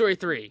is Toy Story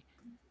 3.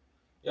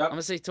 Yep. I'm going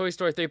to say Toy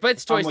Story 3, but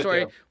it's Toy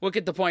Story. We'll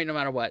get the point no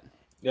matter what.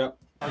 Yep.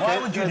 Okay, why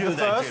would you do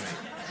that, Jimmy?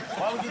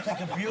 Why would you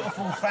take a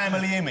beautiful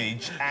family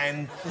image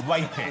and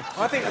rape it?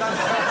 I think that's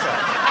better.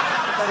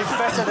 That is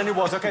better than it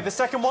was. OK, the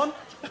second one?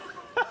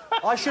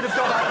 I should have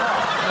got that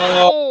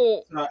right.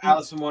 Oh!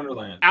 Alice in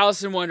Wonderland.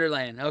 Alice in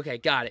Wonderland. Okay,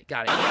 got it,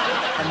 got it.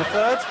 And the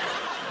third?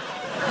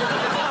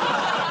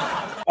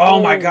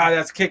 Oh my God,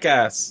 that's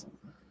kick-ass.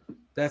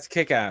 That's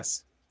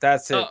kick-ass.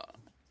 That's it.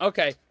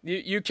 Okay,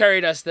 you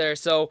carried us there,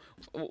 so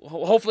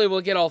hopefully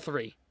we'll get all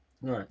 3.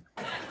 All right.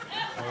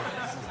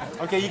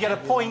 OK, you get a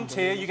point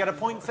here. You get a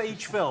point for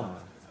each film.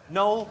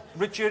 Noel,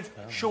 Richard,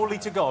 surely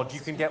to God you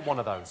can get one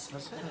of those.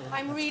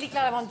 I'm really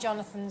glad I'm on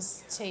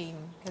Jonathan's team,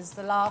 because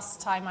the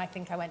last time I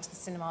think I went to the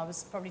cinema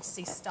was probably to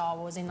see Star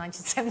Wars in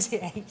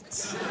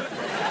 1978.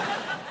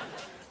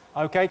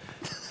 OK,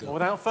 well,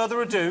 without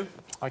further ado,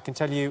 I can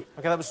tell you...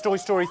 OK, that was Toy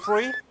Story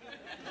 3,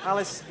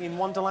 Alice in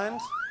Wonderland.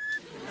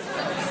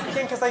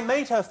 Again, because they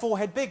made her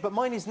forehead big, but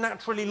mine is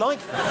naturally like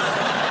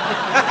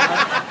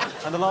that.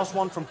 And the last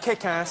one from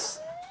Kick-Ass.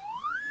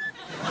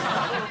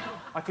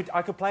 I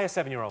could play a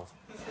 7-year-old.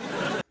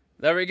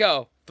 There we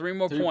go. 3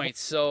 more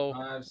points. So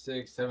 5,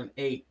 6, 7,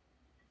 8.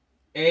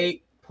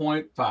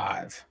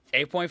 8.5.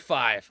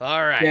 8.5.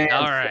 All right. Damn,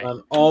 all right.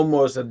 I'm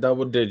almost at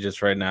double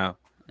digits right now.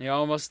 You're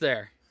almost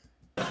there.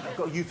 I've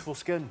got youthful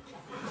skin.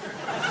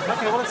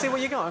 OK, well, let's see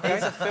what you got, OK?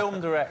 He's a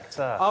film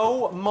director.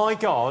 Oh, my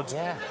God.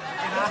 Yeah.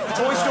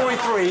 Toy Story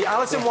 3,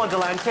 Alice in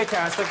Wonderland,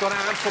 Kick-Ass, they've got it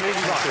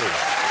absolutely right.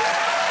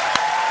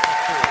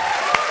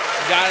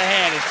 You gotta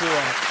hand it to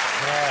him.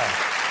 Yeah.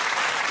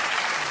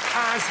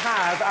 As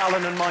have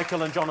Alan and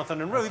Michael and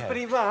Jonathan and Ruth,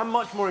 Okay. but I'm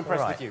much more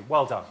impressed with you.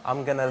 Well done.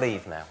 I'm going to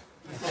leave now.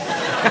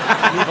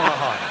 Leave on a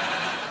high.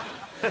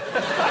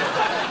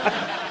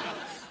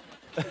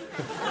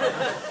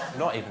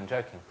 Not even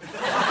joking.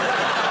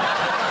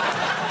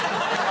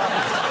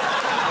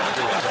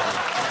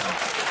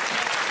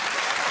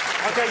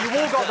 OK, you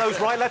all got those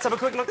right. Let's have a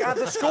quick look at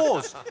the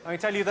scores. I can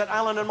tell you that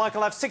Alan and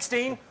Michael have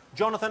 16,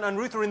 Jonathan and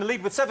Ruth are in the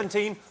lead with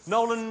 17,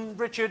 Nolan,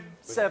 Richard,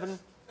 7.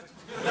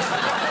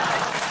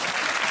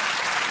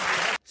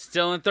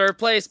 Still in third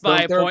place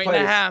by a point and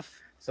a half.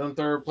 Still in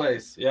third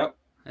place, yep.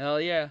 Hell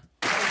yeah.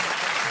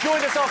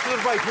 Join us after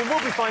the break when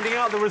we'll be finding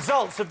out the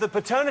results of the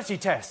paternity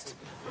test.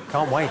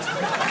 Can't wait.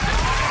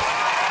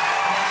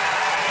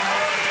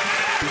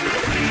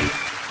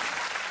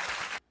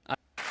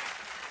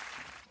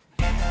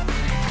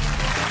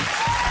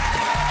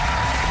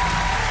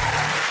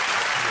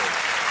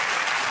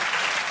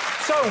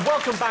 So,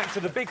 welcome back to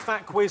the Big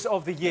Fat Quiz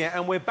of the year,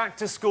 and we're back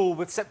to school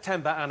with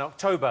September and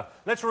October.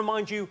 Let's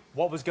remind you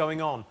what was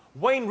going on.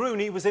 Wayne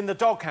Rooney was in the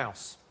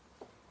doghouse.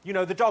 You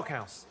know, the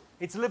doghouse.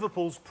 It's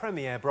Liverpool's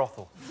premier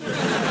brothel.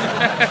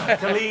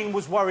 Colleen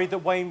was worried that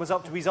Wayne was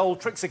up to his old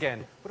tricks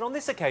again, but on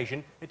this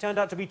occasion, it turned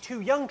out to be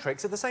 2 young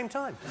tricks at the same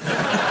time.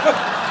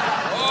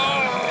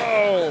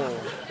 Oh!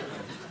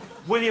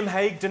 William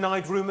Hague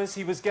denied rumours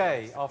he was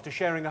gay after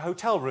sharing a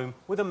hotel room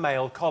with a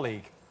male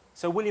colleague.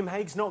 So William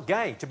Hague's not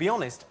gay. To be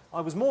honest,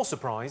 I was more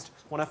surprised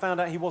when I found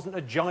out he wasn't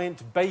a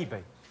giant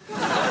baby.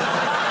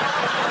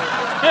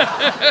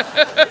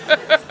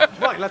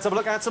 Right, let's have a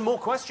look at some more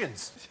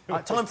questions.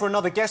 Time for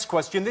another guest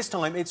question. This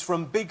time it's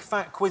from Big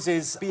Fat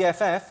Quiz's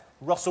BFF,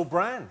 Russell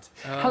Brand.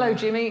 Hello,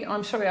 Jimmy.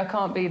 I'm sorry I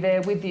can't be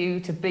there with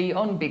you to be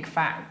on Big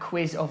Fat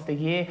Quiz of the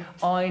Year.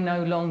 I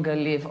no longer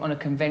live on a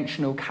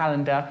conventional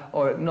calendar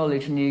or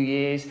acknowledge New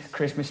Year's,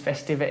 Christmas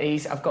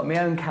festivities. I've got my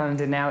own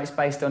calendar now. It's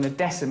based on a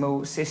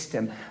decimal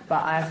system.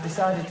 But I have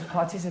decided to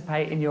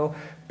participate in your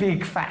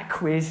Big Fat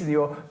Quiz and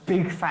your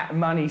big fat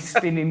money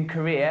spinning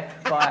career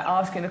by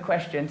asking a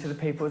question to the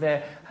people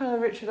there. Hello,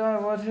 Richard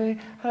Iwadley.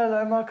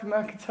 Hello, Michael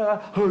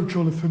McIntyre. Hello,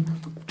 Jonathan.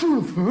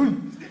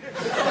 Jonathan!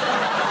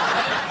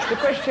 The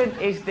question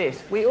is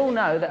this. We all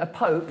know that a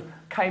pope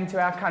came to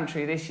our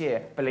country this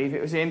year. I believe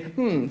it was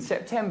in,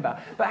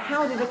 September. But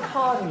how did a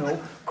cardinal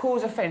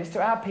cause offence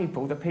to our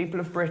people, the people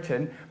of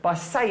Britain, by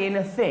saying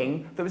a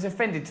thing that was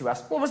offended to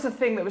us? What was the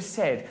thing that was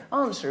said?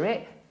 Answer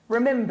it,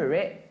 remember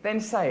it, then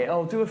say it.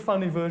 Oh, do a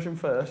funny version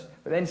first,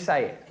 but then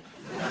say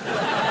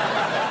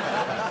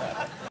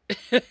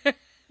it.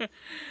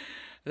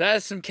 That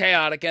is some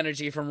chaotic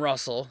energy from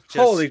Russell.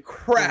 Holy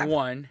crap.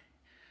 One.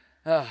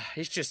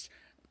 He's just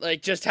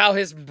how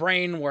his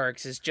brain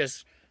works is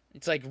just,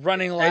 it's like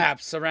running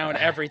laps around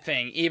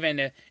everything,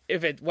 even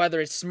if whether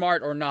it's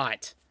smart or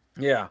not.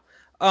 Yeah.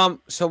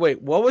 So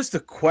wait, what was the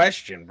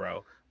question,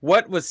 bro?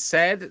 What was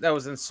said that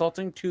was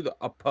insulting to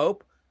a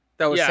pope?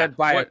 That was said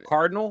by a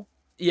cardinal?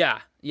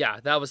 Yeah,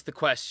 that was the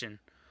question.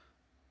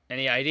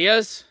 Any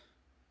ideas?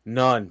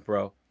 None,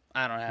 bro.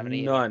 I don't have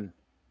any. None.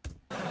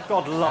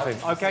 God love him.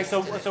 Okay,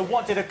 so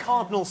what did a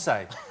cardinal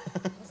say?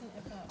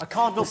 A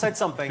cardinal said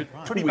something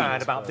pretty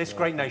bad about this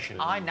great nation.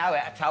 I know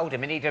it. I told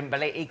him, and he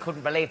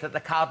couldn't believe that the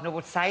cardinal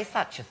would say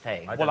such a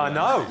thing. Well, I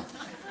know.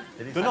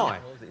 Didn't I?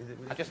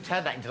 I just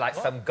turned that into like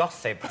some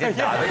gossip, didn't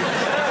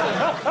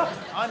I?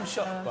 I'm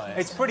shocked by it.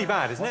 It's pretty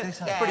bad, isn't it? It's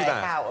Yeah, pretty bad.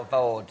 it's out of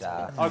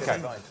order.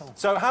 Okay.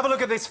 So have a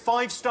look at this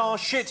 5-star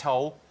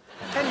shithole.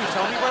 Can you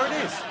tell me where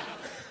it is?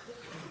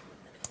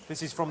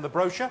 This is from the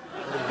brochure.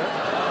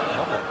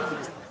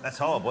 That's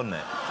hard, wasn't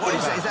it? What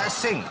is it? Is that a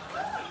sink?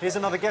 Here's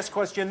another guest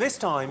question. This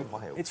time,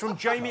 it's from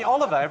Jamie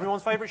Oliver,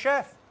 everyone's favourite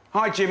chef.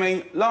 Hi,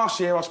 Jimmy. Last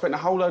year, I spent a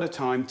whole load of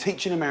time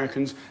teaching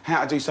Americans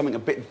how to do something a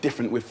bit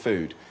different with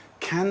food.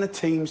 Can the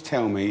teams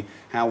tell me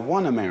how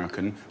one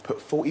American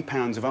put 40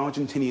 pounds of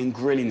Argentinian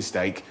grilling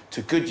steak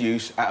to good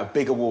use at a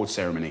big award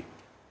ceremony?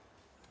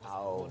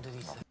 Oh, did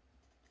he say?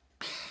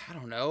 I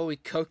don't know. We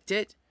cooked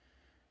it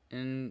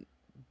and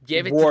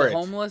gave it to the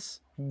homeless.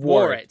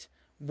 Wore it.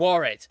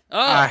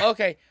 Oh,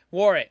 okay.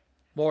 Wore it.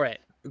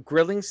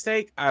 Grilling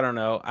steak? I don't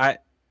know.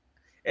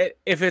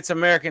 If it's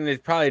American,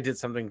 it probably did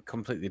something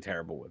completely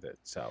terrible with it.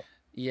 So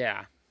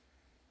yeah.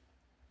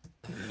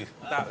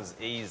 That was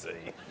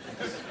easy.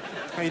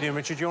 How you doing,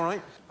 Richard? You all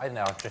right? I don't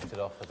know. I've drifted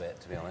off a bit,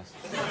 to be honest.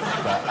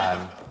 But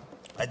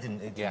I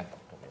didn't. Yeah.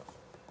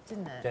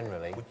 Didn't it?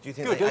 Generally. Do you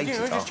think Good. they ate it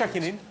Just afterwards?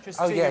 checking in.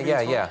 Just Oh seeing yeah.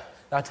 everything's fine.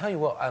 Now, I'll tell you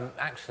what.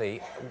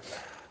 Actually,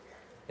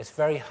 it's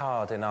very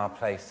hard in our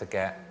place to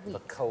get the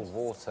cold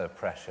water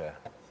pressure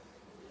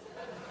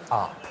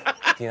up.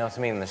 Do you know what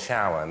I mean? In the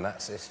shower, and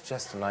it's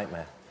just a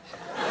nightmare.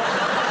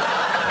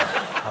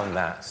 And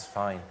that's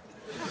fine.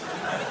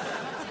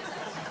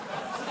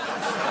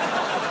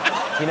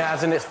 You know,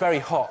 as in it's very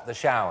hot, the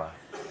shower,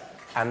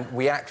 and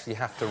we actually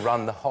have to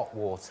run the hot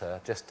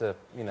water just to,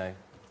 you know,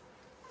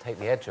 take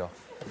the edge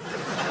off.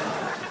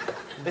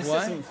 This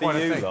What? isn't for Quite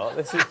a you thing. lot.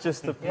 This is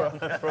just a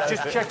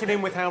Just checking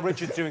in with how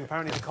Richard's doing.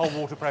 Apparently, the cold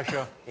water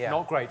pressure,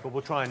 not great, but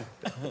we'll try and...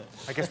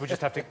 I guess we'll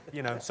just have to,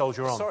 you know,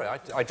 soldier on. Sorry,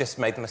 I just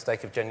made the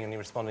mistake of genuinely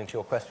responding to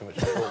your question, which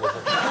I thought was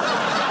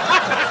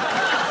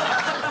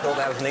I thought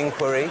that was an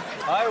inquiry.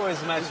 I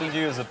always imagined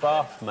you as a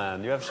bath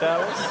man. You have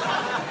showers?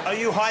 Are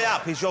you high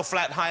up? Is your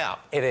flat high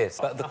up? It is,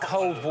 but the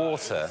cold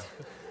water,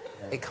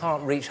 it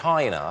can't reach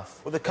high enough.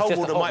 Well, the It's cold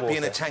just water hot might be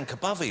in a tank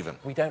above, even.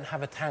 We don't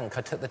have a tank.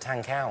 I took the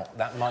tank out.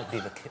 That might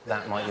be the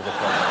problem. Why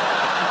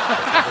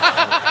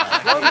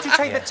would you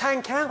take the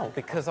tank out?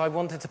 Because I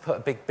wanted to put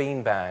a big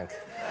bean bag.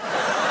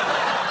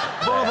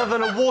 Rather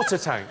than a water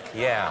tank?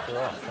 Yeah.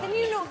 Can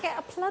you not get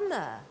a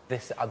plumber?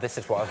 This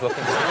is what I was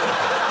looking for.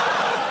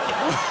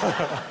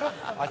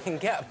 I can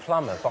get a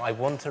plumber, but I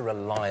want a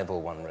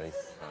reliable one,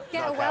 Ruth.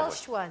 Get a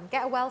Welsh one.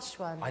 Get a Welsh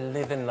one. I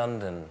live in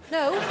London.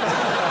 No.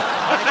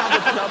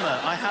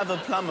 I have a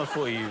plumber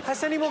for you.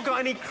 Has anyone got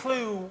any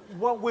clue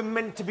what we're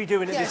meant to be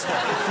doing at this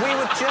point? We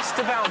were just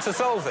about to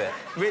solve it.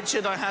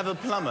 Richard, I have a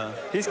plumber.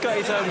 He's got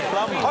his own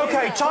plumber.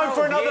 OK, time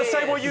for another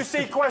Say What You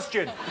See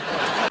question.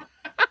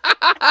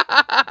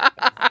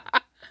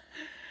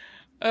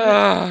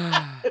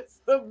 It's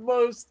the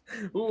most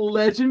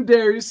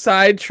legendary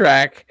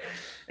sidetrack.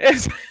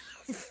 It's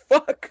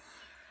fuck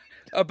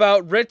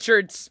about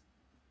Richard's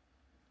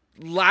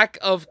lack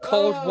of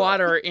cold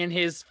water in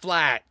his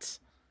flat.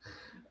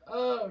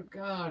 Oh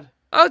God.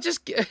 I'll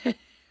just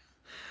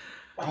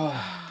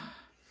I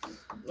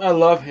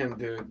love him,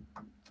 dude.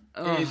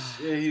 Oh.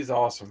 He's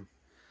awesome.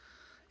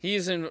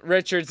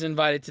 Richard's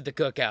invited to the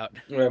cookout.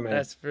 Yeah, man.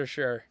 That's for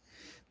sure.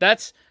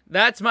 That's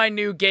my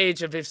new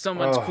gauge of if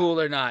someone's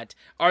cool or not.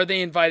 Are they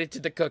invited to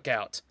the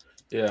cookout?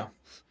 Yeah.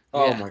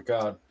 Oh Yeah. my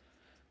God.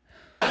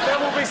 There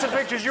will be some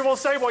pictures. You will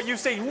say what you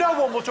see. No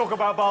one will talk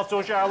about baths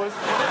or showers.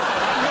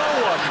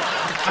 No one.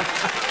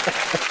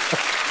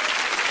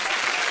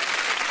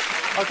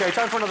 OK,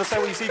 time for another Say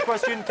What You See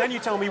question. Can you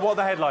tell me what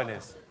the headline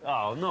is?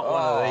 Oh, not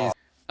one of these.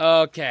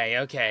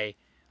 Okay.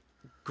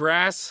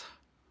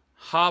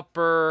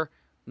 Grasshopper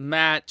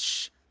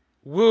match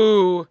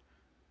woo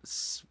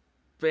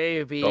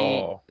baby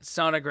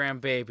sonogram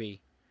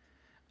baby.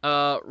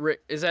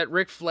 Is that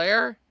Ric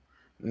Flair?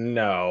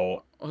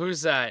 No.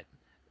 Who's that?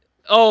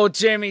 Oh,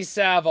 Jimmy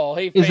Savile.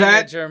 He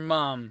painted your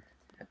mom.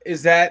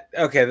 Is that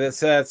okay?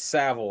 That's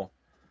Savile.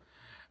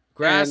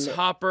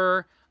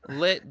 Grasshopper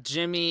lit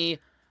Jimmy.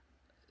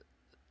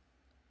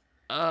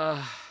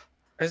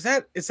 Is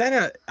that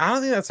a? I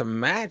don't think that's a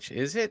match,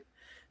 is it?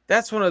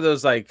 That's one of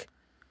those like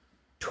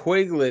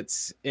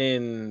twiglets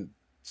in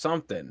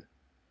something,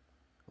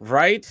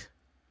 right?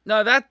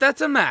 No,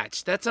 that's a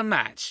match. That's a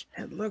match.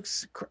 It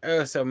looks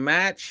so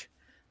match.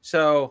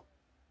 So,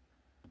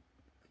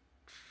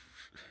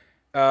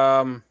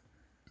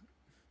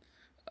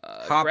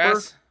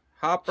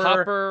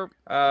 Hopper,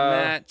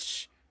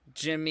 match,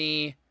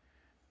 Jimmy.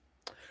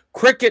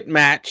 Cricket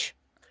match.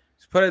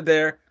 Let's put it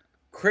there.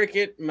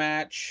 Cricket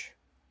match.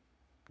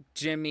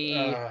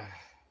 Jimmy.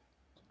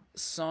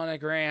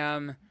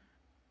 Sonogram.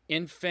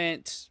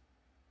 Infant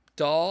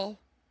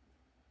doll.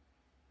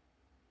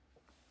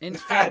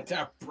 Infant.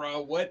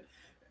 Bro, what?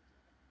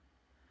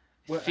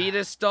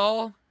 Fetus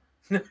doll.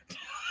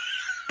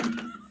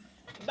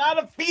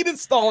 Not a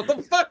fetus doll. What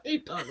the fuck are you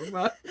talking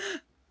about?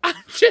 I'm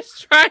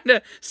just trying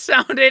to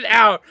sound it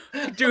out.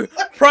 Do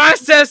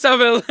process of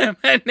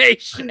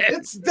elimination.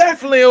 It's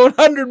definitely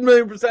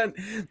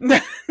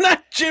 100,000,000%.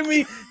 Not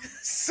Jimmy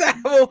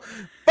Savile.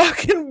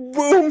 Fucking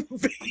boom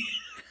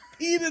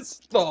fetus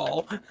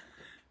doll.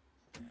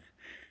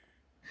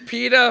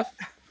 PETA.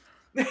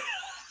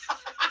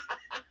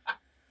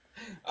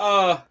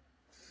 Oh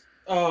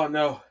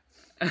no.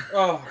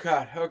 Oh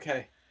God.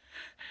 Okay.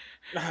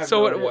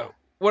 So what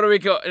do we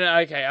go?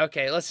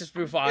 Okay. Let's just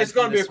move on. It's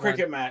gonna be a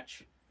cricket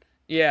match.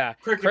 Yeah,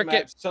 cricket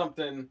match.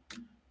 Something.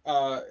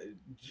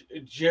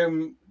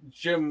 Jim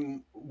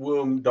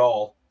Womb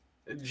doll.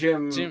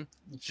 Jim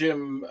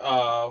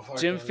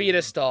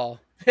fetus doll.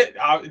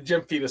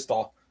 Jim fetus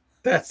doll.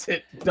 That's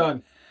it.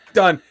 Done.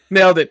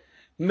 Nailed it.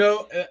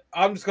 No,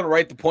 I'm just gonna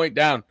write the point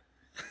down.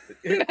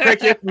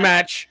 Cricket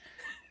match.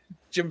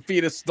 Jim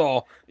fetus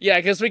doll. Yeah,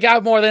 because we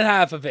got more than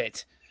half of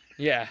it.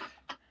 Yeah.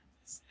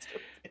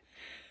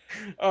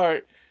 All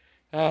right.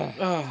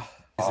 Oh,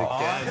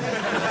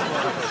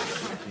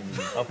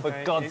 for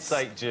God's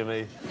sake,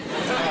 Jimmy.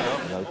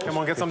 Come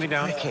on, get something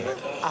down.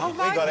 Oh,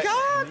 my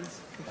God.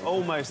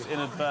 Almost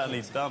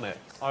inadvertently done it.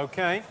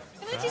 OK.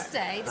 Can I just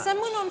say,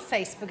 someone on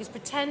Facebook is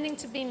pretending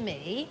to be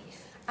me,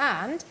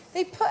 and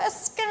they put a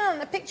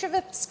picture of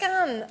a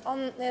scan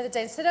on the other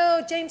day and said,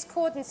 oh, James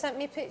Corden sent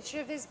me a picture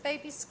of his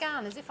baby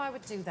scan, as if I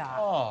would do that.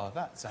 Oh,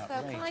 that's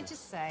outrageous. So can I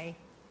just say...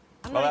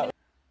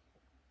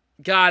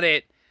 Got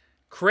it.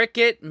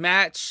 Cricket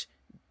match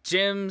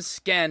Jim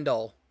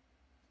scandal.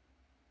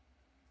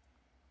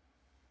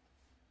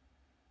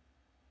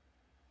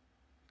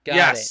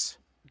 Got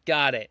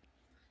it.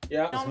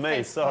 Yeah. It's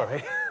me,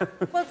 sorry.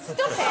 Well,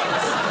 stop it.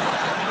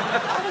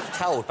 I was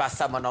told by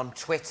someone on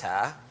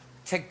Twitter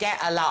to get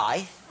a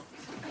life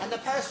And the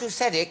person who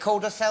said it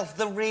called herself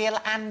the real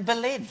Anne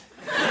Boleyn.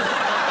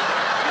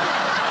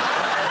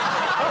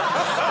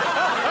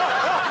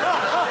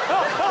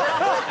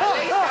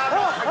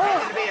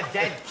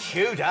 Dead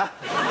Tudor.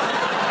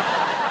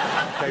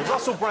 OK,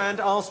 Russell Brand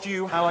asked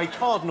you how a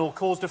cardinal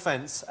caused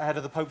offence ahead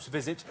of the Pope's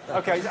visit.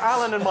 OK,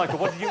 Alan and Michael,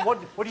 what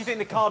do you think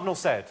the cardinal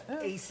said?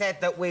 He said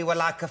that we were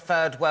like a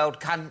third world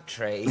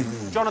country.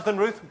 Jonathan,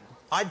 Ruth?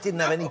 I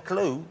didn't have any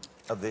clue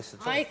of this at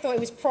all. I thought it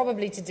was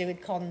probably to do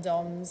with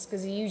condoms,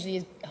 because he usually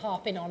is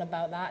harping on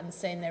about that and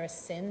saying they're a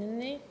sin,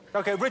 isn't he?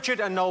 OK, Richard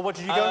and Noel, what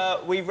did you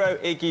go? We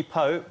wrote Iggy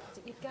Pope.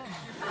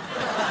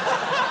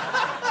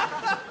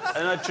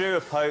 And I drew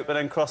a Pope and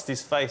then crossed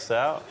his face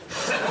out.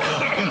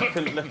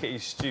 Couldn't look at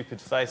his stupid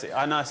face.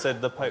 And I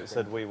said, the Pope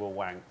said we were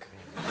wank.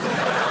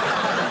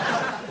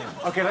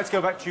 OK, let's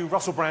go back to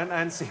Russell Brand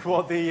and see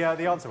what the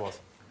answer was.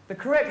 The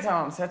correct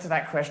answer to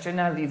that question,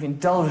 now that you've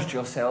indulged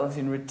yourselves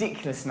in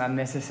ridiculous and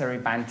unnecessary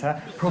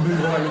banter, probably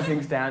writing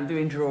things down,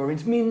 doing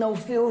drawings. Me and Noel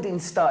Fielding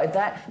started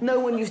that.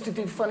 No one used to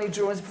do funny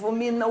drawings before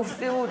me and Noel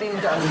Fielding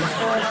done it. The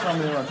first time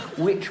we won,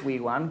 which we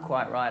won,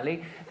 quite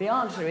rightly. The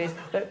answer is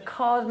that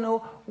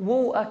Cardinal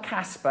Walter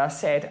Casper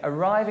said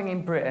arriving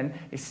in Britain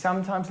is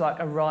sometimes like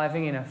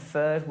arriving in a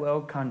third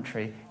world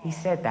country. He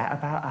said that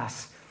about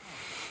us.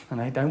 And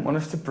they don't want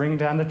us to bring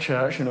down the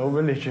church and all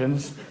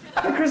religions.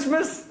 Happy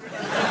Christmas!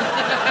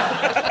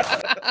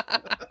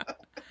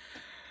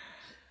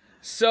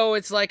 So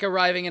it's like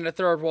arriving in a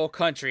third world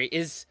country.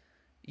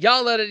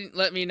 Y'all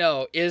let me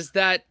know, is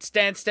that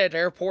Stansted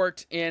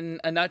Airport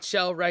in a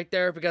nutshell right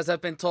there? Because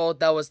I've been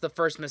told that was the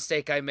first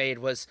mistake I made,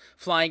 was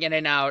flying in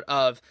and out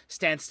of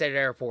Stansted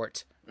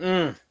Airport.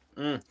 Well,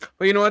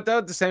 you know what,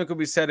 though? The same could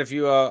be said if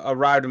you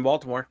arrived in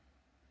Baltimore.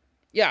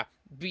 Yeah,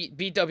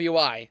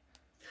 BWI.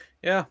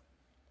 Yeah.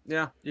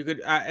 Yeah, you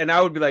could, and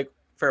I would be like,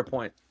 fair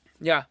point.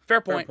 Yeah,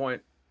 fair point. Fair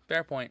point.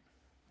 Fair point.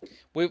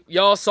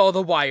 Y'all saw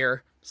The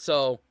Wire,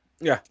 so...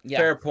 Yeah,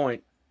 fair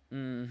point.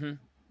 Russell,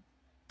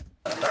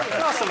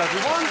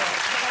 everyone.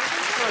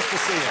 Nice to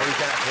see you.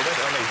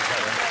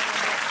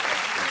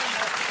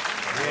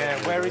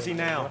 Yeah, where is he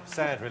now?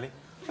 Sad, really.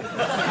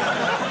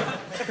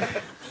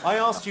 I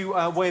asked you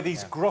where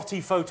these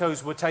grotty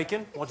photos were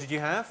taken. What did you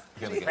have?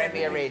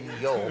 Premier in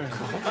York.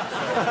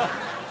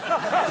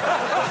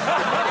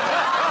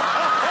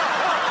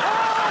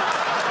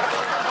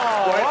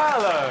 Oh,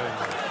 Alan!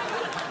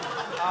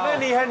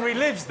 Lenny Henry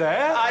lives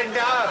there. I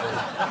know.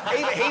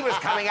 He was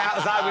coming out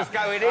as I was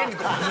going in.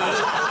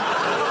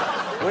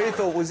 We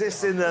thought, was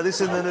this in the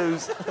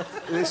news?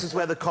 This is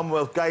where the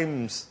Commonwealth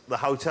Games, the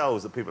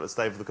hotels, the people that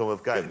stayed for the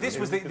Commonwealth Games. This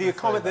was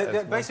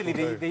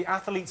basically the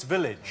athletes'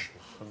 village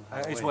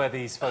is where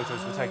these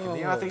photos were taken.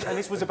 And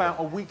this was about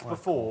a week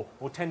before,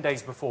 or 10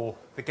 days before,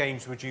 the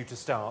games were due to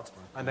start,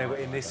 and they were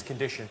in this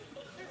condition.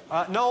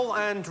 Noel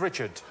and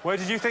Richard, where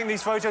did you think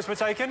these photos were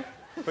taken?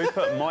 We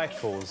put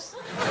Michael's.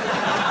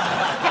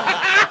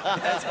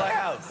 That's my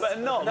house. But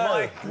not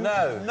Mike.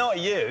 No. Not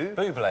you.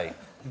 Bublé.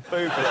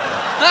 Bublé.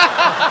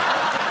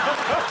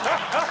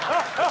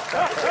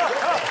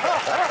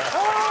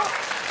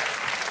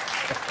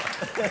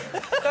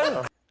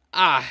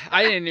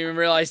 I didn't even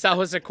realize that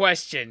was a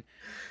question.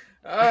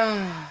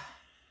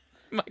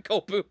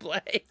 Michael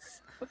Bublé.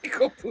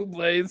 Michael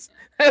Bublé's.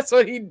 That's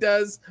what he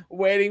does,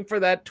 waiting for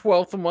that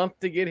 12th month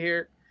to get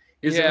here.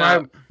 He's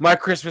like, my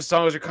Christmas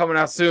songs are coming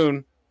out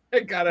soon.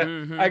 I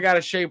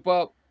gotta shape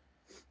up.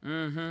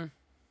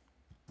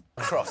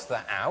 Cross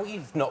that out.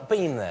 You've not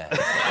been there.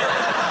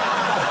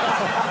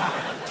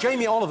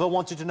 Jamie Oliver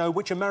wanted to know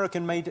which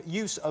American made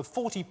use of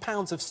 40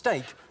 pounds of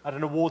steak at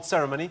an award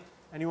ceremony.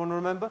 Anyone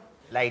remember?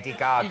 Lady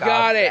Gaga. You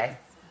got it.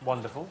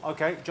 Wonderful.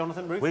 OK,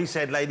 Jonathan, Ruth? We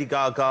said Lady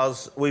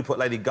Gaga's... We put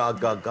Lady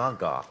Gaga,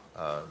 because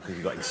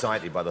we got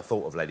excited by the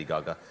thought of Lady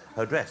Gaga.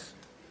 Her dress.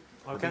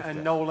 OK,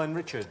 and Noel and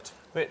Richard.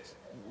 Rich,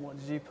 what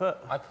did you put?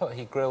 I put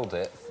he grilled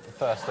it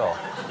first off.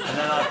 And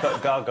then I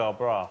put Gaga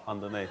bra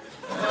underneath.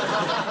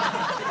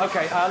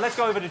 OK, let's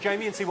go over to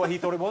Jamie and see what he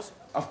thought it was.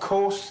 Of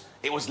course,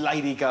 it was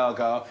Lady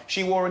Gaga.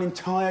 She wore an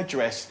entire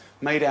dress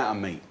made out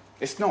of meat.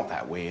 It's not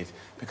that weird,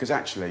 because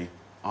actually,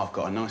 I've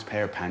got a nice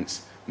pair of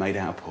pants made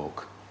out of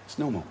pork. It's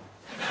normal.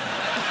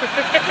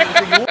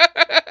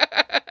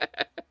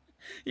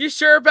 You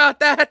sure about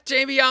that,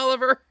 Jamie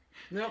Oliver?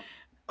 Yep.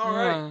 All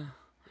right.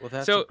 Well,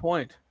 that's a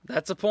point.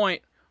 That's a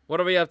point.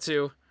 What are we up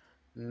to?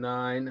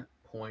 9.5.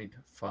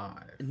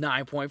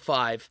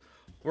 9.5.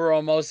 We're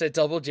almost at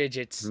double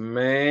digits.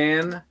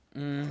 Man.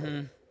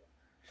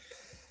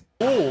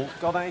 All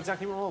got that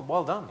exactly wrong.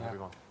 Well done,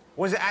 everyone.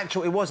 Was it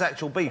actual? It was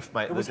actual beef,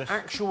 mate. It was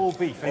actual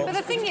beef. But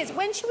the thing is,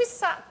 when she was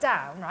sat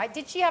down, right,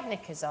 did she have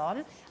knickers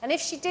on? And if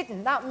she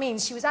didn't, that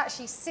means she was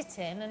actually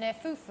sitting and her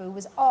fufu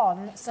was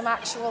on some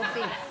actual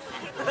beef.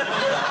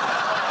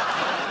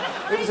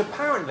 It was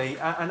apparently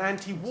an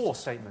anti-war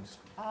statement.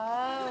 Oh,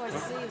 I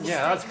see.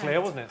 Yeah, that's clear,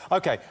 wasn't it?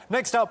 OK,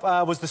 next up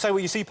was the Say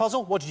What You See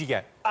puzzle. What did you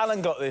get?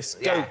 Alan got this.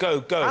 Yeah.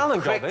 Go.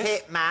 Alan got this.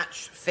 Cricket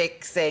match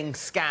fixing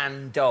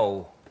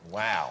scandal.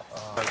 Wow.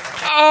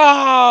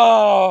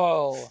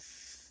 Oh!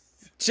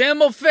 Jim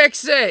will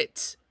fix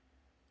it.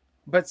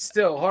 But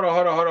still, hold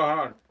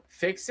on.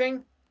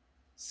 Fixing?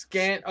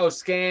 Scan. Oh,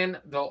 scan.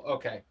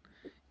 Okay.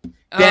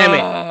 Damn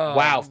it.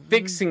 Wow.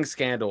 Fixing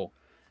scandal.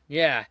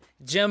 Yeah.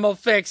 Jim will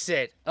fix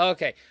it.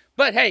 Okay.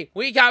 But hey,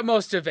 we got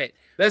most of it.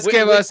 Let's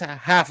give us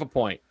half a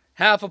point.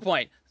 Half a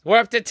point. We're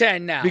up to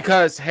 10 now.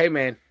 Because, hey,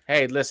 man.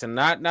 Hey, listen.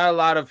 Not a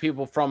lot of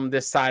people from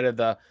this side of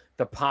the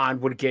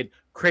pond would get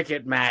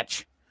cricket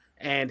match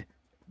and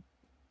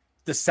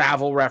the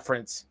Savile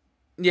reference.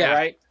 Yeah. All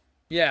right?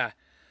 Yeah.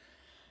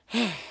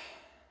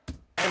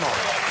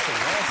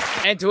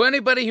 And to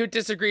anybody who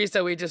disagrees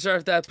that we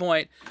deserve that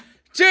point,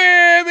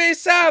 Jimmy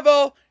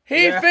Savile,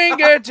 he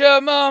fingered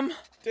your mom.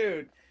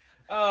 Dude.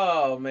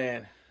 Oh,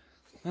 man.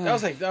 That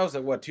was like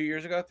what, 2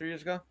 years ago? 3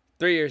 years ago?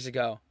 3 years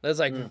ago. That's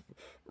like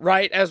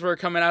right as we're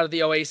coming out of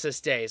the Oasis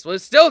days. Well,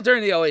 it's still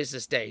during the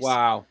Oasis days.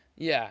 Wow.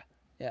 Yeah.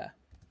 Yeah.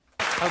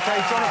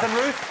 Okay, Jonathan,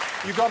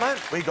 Ruth, you got that?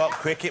 We got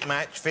cricket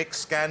match, fix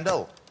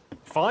scandal.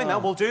 Fine,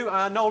 that will do.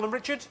 Noel and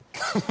Richard?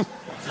 We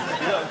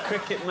got a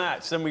cricket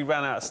match, then we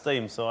ran out of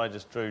steam, so I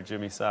just drew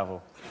Jimmy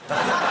Savile. That's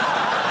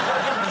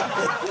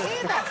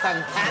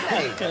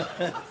uncanny.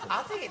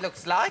 I think it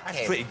looks like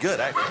him. Pretty good,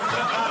 actually.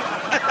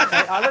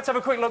 Okay, let's have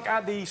a quick look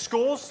at the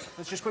scores.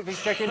 Let's just quickly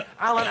check in.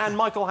 Alan and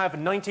Michael have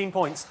 19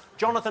 points.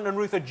 Jonathan and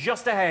Ruth are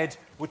just ahead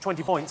with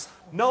 20 points.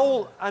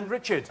 Noel and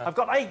Richard have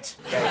got 8.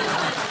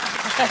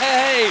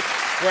 Hey,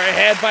 we're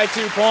ahead by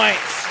 2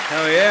 points.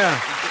 Hell yeah.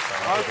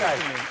 Okay,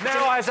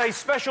 now as a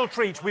special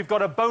treat, we've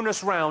got a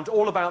bonus round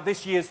all about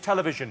this year's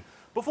television.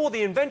 Before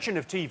the invention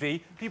of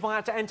TV, people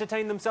had to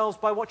entertain themselves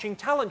by watching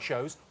talent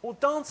shows or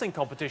dancing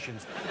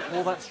competitions.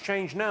 All that's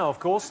changed now, of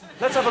course.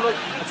 Let's have a look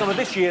at some of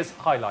this year's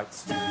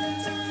highlights.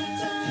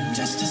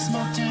 Just a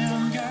small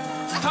town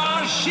girl.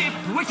 Starship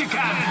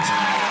Whittaker.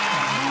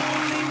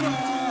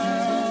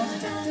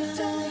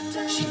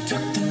 She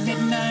took the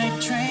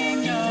midnight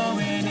train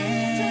going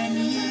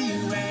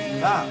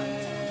anywhere.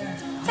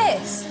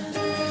 This.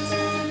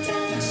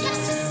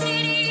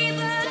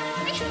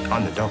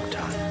 I'm the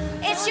doctor.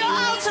 It's your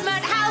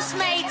ultimate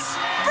housemates,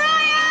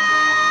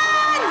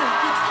 Brian!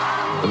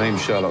 The name's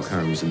Sherlock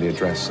Holmes and the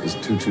address is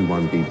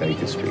 221B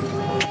Baker Street.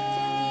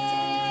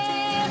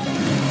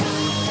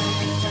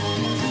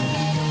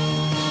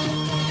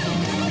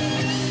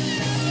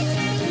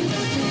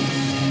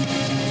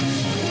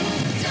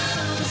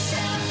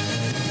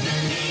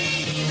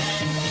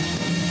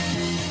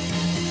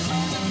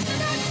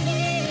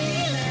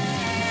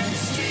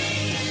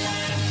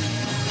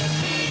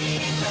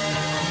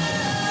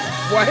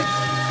 What?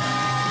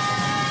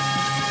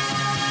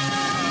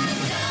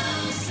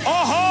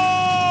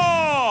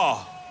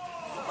 Oh!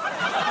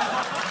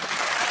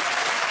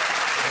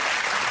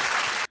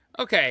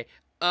 Okay.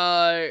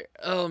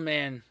 Oh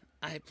man,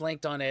 I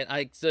blanked on it.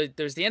 So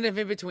there's the end of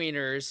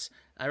In-Betweeners.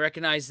 I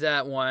recognize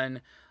that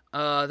one.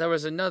 There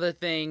was another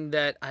thing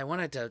that I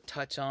wanted to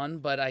touch on,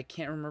 but I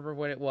can't remember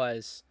what it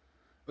was.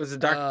 Was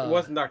it it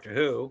wasn't Doctor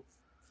Who.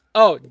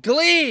 Oh,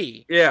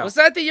 Glee. Yeah. Was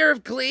that the year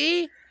of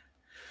Glee?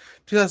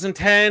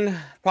 2010,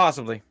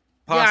 possibly.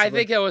 Yeah, I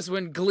think it was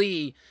when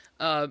Glee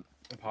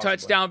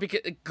touched down,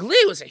 because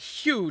Glee was a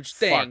huge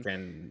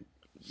thing.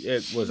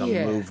 It was a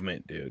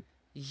movement, dude.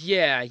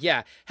 Yeah,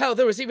 yeah. Hell,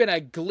 there was even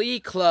a Glee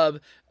club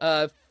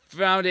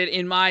founded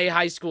in my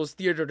high school's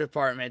theater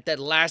department that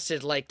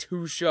lasted like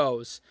 2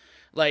 shows.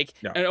 Like,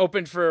 and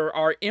opened for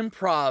our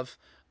improv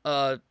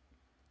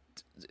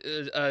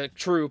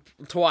troupe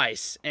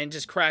twice and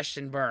just crashed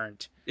and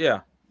burned. Yeah,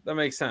 that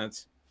makes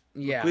sense.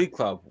 Yeah. Glee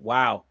club.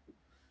 Wow.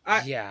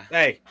 Yeah.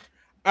 Hey,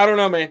 I don't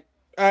know, man.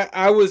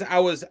 I was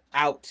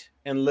out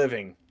and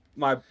living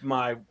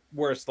my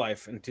worst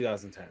life in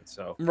 2010.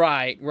 So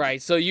right.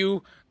 So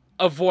you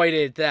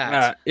avoided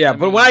that. Yeah,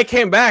 but when I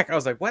came back, I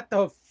was like, "What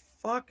the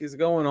fuck is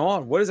going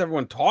on? What is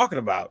everyone talking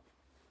about?"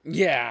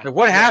 Yeah. Like,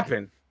 what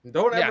happened?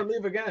 Don't ever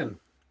leave again.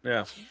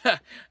 Yeah.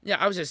 Yeah.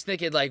 I was just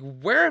thinking, like,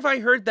 where have I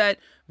heard that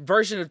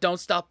version of "Don't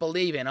Stop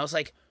Believing"? I was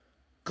like,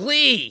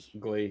 Glee.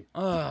 Glee.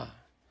 Ugh.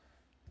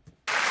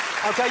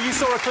 Okay, you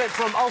saw a clip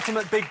from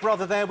Ultimate Big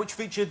Brother there, which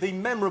featured the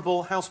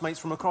memorable housemates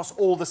from across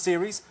all the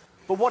series.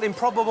 But what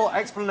improbable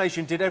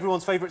explanation did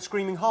everyone's favourite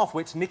screaming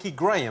half-wit, Nikki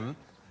Graham,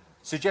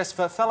 suggest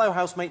for fellow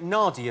housemate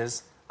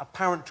Nadia's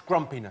apparent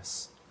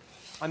grumpiness?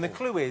 And the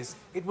clue is,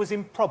 it was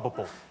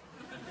improbable.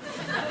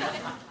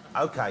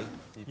 Okay.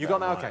 You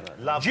got that?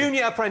 Okay.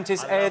 Junior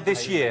Apprentice aired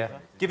this year,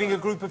 giving a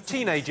group of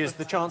teenagers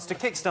the chance to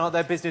kickstart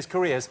their business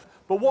careers.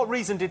 But what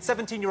reason did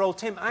 17-year-old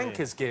Tim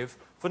Ankers give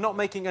for not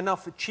making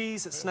enough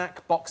cheese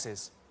snack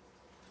boxes?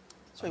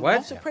 Sorry,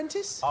 what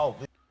Apprentice? Oh,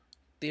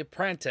 The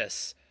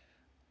Apprentice.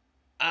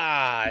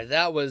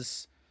 That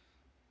was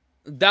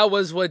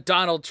what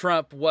Donald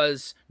Trump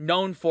was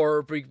known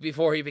for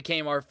before he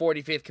became our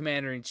 45th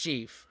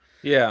Commander-in-Chief.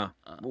 Yeah.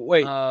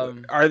 Wait,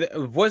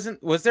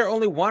 was there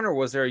only one, or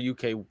was there a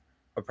UK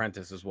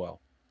apprentice as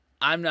well?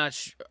 I'm not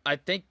sure. I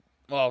think,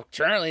 well,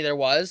 currently there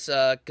was,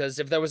 because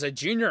if there was a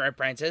junior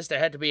apprentice, there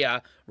had to be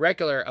a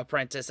regular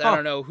apprentice. I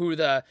don't know who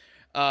the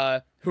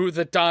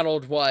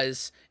Donald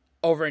was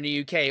over in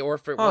the UK, or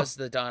if it was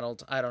the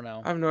Donald. I don't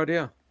know. I have no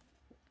idea.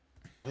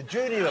 The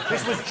Junior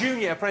Apprentice. This was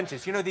Junior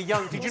Apprentice. You know, the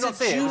young... Did you not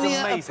see it? It was Junior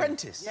amazing.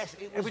 Apprentice? Yes,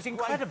 It was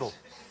incredible.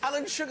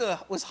 Alan Sugar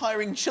was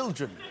hiring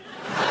children.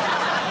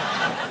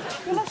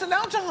 You're not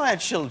allowed to hire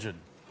children.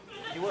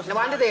 No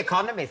wonder the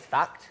economy's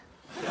fucked.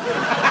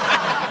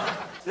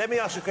 Let me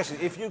ask you a question.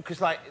 If you...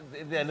 Because, like,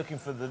 they're looking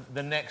for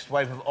the next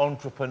wave of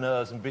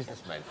entrepreneurs and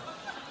businessmen.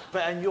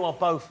 And you are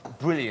both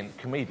brilliant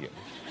comedians.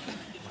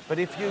 But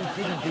if you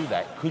didn't do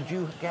that, could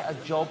you get a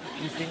job,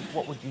 you think?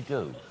 What would you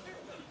do?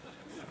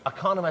 I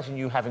can't imagine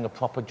you having a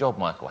proper job,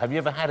 Michael. Have you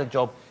ever had a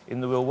job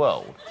in the real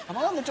world? Am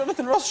I on the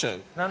Jonathan Ross show?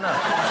 No, no.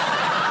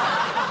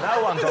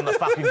 No one's on the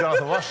fucking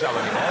Jonathan Ross show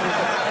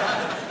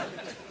anymore.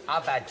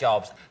 I've had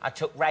jobs. I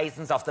took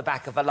raisins off the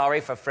back of a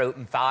lorry for fruit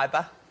and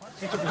fibre.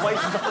 You took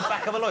raisins off the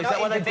back of a lorry? Is that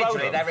why they grow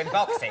them? They're in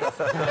boxes.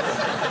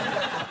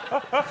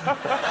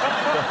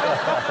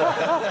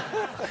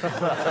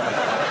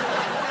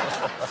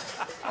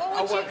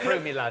 I went through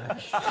me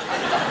lunch.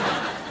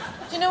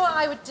 Do you know what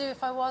I would do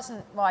if I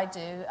wasn't what I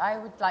do? I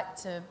would like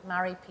to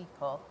marry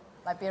people,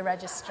 like be a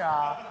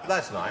registrar.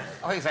 That's nice.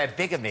 I think it's a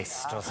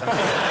bigamist or something.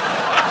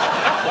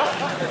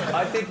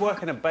 I did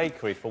work in a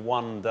bakery for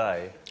one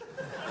day.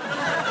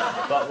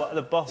 But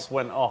the boss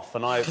went off,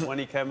 and when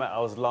he came out, I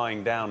was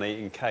lying down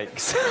eating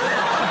cakes.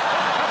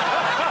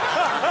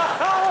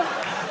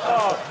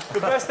 Oh,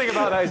 the best thing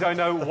about that is I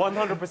know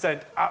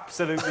 100%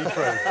 absolutely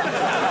true.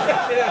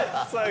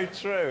 Yeah, it's so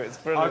true. It's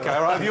brilliant. OK,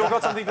 all right. Have you all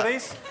got something for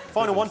these?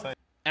 Final one.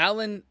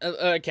 Alan,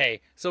 okay,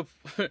 so,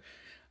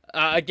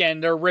 again,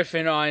 they're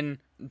riffing on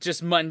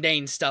just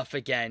mundane stuff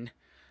again,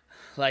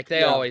 like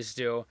they always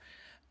do.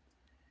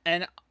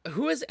 And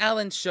who is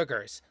Alan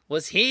Sugars?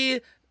 Was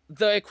he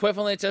the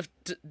equivalent of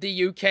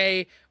the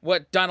UK,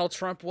 what Donald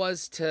Trump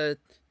was to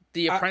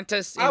The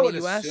Apprentice in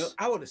the US?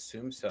 I would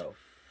assume so.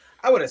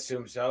 I would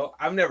assume so.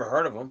 I've never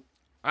heard of him.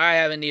 I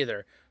haven't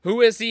either. Who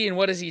is he and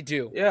what does he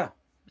do? Yeah.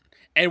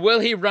 And will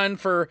he run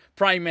for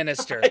Prime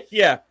Minister?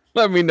 Yeah.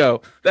 Let me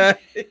know. Yeah.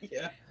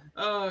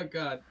 Oh,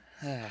 God.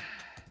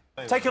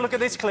 Take a look at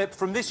this clip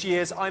from this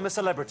year's I'm a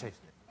Celebrity.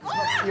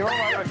 You're all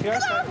right, okay?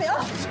 Just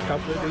a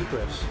couple of deep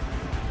breaths.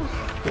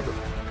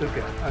 Good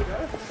girl.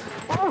 Okay.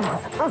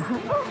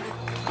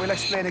 We'll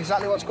explain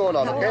exactly what's going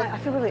on, okay? I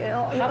feel really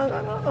ill.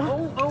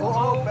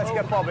 Let's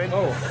get Bob in.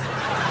 Wow.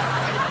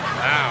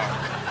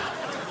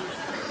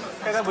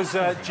 Okay, that was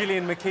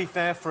Gillian McKeith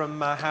there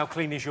from How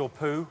Clean Is Your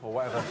Poo, or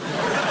whatever.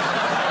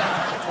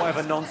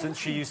 Whatever nonsense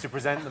she used to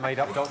present, the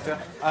made-up doctor.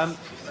 I'm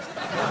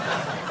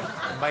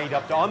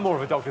more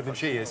of a doctor than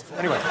she is.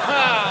 Anyway,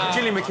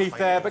 Gillian McKeith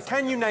there, but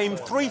can you name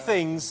 3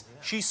 things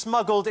she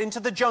smuggled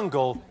into the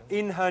jungle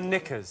in her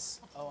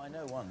knickers? Oh, I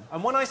know one.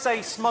 And when I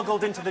say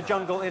smuggled into the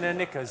jungle in her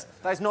knickers,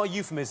 that is not a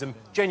euphemism.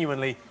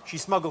 Genuinely, she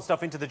smuggled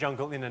stuff into the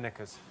jungle in her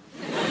knickers.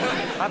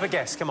 Have a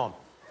guess, come on.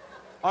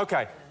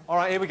 OK, all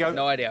right, here we go.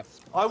 No idea.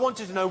 I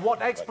wanted to know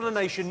what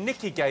explanation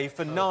Nikki gave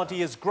for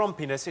Nadia's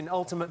grumpiness in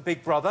Ultimate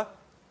Big Brother.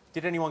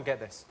 Did anyone get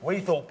this?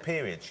 We thought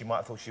period. She might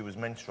have thought she was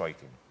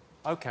menstruating.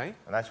 OK.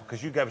 And that's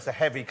because you gave us a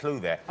heavy clue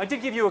there. I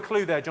did give you a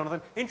clue there,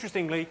 Jonathan.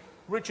 Interestingly,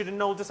 Richard and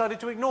Noel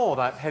decided to ignore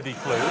that heavy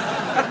clue.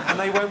 And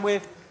they went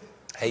with...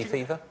 Hay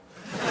fever?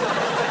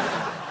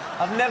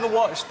 I've never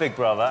watched Big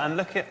Brother, and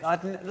look at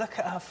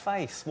her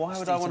face. Why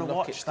would I want to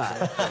watch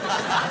that?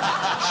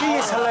 She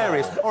is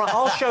hilarious. All right,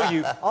 I'll show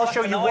you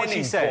what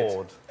she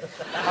said.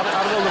 Have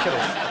a little look at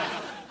this.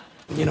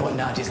 You know what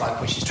Nadia's like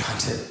when she's trying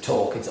to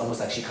talk? It's almost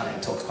like she kind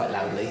of talks quite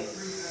loudly.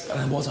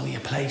 And it was only a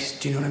plate,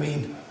 do you know what I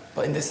mean?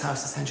 But in this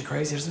house, it's kind of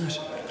crazy, isn't it?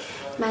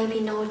 Maybe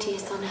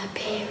Nadia's on her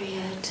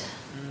period.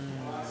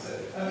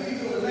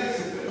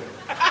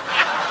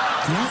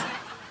 Yeah.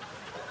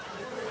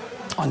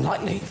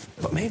 Unlikely,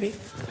 but maybe.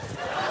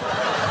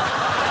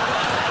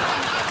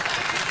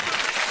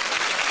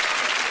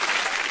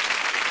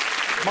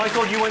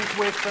 Michael, you went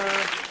with...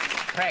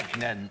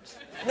 Pregnant.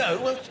 No,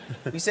 well,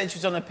 you said she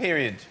was on a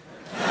period.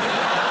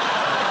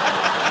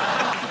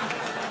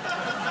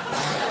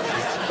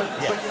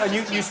 And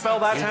you spell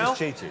that You how? just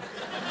cheated.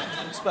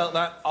 Spelt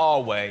that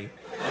our way.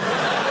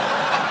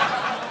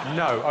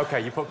 No, OK,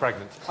 you put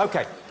pregnant.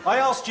 OK, I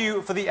asked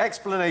you for the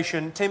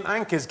explanation Tim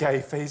Ankers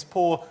gave for his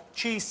poor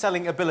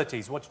cheese-selling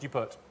abilities. What did you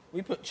put?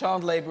 We put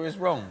child labour is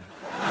wrong.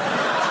 You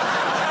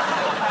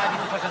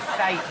put a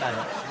statement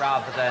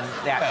rather than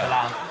the actual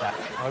answer.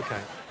 OK.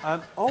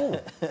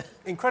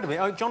 Incredibly.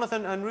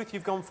 Jonathan and Ruth,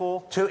 you've gone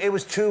for... It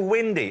was too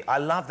windy. I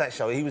love that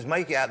show. He was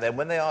making it out there.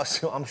 When they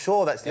asked, I'm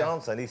sure that's the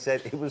answer, and he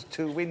said it was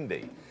too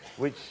windy,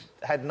 which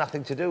had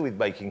nothing to do with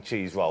making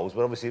cheese rolls,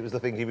 but obviously it was the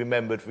thing he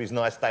remembered for his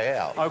nice day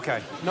out.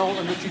 OK. Noel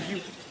and Richard,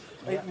 you...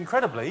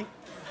 Incredibly...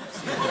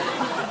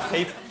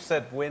 He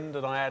said wind,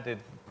 and I added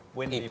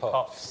windy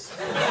pops.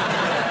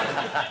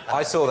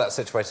 I saw that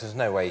situation. There's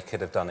no way he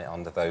could have done it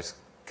under those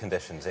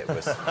conditions. It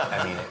was...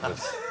 I mean,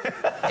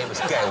 it was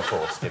gale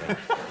force, Jimmy.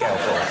 Gale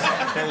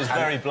force. It was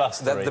very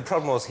blustery. The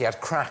problem was he had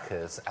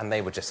crackers, and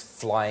they were just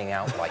flying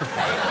out like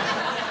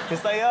hail.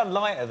 Because they are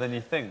lighter than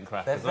you think,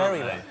 crackers, They're very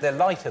light. They're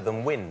lighter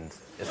than wind,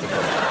 is the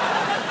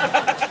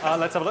problem.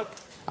 Let's have a look.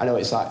 I know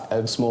it's like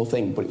a small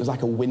thing, but it was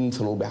like a wind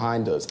tunnel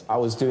behind us. I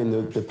was doing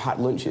the packed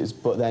lunches,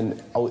 but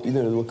then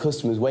there were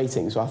customers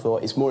waiting, so I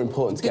thought it's more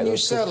important to get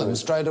those customers. Didn't you sell them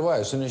straight away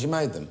as soon as you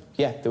made them?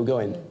 Yeah, they were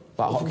going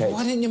like hotcakes.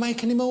 Why didn't you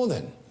make any more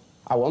then?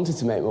 I wanted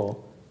to make more.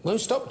 Who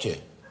stopped you?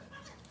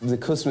 The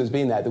customers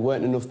being there, there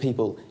weren't enough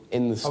people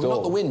in the store. Oh,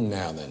 not the wind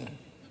now then?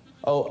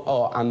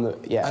 And the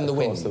yeah. And the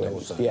wind the wind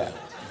also. Yeah.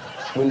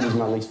 Wind is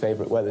my least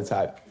favourite weather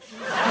type.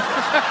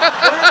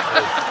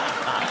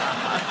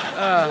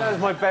 That was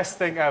my best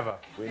thing ever.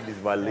 Wind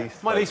is my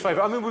least. My least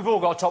favourite. I mean, we've all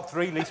got a top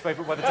 3 least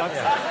favourite weather types.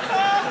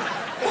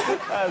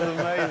 That's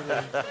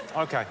amazing.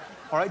 OK.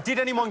 All right, did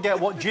anyone get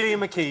what Gillian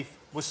McKeith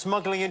was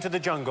smuggling into the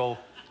jungle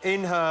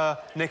in her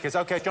knickers?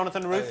 OK,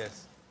 Jonathan and Ruth? Oh,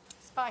 yes.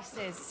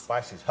 Spices.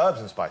 Spices. Herbs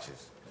and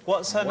spices.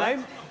 What's her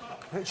name?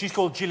 She's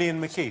called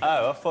Gillian McKeith.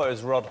 Oh, I thought it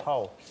was Rod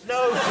Hull.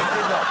 No, she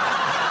did not.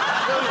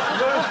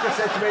 Ruth just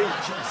said to me,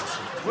 Jesus.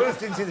 Ruth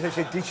didn't see this.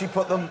 She said, did she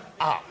put them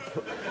up?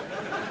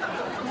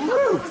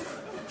 Ruth!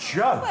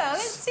 Joe. Well,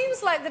 it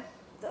seems like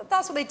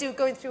that's what they do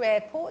going through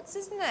airports,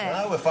 isn't it?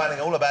 No, we're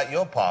finding all about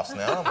your past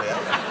now, aren't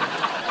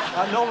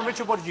we? Nolan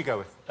Richard, what did you go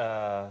with?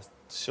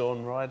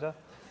 Shaun Ryder.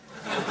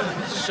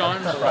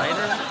 Shaun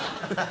Ryder?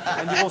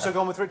 And you've also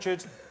gone with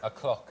Richard? A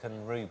clock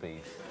and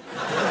rubies.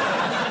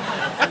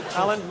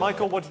 Alan,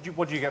 Michael, what did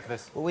you get for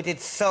this? Well, we did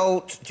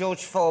salt,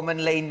 George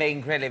Foreman, lean mean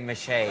grilling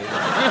machine.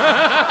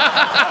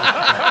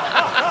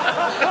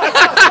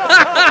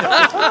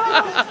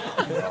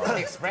 The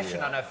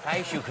expression on her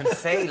face, you can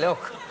see,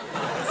 look.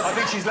 I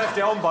think she's left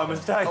it on by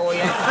mistake. Oh,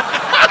 yeah.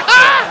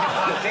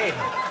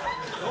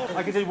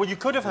 I can tell you, well, you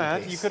could have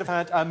had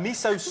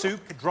miso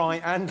soup, dry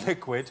and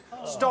liquid,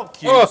 stock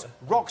cubes,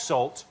 rock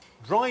salt,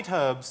 dried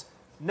herbs,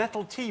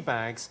 nettle tea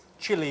bags,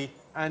 chilli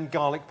and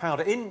garlic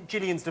powder. In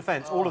Gillian's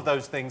defence, all of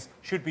those things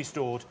should be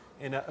stored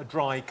in a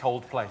dry,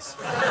 cold place.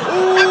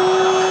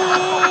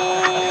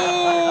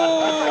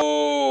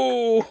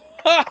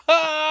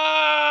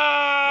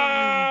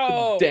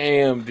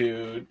 Damn,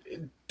 dude.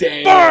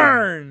 Damn.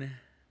 Burn!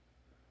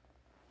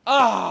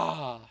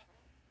 Ah!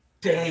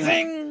 Damn.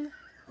 Zing!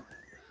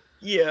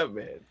 Yeah,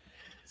 man.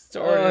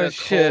 Stored in a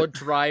cold,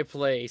 dry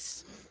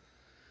place.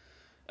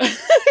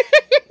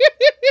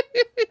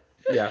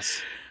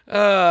 Yes.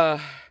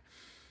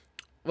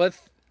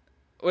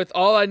 With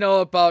all I know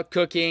about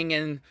cooking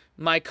and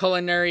my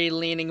culinary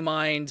leaning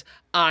mind,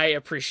 I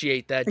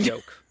appreciate that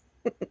joke.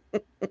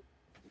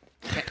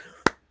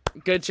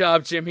 Good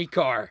job, Jimmy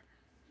Carr.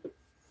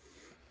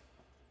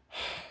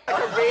 A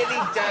really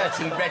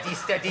dirty, ready,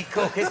 steady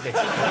cook, isn't it?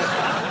 So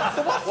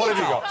what have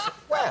you got?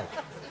 Well...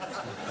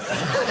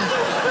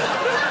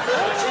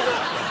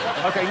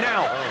 OK,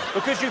 now,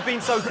 because you've been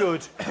so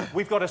good,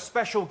 we've got a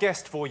special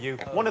guest for you.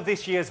 One of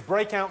this year's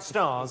breakout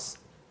stars.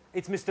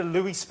 It's Mr.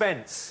 Louis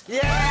Spence.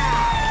 Yeah!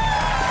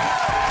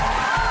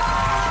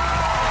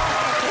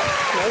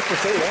 Nice to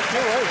see you.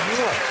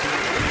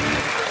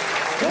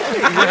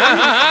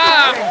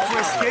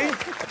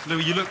 Frisky.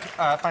 Louis, you look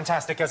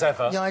fantastic as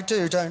ever. Yeah, I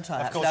do, don't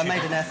I? Of course I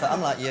made an effort,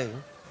 unlike you.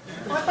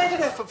 I made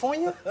an effort for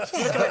you?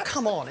 Yeah, but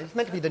come on, it's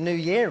meant to be the new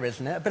year,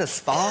 isn't it? A bit of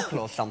sparkle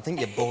or something,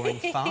 you boring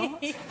fart.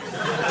 Damn.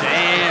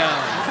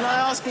 Can I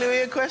ask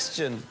Louis a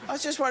question? I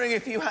was just wondering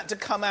if you had to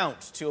come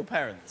out to your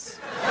parents.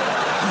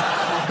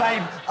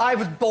 Babe, I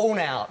was born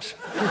out.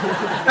 I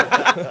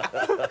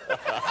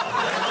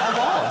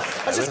was.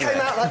 I just came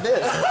out like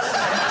this.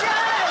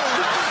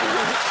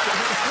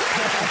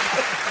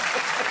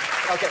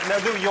 OK, now,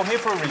 Louis, you're here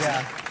for a reason.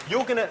 Yeah.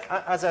 You're going to,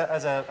 as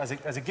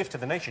a gift to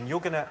the nation,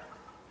 you're going to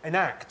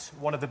enact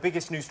one of the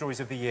biggest news stories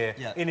of the year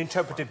in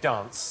interpretive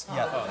dance.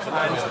 Yeah.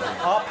 And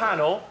our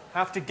panel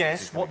have to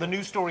guess what the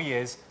news story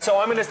is. So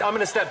I'm going to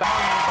step back.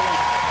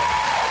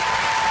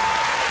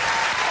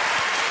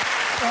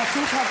 I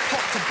think I've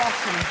popped a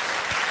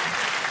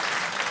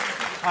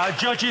button.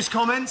 Judges'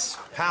 comments?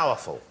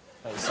 Powerful.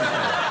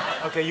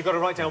 OK, you've got to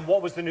write down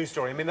what was the news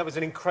story. I mean, that was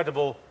an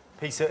incredible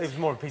piece of... It was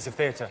more a piece of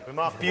theatre.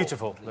 Remarkable.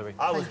 Beautiful, Louis.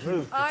 I was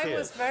moved to I tears.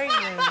 was very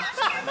moved.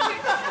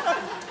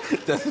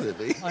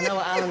 Definitely. I know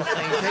what Alan's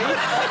thinking.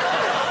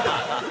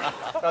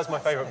 That's my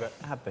favourite bit.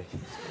 Happy. See,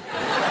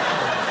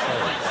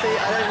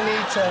 I don't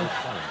need to...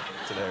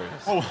 It's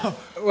hilarious. Oh,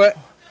 what?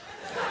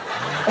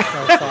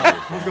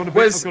 I've got a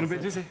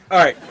bit dizzy. All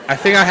right, I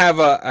think I have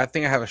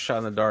a shot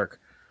in the dark.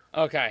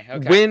 Okay.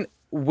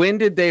 When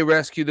did they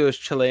rescue those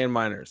Chilean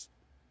miners?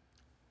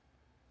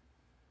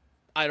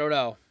 I don't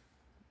know.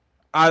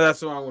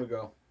 That's what I'm gonna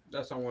go.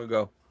 That's what I'm gonna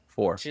go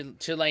for.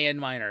 Chilean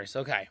miners.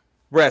 Okay.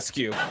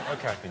 Rescue.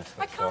 Okay.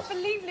 I can't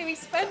believe Louis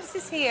Spence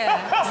is here.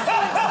 I'm so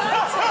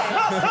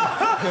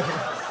excited.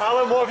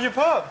 Alan, what have you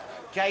put?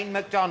 Jane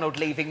McDonald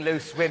leaving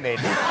loose women.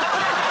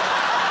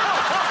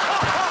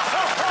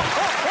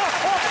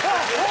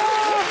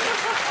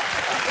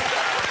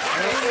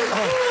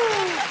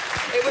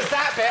 It was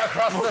that bit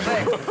across the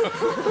thing.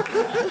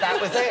 That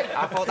was it.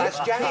 I thought that's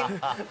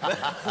Jane.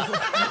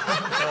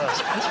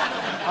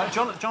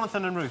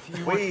 Jonathan and Ruth,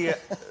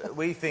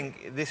 we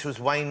think this was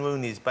Wayne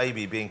Rooney's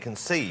baby being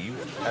conceived,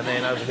 and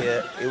then over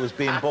here it was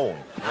being born.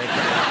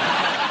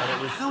 And it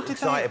was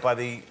excited by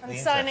the I'm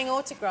signing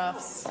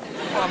autographs.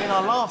 Well, I mean,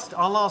 our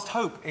last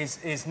hope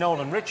is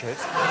Nolan Richard.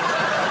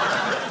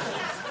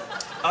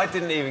 I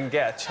didn't even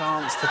get a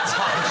chance to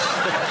touch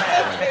the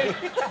pen.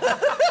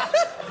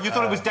 You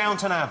thought it was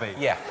Downton Abbey?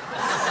 Yeah.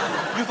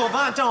 You thought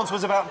that dance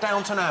was about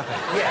Downton Abbey?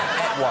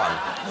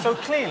 Yeah, So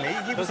clearly,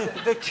 he was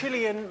the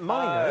Chilean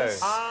miners.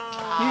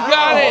 You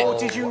got it!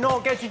 Did you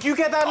not get... Did you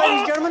get that, ladies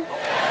and gentlemen?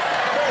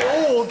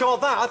 They all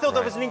got that. I thought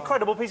that was an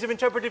incredible piece of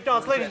interpretive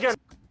dance. Ladies and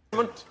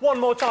gentlemen, one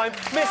more time,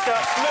 Mr.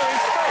 Louis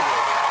Spade.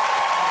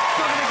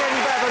 Couldn't have get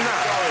any better than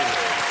that.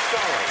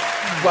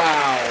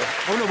 Wow.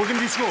 Oh, no, we're going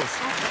to do scores.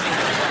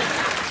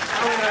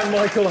 Alan and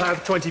Michael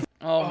have 20...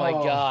 Oh, my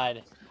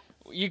God.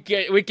 We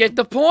get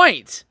the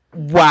point.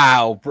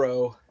 Wow,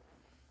 bro.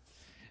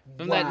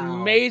 From that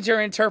major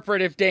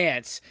interpretive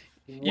dance.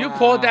 You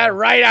pulled that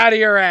right out of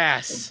your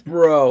ass.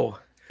 Bro.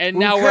 And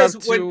now we're up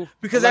to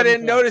because I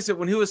didn't notice it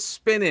when he was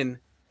spinning.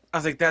 I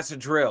was like, that's a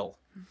drill.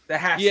 That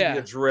has to be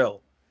a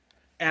drill.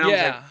 And I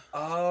was like,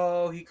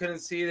 oh, he couldn't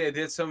see.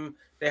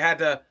 They had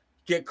to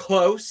get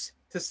close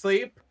to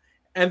sleep.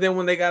 And then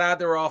when they got out,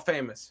 they were all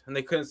famous and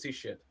they couldn't see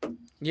shit.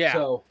 Yeah.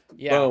 So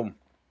boom.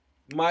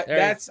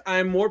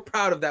 I'm more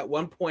proud of that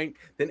 1 point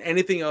than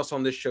anything else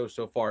on this show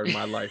so far in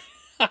my life.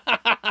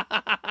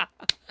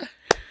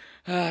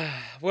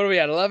 What are we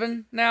at?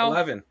 11 now?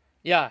 11.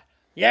 Yeah.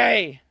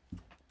 Yay.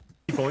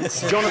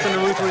 Points. Jonathan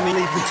and Ruth are in the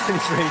lead with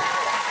 23.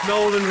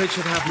 Noel and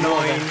Richard have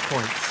 9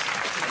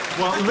 points.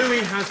 Well,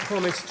 Louis has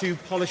promised to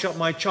polish up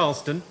my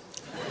Charleston.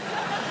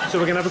 So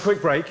we're going to have a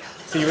quick break.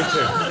 See you in 2.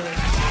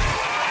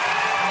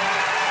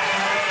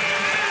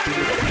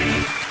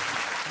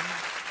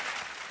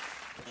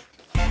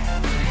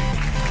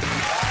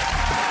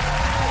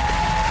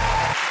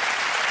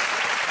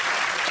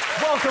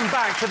 Welcome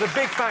back to the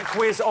Big Fat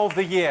Quiz of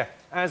the year.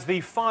 As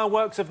the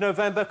fireworks of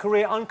November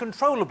career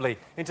uncontrollably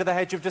into the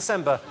hedge of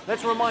December,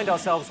 let's remind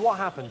ourselves what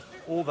happened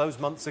all those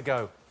months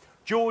ago.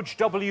 George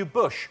W.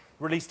 Bush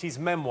released his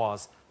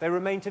memoirs. They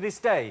remain to this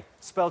day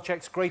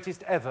Spellcheck's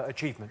greatest ever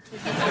achievement.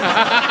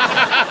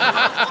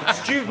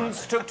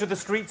 Students took to the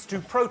streets to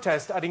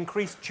protest at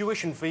increased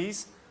tuition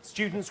fees.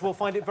 Students will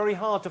find it very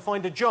hard to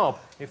find a job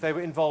if they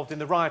were involved in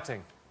the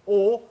rioting,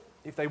 or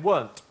if they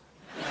weren't.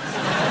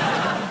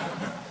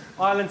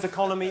 Ireland's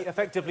economy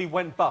effectively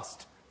went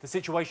bust. The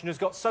situation has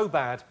got so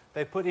bad,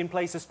 they've put in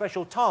place a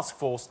special task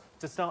force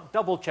to start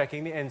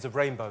double-checking the ends of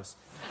rainbows.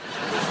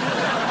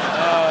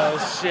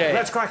 Oh, shit.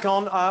 Let's crack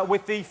on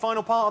with the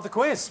final part of the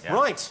quiz. Yeah.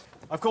 Right.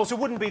 Of course, it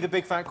wouldn't be the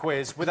Big Fat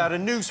Quiz without a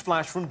news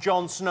flash from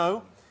Jon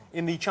Snow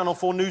in the Channel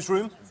 4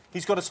 newsroom.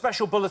 He's got a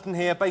special bulletin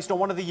here based on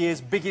one of the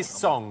year's biggest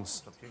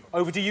songs.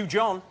 Over to you,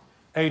 John.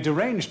 A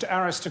deranged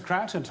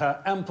aristocrat and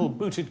her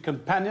ample-booted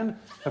companion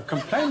have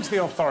complained to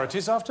the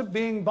authorities after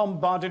being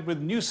bombarded with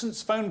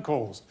nuisance phone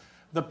calls.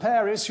 The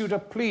pair issued a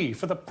plea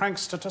for the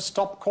prankster to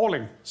stop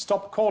calling,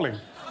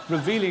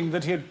 revealing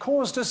that he had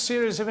caused a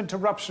series of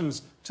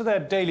interruptions to their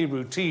daily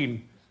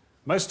routine,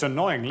 most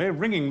annoyingly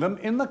ringing them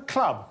in the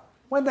club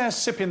when they're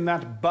sipping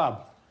that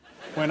bub.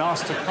 When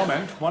asked to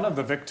comment, one of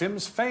the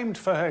victims, famed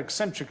for her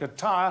eccentric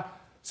attire,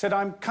 said,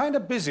 "I'm kind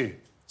of busy.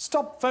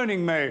 Stop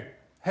phoning me.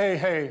 Hey,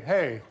 hey,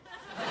 hey."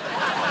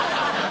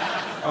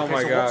 Oh, okay,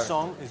 my so God. What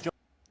song is John?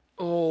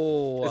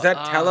 Oh. Is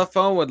that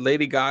Telephone with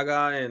Lady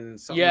Gaga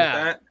and something like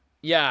that?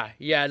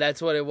 Yeah,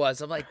 that's what it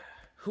was. I'm like,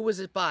 who was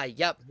it by?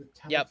 Yep.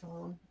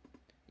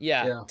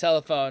 Yeah,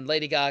 Telephone,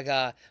 Lady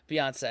Gaga,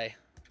 Beyonce.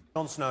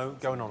 Jon Snow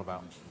going on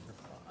about.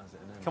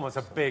 Come on, it's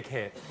a big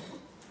hit.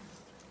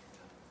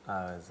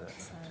 Oh, is it?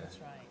 Sounds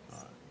right.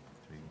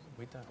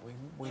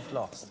 We've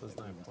lost. There's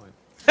no point.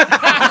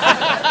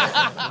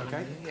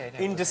 Okay.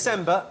 In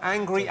December,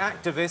 angry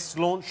activists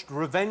launched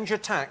revenge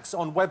attacks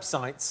on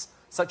websites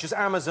such as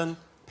Amazon,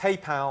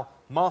 PayPal,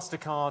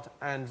 MasterCard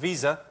and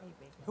Visa.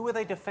 Who are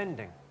they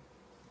defending?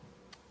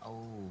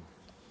 Oh,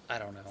 I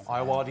don't know.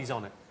 Iowadi's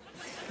on it.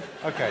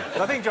 Okay,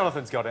 but I think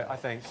Jonathan's got it, I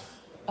think.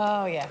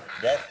 Oh, yeah.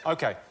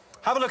 Okay,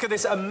 have a look at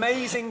this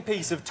amazing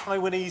piece of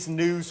Taiwanese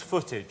news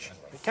footage.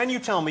 Can you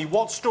tell me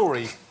what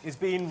story is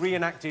being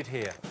reenacted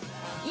here?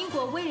 英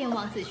国威廉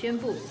王子宣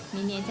布，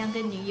明年将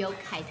跟女友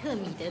凯特·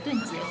米德顿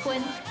结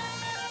婚。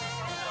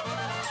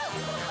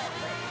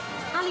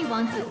哈利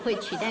王子会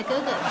取代哥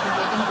哥，成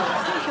为英国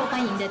最受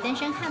欢迎的单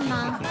身汉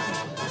吗？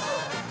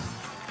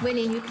威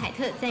廉与凯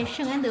特在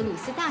圣安德鲁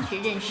斯大学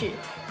认识，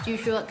据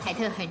说凯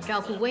特很照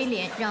顾威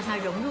廉，让他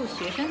融入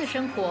学生的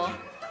生活。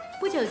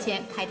不久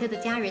前，凯特的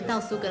家人到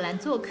苏格兰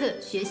做客，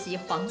学习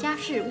皇家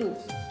事务。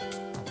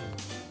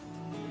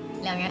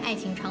两人爱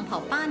情长跑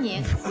8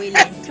年，威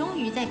廉终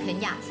于在肯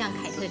亚向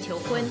凯特求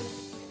婚。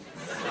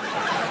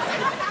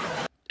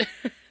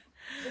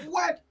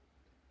What?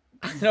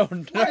 I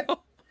don't know.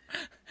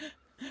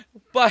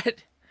 But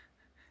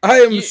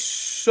I am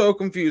so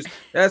confused.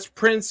 That's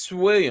Prince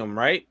William,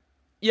 right?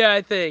 Yeah,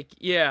 I think.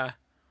 Yeah.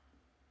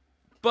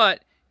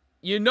 But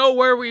you know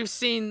where we've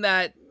seen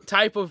that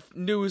type of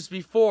news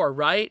before,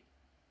 right?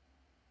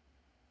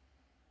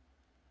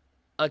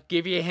 I'll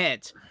give you a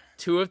hint.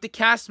 2 of the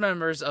cast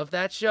members of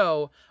that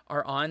show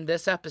are on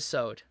this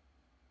episode.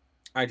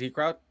 IT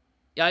Crowd?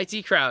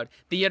 IT crowd,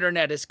 the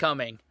internet is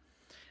coming.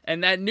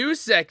 And that news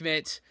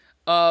segment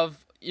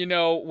of, you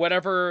know,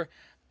 whatever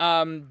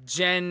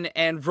Jen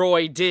and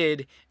Roy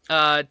did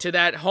to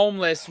that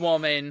homeless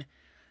woman,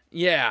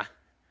 yeah.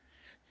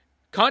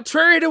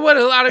 Contrary to what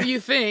a lot of you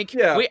think,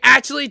 we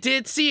actually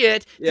did see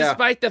it,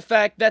 despite the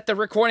fact that the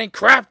recording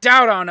crapped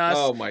out on us.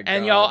 Oh my God.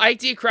 And y'all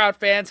IT crowd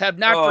fans have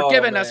not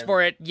forgiven us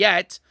for it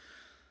yet.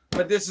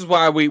 But this is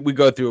why we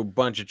go through a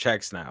bunch of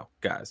checks now,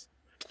 guys.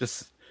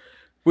 It's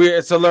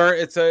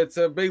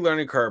a big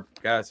learning curve,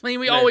 guys. I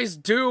mean, we always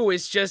do.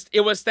 It's just,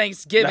 it was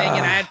Thanksgiving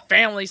and I had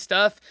family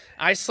stuff.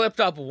 I slipped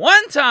up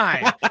one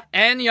time,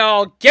 and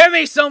y'all give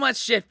me so much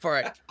shit for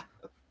it.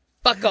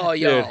 Fuck all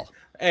y'all.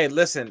 Hey,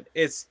 listen,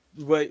 it's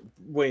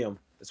William.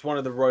 It's one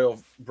of the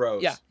royal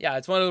bros. Yeah,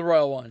 it's one of the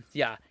royal ones.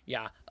 Yeah.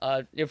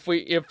 If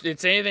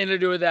it's anything to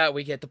do with that,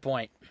 we get the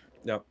point.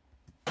 Yep.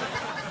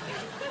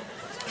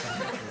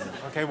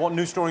 Okay, what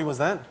news story was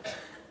that?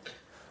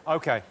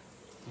 Okay.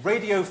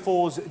 Radio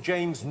 4's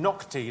James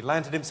Naughtie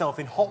landed himself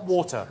in hot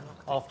water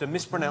after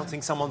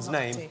mispronouncing someone's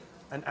name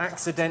and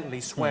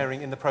accidentally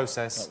swearing in the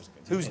process.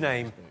 Whose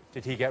name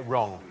did he get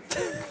wrong?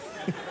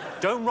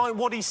 Don't write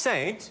what he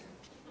said,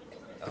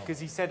 because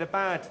he said a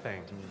bad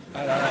thing. I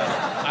don't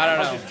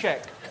know. I'll just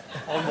check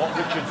on what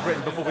Richard's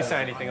written before we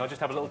say anything. I'll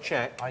just have a little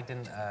check. I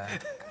didn't...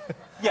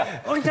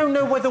 Yeah, I don't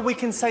know whether we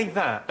can say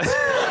that.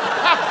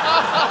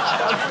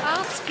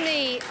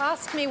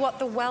 Ask me what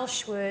the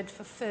Welsh word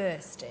for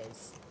first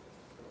is.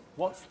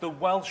 What's the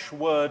Welsh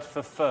word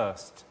for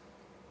first?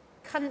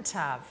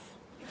 Cyntaf.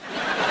 There's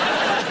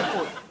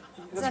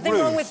That's nothing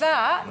rude. wrong with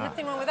that.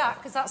 Nothing wrong with that,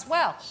 because that's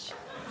Welsh.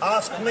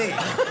 Ask me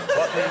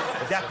what the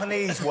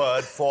Japanese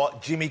word for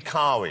Jimmy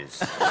Carr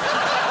is.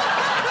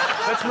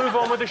 Let's move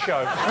on with the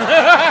show.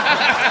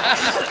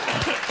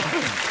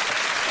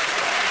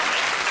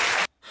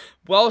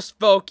 Welsh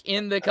folk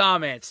in the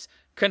comments,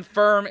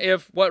 confirm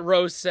if what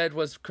Rose said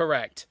was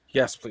correct.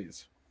 Yes,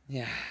 please.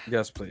 Yeah.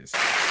 Yes, please.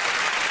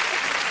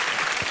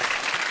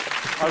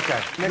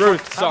 Okay.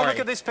 Ruth, Have a look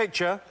at this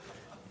picture.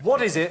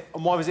 What is it,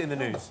 and why was it in the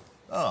news?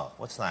 Oh,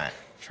 what's that?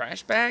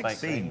 Trash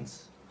bags?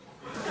 Beans.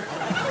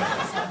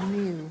 It's like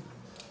new.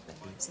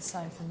 It's a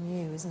sign for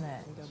new, isn't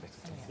it?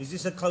 Is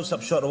this a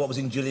close-up shot of what was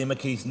in Gillian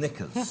McKeith's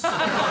knickers?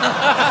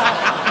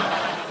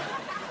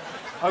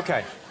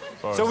 Okay.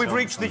 So we've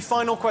reached the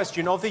final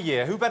question of the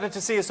year. Who better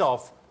to see us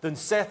off than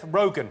Seth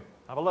Rogen?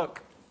 Have a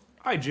look.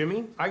 Hi,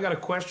 Jimmy. I got a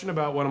question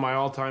about one of my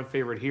all-time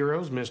favorite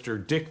heroes,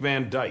 Mr. Dick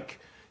Van Dyke.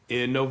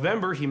 In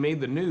November, he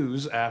made the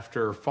news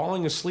after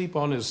falling asleep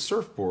on his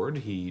surfboard.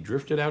 He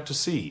drifted out to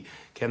sea.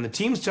 Can the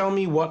teams tell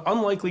me what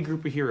unlikely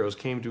group of heroes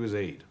came to his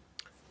aid?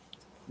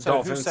 So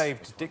Dolphins. who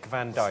saved Dick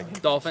Van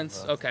Dyke?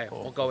 Dolphins? Okay,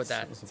 we'll go with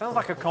that. Sounds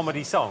like a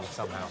comedy song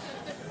somehow.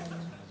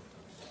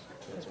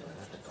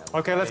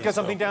 Okay, let's get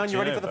something down. You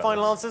ready for the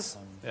final answers?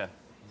 Yeah.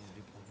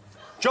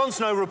 Jon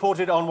Snow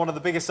reported on one of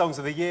the biggest songs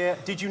of the year.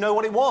 Did you know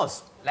what it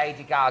was?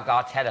 Lady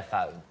Gaga,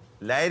 Telephone.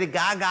 Lady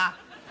Gaga.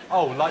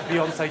 Oh, like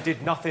Beyonce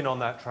did nothing on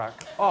that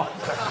track. Oh.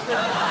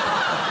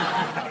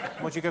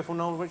 What'd you go for,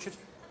 Noel, Richard?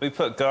 We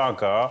put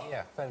Gaga.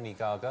 Yeah, phony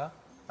Gaga.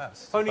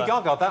 That's... Phony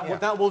Gaga,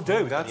 that will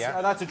do.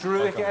 That's a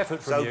terrific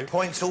effort from you. So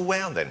points all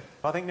round then?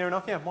 I think near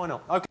enough, yeah, why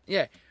not? Okay.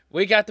 Yeah,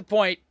 we got the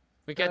point.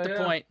 We got the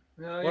point.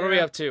 What are we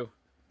up to?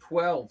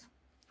 12.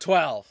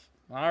 12.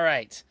 All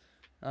right.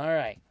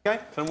 Okay.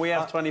 Can we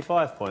have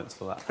 25 points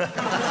for that?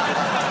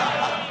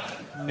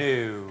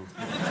 No.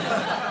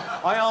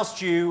 I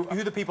asked you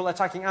who the people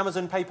attacking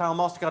Amazon, PayPal,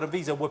 MasterCard and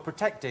Visa were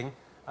protecting.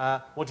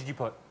 What did you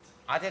put?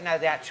 I didn't know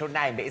the actual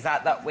name, but is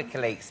that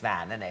WikiLeaks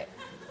man, isn't it?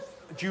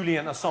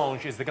 Julian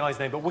Assange is the guy's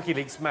name, but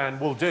WikiLeaks man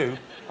will do.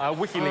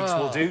 WikiLeaks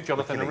will do,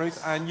 Jonathan and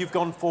Ruth. And you've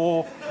gone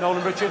for Noel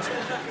and Richard?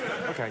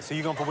 OK, so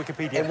you've gone for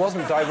Wikipedia. It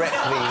wasn't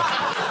directly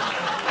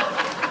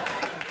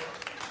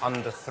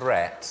under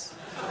threat.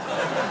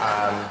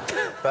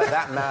 But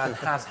that man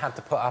has had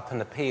to put up an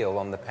appeal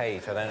on the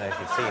page. I don't know if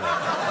you've seen it.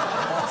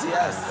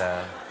 Yes.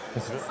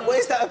 What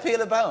is that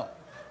appeal about?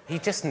 He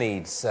just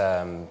needs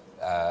someone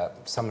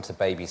to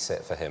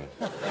babysit for him.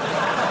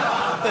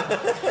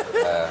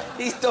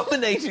 He's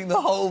dominating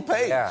the whole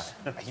page. Yeah.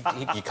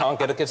 You can't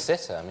get a good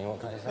sitter. I mean, what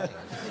can I say?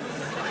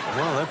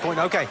 Well, no point.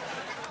 OK.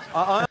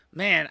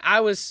 Man, I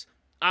was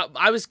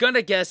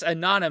gonna guess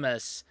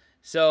anonymous,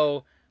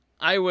 so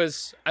I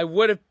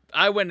wouldn't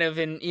have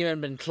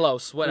even been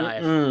close, would I?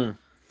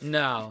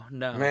 No.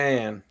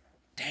 Man.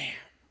 Damn.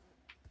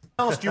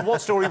 I asked you what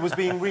story was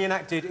being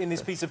reenacted in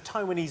this piece of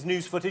Taiwanese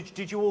news footage.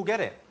 Did you all get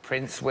it?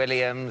 Prince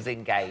William's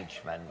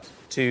engagement.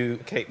 To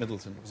Kate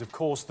Middleton. It was, of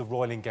course, the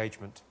royal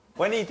engagement.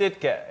 When he did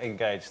get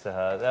engaged to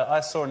her,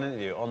 I saw an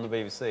interview on the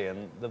BBC,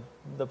 and the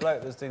bloke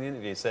that was doing the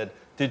interview said,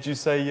 "Did you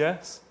say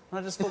yes?" And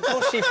I just thought, of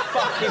course she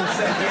fucking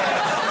said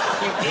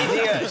yes, you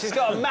idiot. She's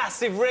got a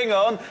massive ring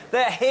on.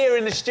 They're here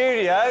in the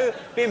studio.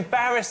 It'd be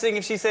embarrassing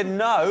if she said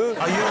no.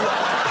 Are you...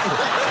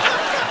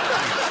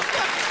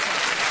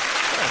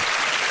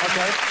 OK,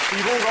 so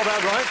you've all got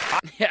that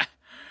right. Yeah.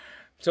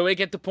 So we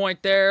get the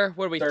point there.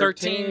 What are we,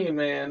 13?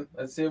 Man.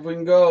 Let's see if we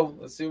can go.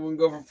 Let's see if we can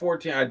go for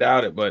 14. I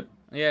doubt it, but...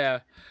 Yeah.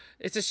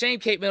 It's a shame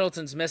Kate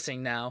Middleton's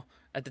missing now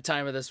at the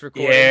time of this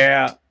recording.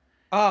 Yeah.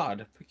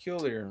 Odd.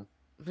 Peculiar.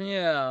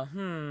 Yeah.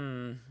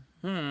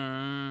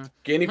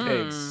 Guinea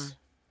pigs.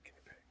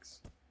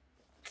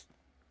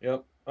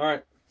 Yep. All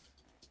right.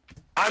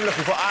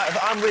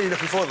 I'm really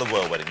looking forward to the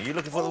royal wedding. Are you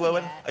looking forward to the royal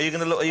wedding? Are you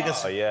going to look? Are you going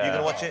to? Yeah. You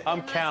going to watch it?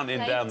 I'm counting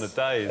down the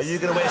days. Are you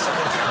going to wear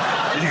something?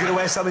 Are you going to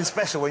wear something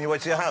special when you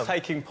watch it at home?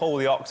 Taking Paul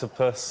the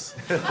octopus.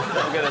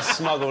 I'm going to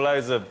smuggle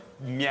loads of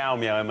meow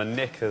meow in my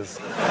knickers.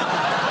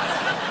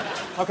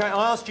 OK,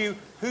 I asked you,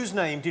 whose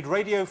name did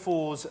Radio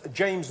 4's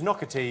James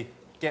Knockerty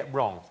get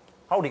wrong?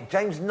 Hold it,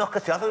 James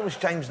Knockerty. I thought it was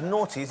James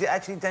Naughty. Is it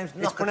actually James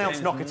Knockerty? It's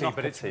pronounced Knockerty,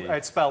 but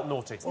it's spelt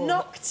naughty. It's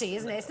Knockety,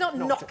 isn't it? It's not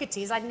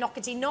Knockety. It's like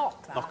Knockety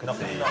Knock. But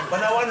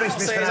no wonder he's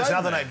mispronounced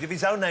another name. If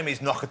his own name is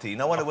Knockerty,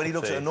 no wonder when he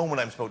looks at a normal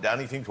name spelled down,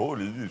 he thinks, oh,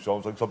 it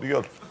sounds like something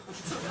else.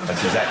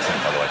 That's his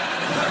accent, by the way.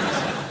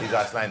 He's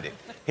Icelandic.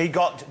 He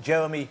got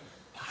Jeremy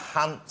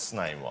Hunt's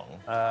name wrong.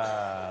 You've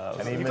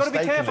got to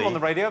be careful on the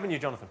radio, haven't you,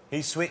 Jonathan?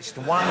 He switched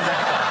one letter.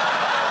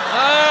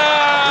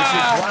 He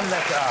switched one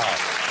letter.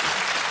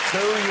 2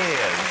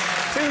 years.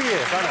 2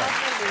 years, I know.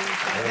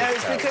 No,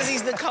 it's because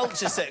he's the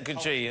culture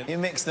secretary. You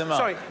mix them up.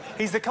 Sorry,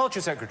 he's the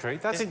culture secretary.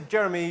 That's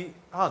Jeremy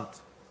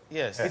Hunt.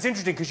 Yes. It's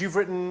interesting because you've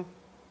written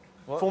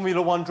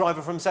Formula One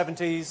driver from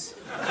 70s.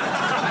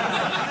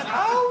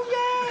 Oh,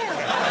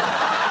 yeah.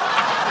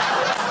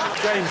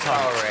 James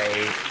Hunt.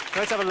 Sorry.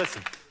 Let's have a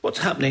listen. What's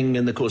happening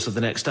in the course of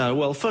the next hour?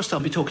 Well, first I'll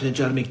be talking to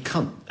Jeremy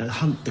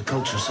Hunt, the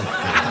culture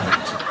secretary.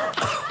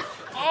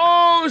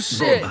 Oh,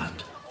 shit.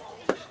 Broadband.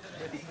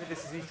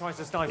 He tries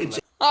to stifle it.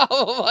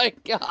 Oh, my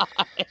God.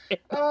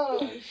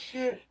 Oh,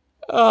 shit.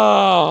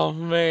 Oh,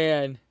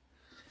 man.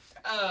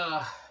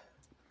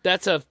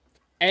 That's a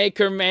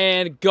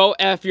Anchorman, go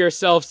F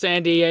yourself,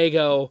 San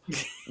Diego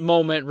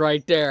moment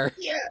right there.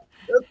 Yeah.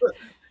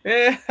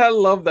 Yeah, I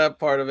love that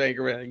part of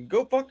Anchorman.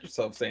 Go fuck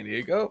yourself, San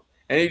Diego.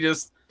 And he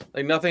just,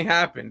 like, nothing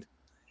happened.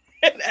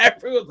 And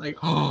everyone's like,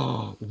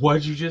 oh,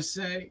 what'd you just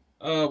say?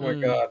 Oh, my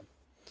God.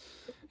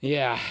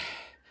 Yeah.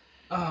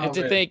 Oh, and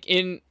to think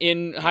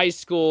in high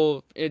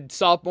school, in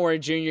sophomore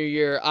and junior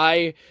year,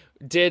 I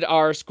did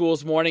our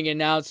school's morning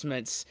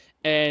announcements,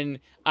 and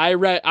I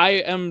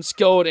am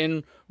skilled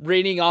in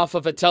reading off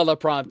of a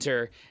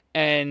teleprompter,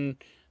 and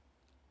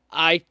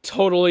I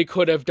totally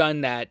could have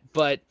done that,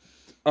 but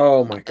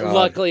oh my God,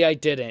 luckily I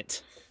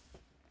didn't.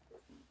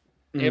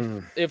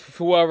 If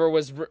whoever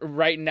was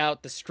writing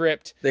out the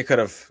script, they could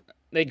have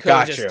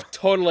just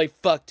totally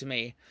fucked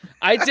me.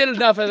 I did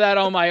enough of that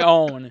on my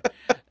own.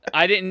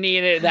 I didn't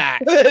need that.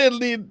 You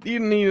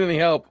didn't need any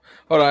help.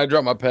 Hold on, I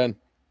dropped my pen.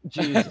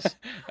 Jesus.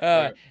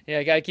 Yeah,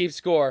 I gotta keep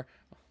score.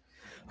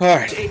 All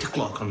right. At 8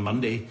 o'clock on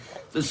Monday,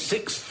 the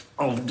 6th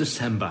of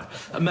December,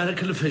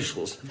 American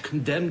officials have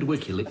condemned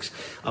WikiLeaks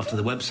after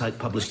the website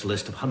published a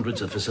list of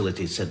hundreds of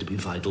facilities said to be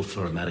vital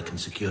for American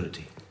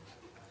security.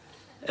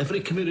 Every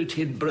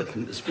community in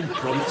Britain has been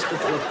promised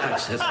afford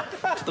access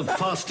to the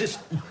fastest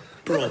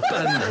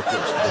broadband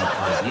networks within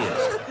 5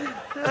 years.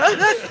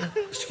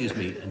 Excuse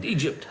me, and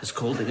Egypt has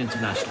called in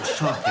international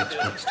shark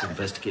experts to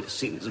investigate a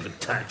series of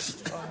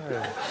attacks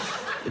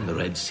in the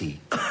Red Sea.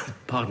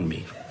 Pardon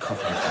me,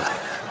 coughing.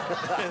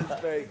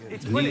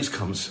 The news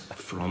comes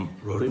from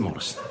Rory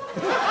Morrison.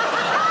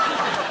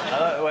 I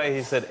like the way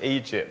he said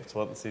Egypt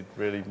once he'd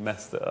really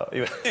messed it up.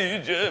 He went,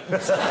 Egypt!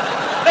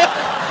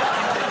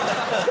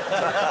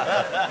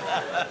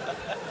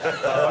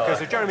 OK,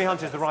 so Jeremy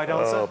Hunt is the right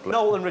answer.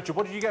 Noel and Richard,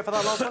 what did you get for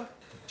that last one?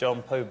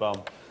 John Poo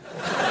Bum.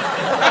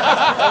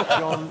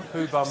 John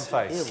Poo Bum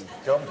Face.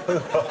 John Poo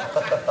Bum.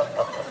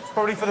 It's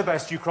probably for the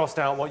best you crossed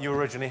out what you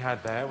originally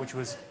had there, which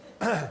was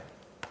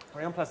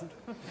very unpleasant.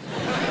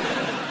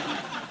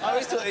 I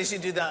always thought they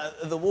should do that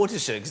at the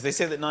watershed, because they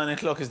say that 9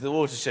 o'clock is the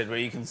watershed where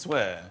you can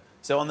swear.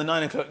 So on the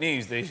 9 o'clock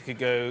news, they could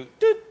go,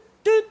 doot,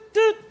 doot,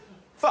 doot,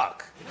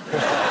 fuck.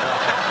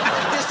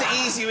 Just to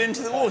ease you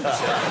into the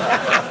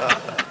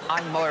watershed.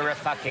 I'm Moira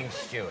fucking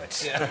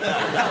Stewart.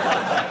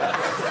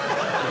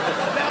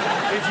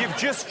 If you've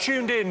just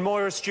tuned in,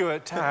 Moira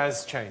Stewart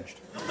has changed.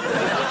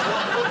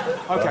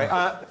 OK,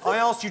 I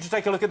asked you to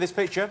take a look at this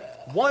picture.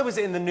 Why was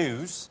it in the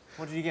news?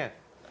 What did you get?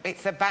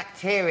 It's a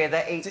bacteria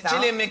that eats. Is it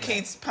Gillian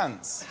McKeith's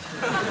pants?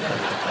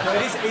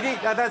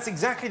 No, that's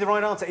exactly the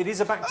right answer. It is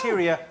a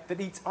bacteria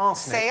that eats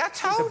arsenic. See, I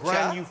told you. It's a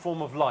brand new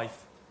form of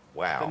life.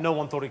 Wow. That no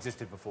one thought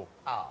existed before.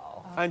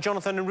 Oh. And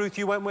Jonathan and Ruth,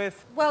 you went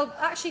with? Well,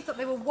 I actually thought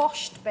they were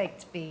washed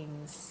baked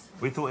beans.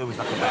 We thought it was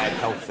like a bad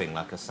health thing,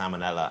 like a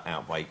salmonella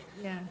outbreak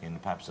in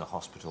perhaps a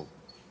hospital.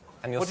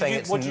 And you're saying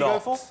it's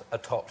not a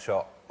top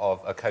shot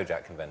of a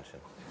Kojak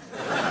convention?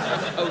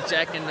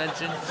 Kojak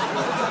convention?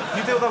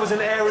 You thought that was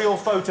an aerial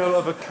photo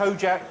of a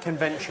Kojak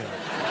convention?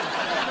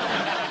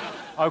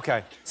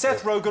 OK.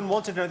 Seth Rogen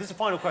wanted to know... This is the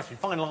final question,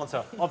 final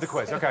answer of the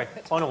quiz. OK,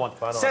 final one.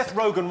 Seth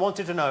Rogen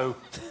wanted to know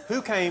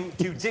who came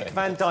to Dick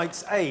Van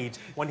Dyke's aid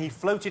when he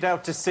floated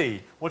out to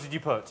sea. What did you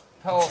put?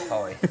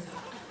 Porpoise.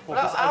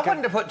 Well, I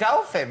wouldn't have put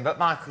dolphin, but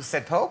Michael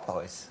said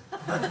porpoise.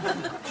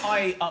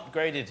 I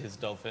upgraded his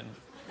dolphin.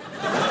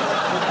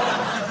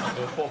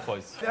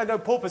 porpoise. No,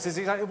 porpoises.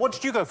 Exactly. What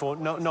did you go for,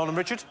 Nolan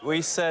Richard?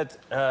 We said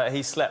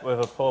he slept with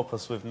a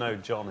porpoise with no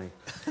Johnny.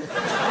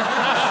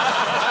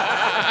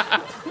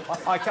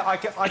 I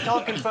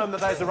can't confirm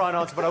that is the right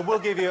answer, but I will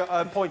give you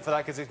a point for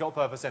that because it's got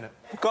purpose in it.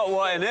 Got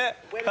what in it?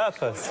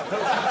 Purpose.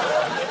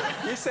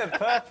 You said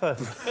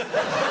purpose.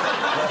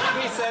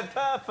 We said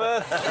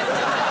purpose.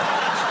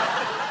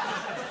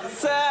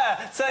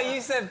 Sir,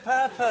 you said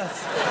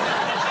purpose.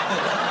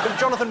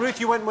 Jonathan, Ruth,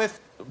 you went with...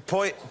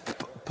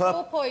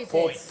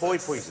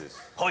 Porpoises.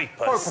 Lucky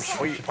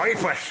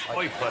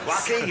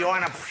you're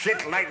on a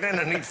shit lightning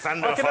and need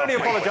thunder. I can only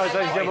apologise,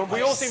 ladies and gentlemen.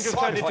 We all seem to have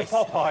turned into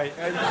Popeye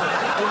in the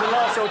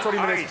last 20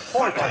 minutes.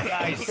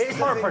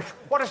 Porpoise.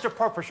 What is the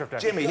purpose of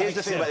that? Jimmy, here's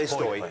the thing about this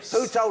story.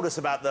 Who told us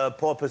about the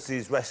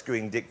porpoises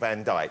rescuing Dick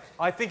Van Dyke?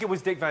 I think it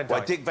was Dick Van Dyke.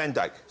 Well, Dick Van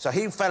Dyke. So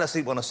he fell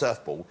asleep on a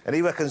surfboard, and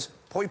he reckons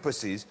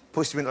porpoises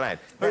pushed him into land.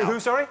 Who,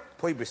 sorry?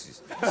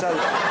 Porpoises. So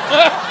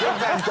Dick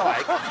Van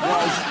Dyke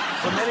was,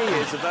 for many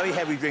years, a very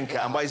heavy drinker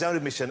and, by his own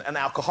admission, an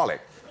alcoholic.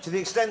 To the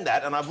extent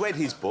that, and I've read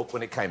his book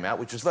when it came out,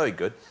 which was very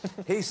good,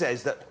 he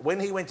says that when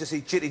he went to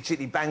see Chitty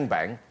Chitty Bang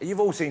Bang, you've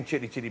all seen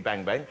Chitty Chitty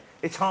Bang Bang,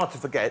 it's hard to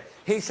forget,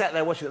 he sat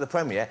there watching at the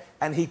premiere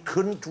and he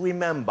couldn't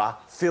remember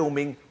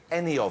filming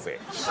any of it.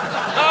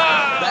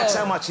 That's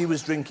how much he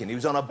was drinking. He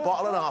was on a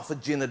bottle and a half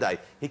of gin a day.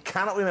 He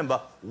cannot remember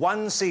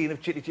one scene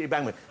of Chitty Chitty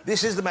Bang Bang.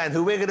 This is the man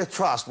who we're going to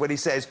trust when he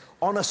says,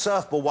 on a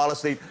surfboard while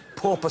asleep,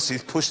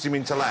 porpoises pushed him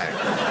into land.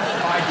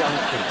 I don't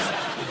think so.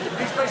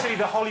 He's basically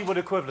the Hollywood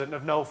equivalent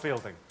of Noel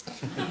Fielding.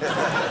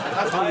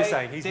 That's what you're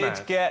saying. He's mad.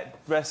 Did get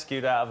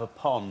rescued out of a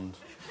pond.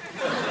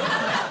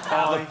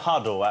 Out of a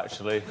puddle,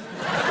 actually,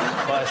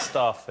 by a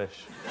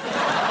starfish.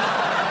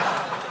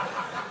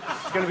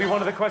 It's going to be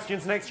one of the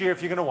questions next year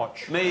if you're going to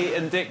watch. Me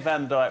and Dick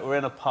Van Dyke were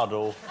in a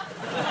puddle,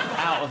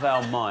 out of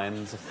our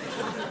minds,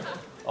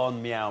 on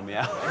Meow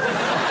Meow.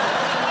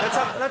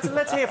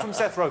 Let's hear from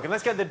Seth Rogen.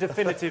 Let's get the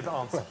definitive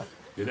answer.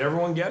 Did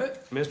everyone get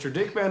it? Mr.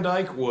 Dick Van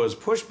Dyke was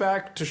pushed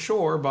back to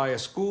shore by a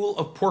school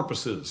of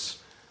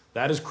porpoises.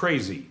 That is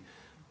crazy.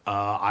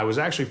 I was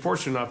actually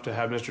fortunate enough to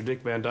have Mr.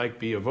 Dick Van Dyke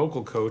be a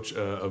vocal coach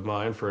of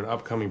mine for an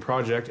upcoming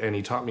project, and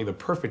he taught me the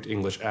perfect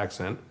English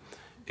accent.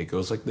 It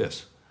goes like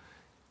this.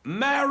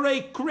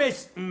 Merry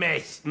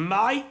Christmas,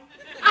 mate.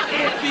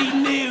 Happy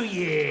New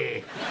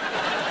Year.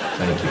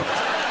 Thank you.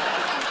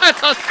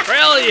 That's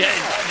Australian.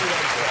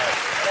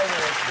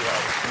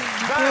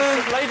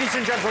 Ladies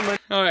and gentlemen.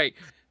 All right.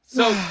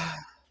 So,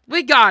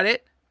 we got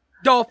it.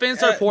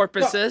 Dolphins are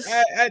porpoises.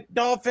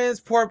 Dolphins,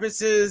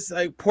 porpoises,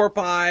 like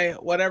porpoise,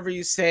 whatever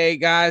you say,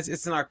 guys.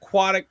 It's an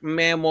aquatic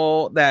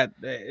mammal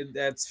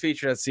that's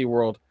featured at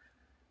SeaWorld.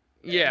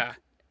 Yeah.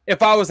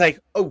 If I was like,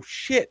 oh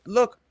shit,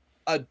 look,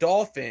 a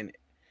dolphin,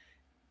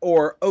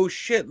 or oh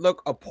shit,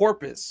 look, a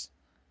porpoise,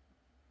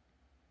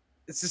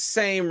 it's the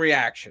same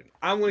reaction.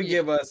 I'm going to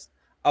give us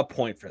a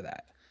point for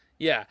that.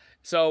 Yeah.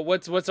 So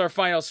what's our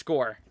final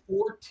score?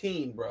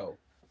 14, bro.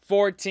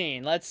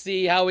 14. Let's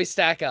see how we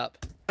stack up.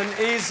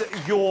 Is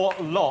your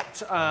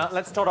lot.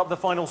 Let's tot up the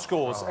final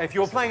scores. If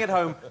you're playing at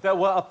home, there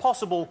were a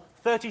possible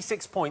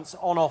 36 points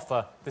on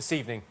offer this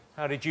evening.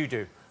 How did you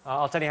do?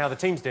 I'll tell you how the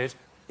teams did.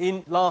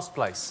 In last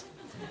place.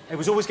 It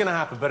was always going to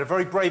happen, but a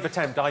very brave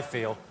attempt, I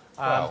feel.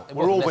 Well,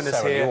 we're all winners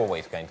here.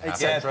 Always going to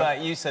happen. Yeah,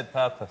 but you said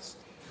purpose.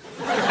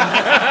 Oh,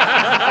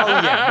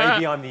 yeah,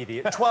 maybe I'm the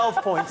idiot. 12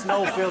 points,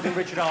 Noel Fielding,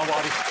 Richard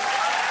Arwadi.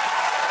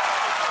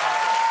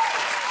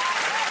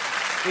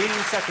 In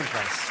second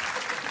place,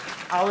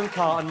 Alan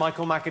Carr and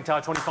Michael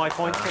McIntyre, 25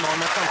 points. Come on,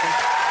 that's something.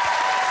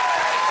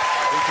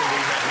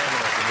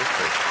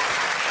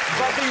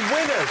 But the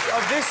winners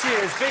of this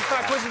year's Big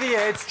Fat Quiz of the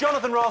Year, it's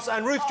Jonathan Ross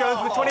and Ruth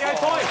Jones with 28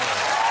 points.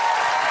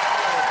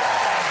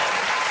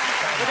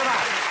 Look at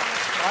that.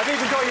 I've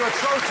even got you a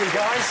trophy,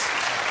 guys.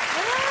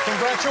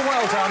 Congrats, you're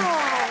well done.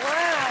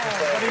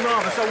 Bloody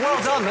marvellous. So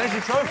well done, there's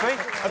your trophy.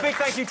 A big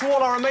thank you to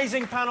all our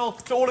amazing panel,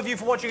 to all of you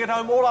for watching at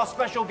home, all our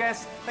special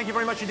guests. Thank you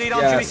very much indeed.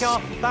 I'm Jimmy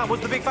Carr. That was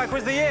the Big Fat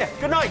Quiz of the Year.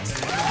 Good night.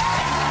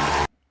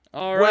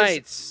 All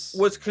right.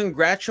 Was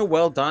Congrats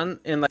well done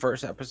in the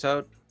first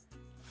episode?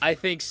 I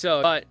think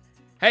so. But,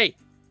 hey,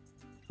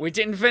 we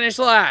didn't finish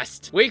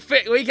last. We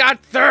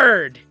got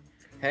third.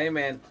 Hey,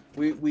 man.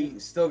 We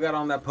still got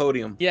on that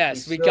podium.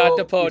 Yes, we got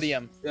the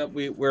podium.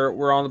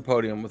 We're on the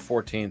podium with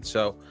 14,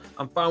 so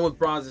I'm fine with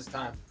bronze this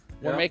time.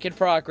 We're making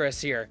progress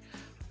here.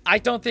 I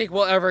don't think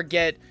we'll ever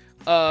get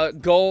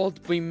gold.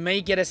 We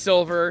may get a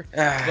silver,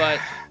 but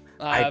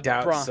I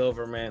doubt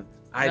silver, man.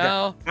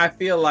 No? I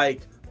feel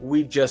like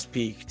we just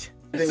peaked.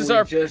 We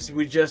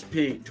just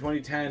peaked.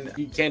 2010.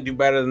 You can't do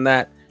better than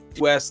that.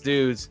 West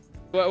dudes.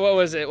 What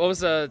was it? What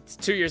was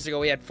 2 years ago?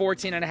 We had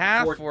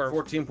 14.5 or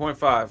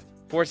 14.5.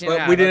 14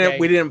 but we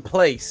didn't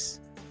place.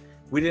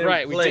 We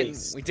didn't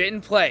place. We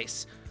didn't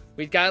place.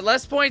 We got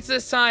less points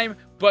this time,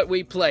 but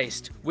we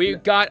placed. We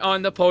got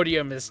on the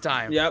podium this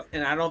time. Yep,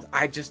 and I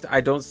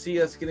don't see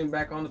us getting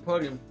back on the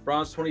podium.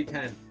 Bronze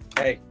 2010.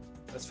 Hey,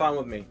 that's fine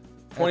with me.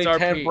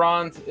 2010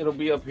 bronze, it'll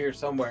be up here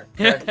somewhere.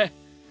 Okay?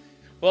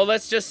 Well,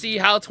 let's just see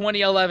how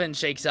 2011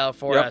 shakes out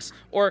for us.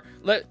 Or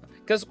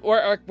because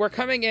we're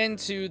coming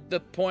into the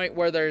point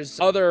where there's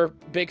other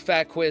big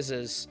fat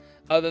quizzes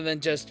other than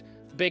just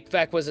big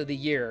fat quiz of the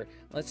year.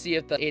 Let's see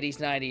if the 80s,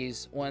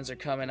 90s ones are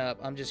coming up.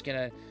 I'm just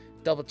gonna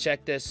double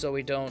check this so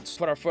we don't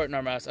put our foot in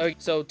our mouth. Okay,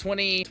 so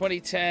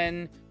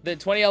 2010, then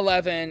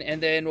 2011,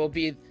 and then we'll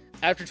be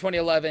after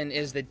 2011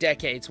 is the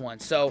decades one.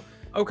 So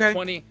okay,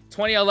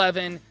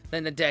 2011,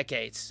 then the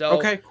decades. So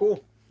okay,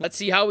 cool. Let's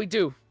see how we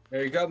do.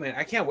 There you go, man.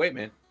 I can't wait,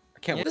 man. I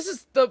can't wait. This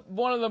is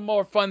one of the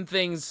more fun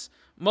things,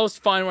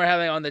 most fun we're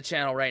having on the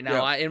channel right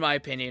now, in my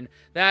opinion.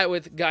 That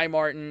with Guy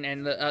Martin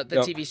and the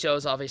TV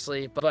shows,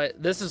 obviously.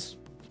 But this is,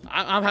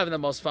 I'm having the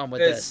most fun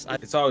with this.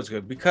 It's always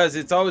good because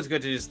it's always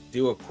good to just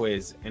do a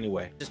quiz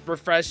anyway. Just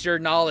refresh your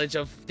knowledge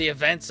of the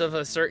events of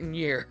a certain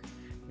year.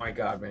 My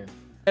God, man.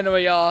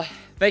 Anyway, y'all,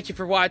 thank you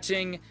for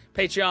watching.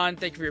 Patreon,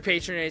 thank you for your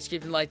patronage,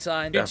 keeping the lights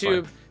on.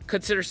 YouTube,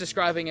 consider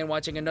subscribing and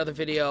watching another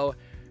video.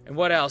 And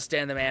what else,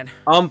 Dan the Man?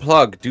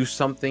 Unplug. Do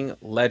something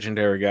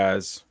legendary,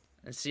 guys.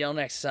 And see y'all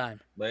next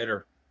time.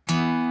 Later.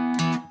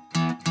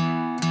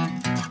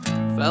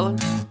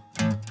 Fellas,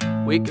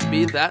 we could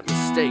be that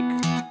mistake.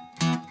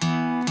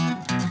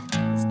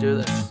 Let's do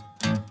this.